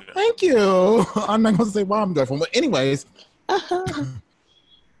 Oh, thank you. I'm not gonna say why I'm joyful, but anyways,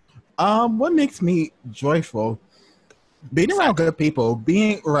 what makes me joyful? Being around good people.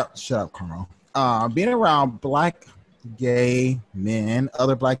 Being around. Shut up, Carl. Being around black gay men,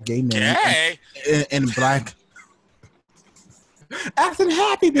 other black gay men, and black. Acting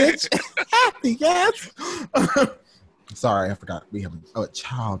happy, bitch. Happy, yes. Sorry, I forgot. We have a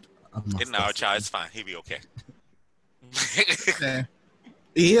child. No, our child is fine. He'll be okay.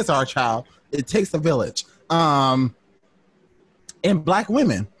 He is our child. It takes a village. And black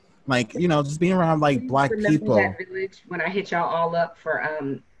women, like, you know, just being around like black people. That village when I hit y'all all up for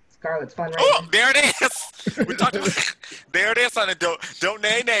Scarlett's fundraiser. Oh, there it is. We talked about, there it is, honey. Don't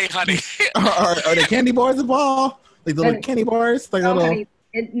nay, honey. Are the candy bars involved? Like the little candy bars? Like little. Honey,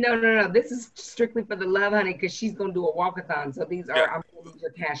 no. This is strictly for the love, honey, because she's gonna do a walkathon. So these are I'm gonna use your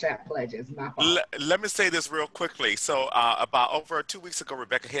Cash App pledges. My fault. Let me say this real quickly. So about over 2 weeks ago,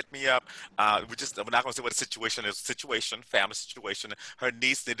 Rebecca hit me up. We're not gonna say what the situation is. Family situation. Her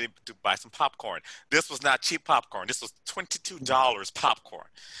niece needed to buy some popcorn. This was not cheap popcorn. This was $22 popcorn.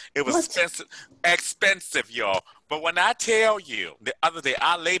 It was expensive, y'all. But when I tell you, the other day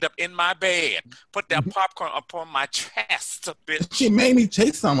I laid up in my bed, put that popcorn upon my chest, bitch. She made me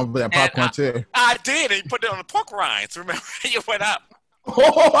chase some of that popcorn too. I did, and you put it on the pork rinds. Remember, you went up.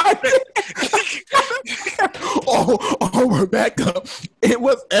 Rebecca, it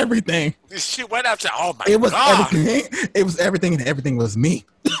was everything. She went up to, oh my it was God. Everything. It was everything, and everything was me.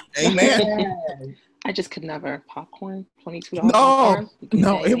 Amen. I just could never popcorn. $22.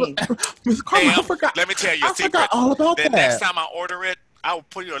 No, it was. Ms. Carmen, I forgot. Let me tell you a secret. Forgot all about the that. Next time I order it, I will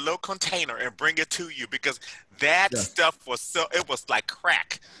put it in a little container and bring it to you because that stuff was it was like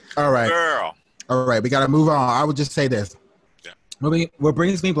crack. All right, girl. All right, we got to move on. I would just say this. Yeah. What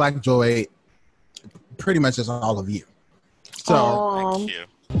brings me black joy, pretty much is all of you. So, thank you.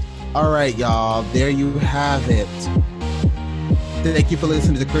 All right, y'all. There you have it. Thank you for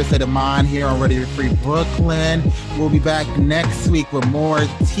listening to Queer State of Mind here on Radio Free Brooklyn. We'll be back next week with more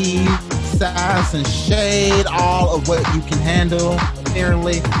tea, sass, and shade, all of what you can handle,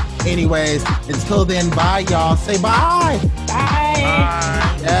 apparently. Anyways, until then, bye, y'all. Say bye. Bye.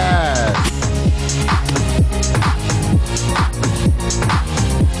 Yeah.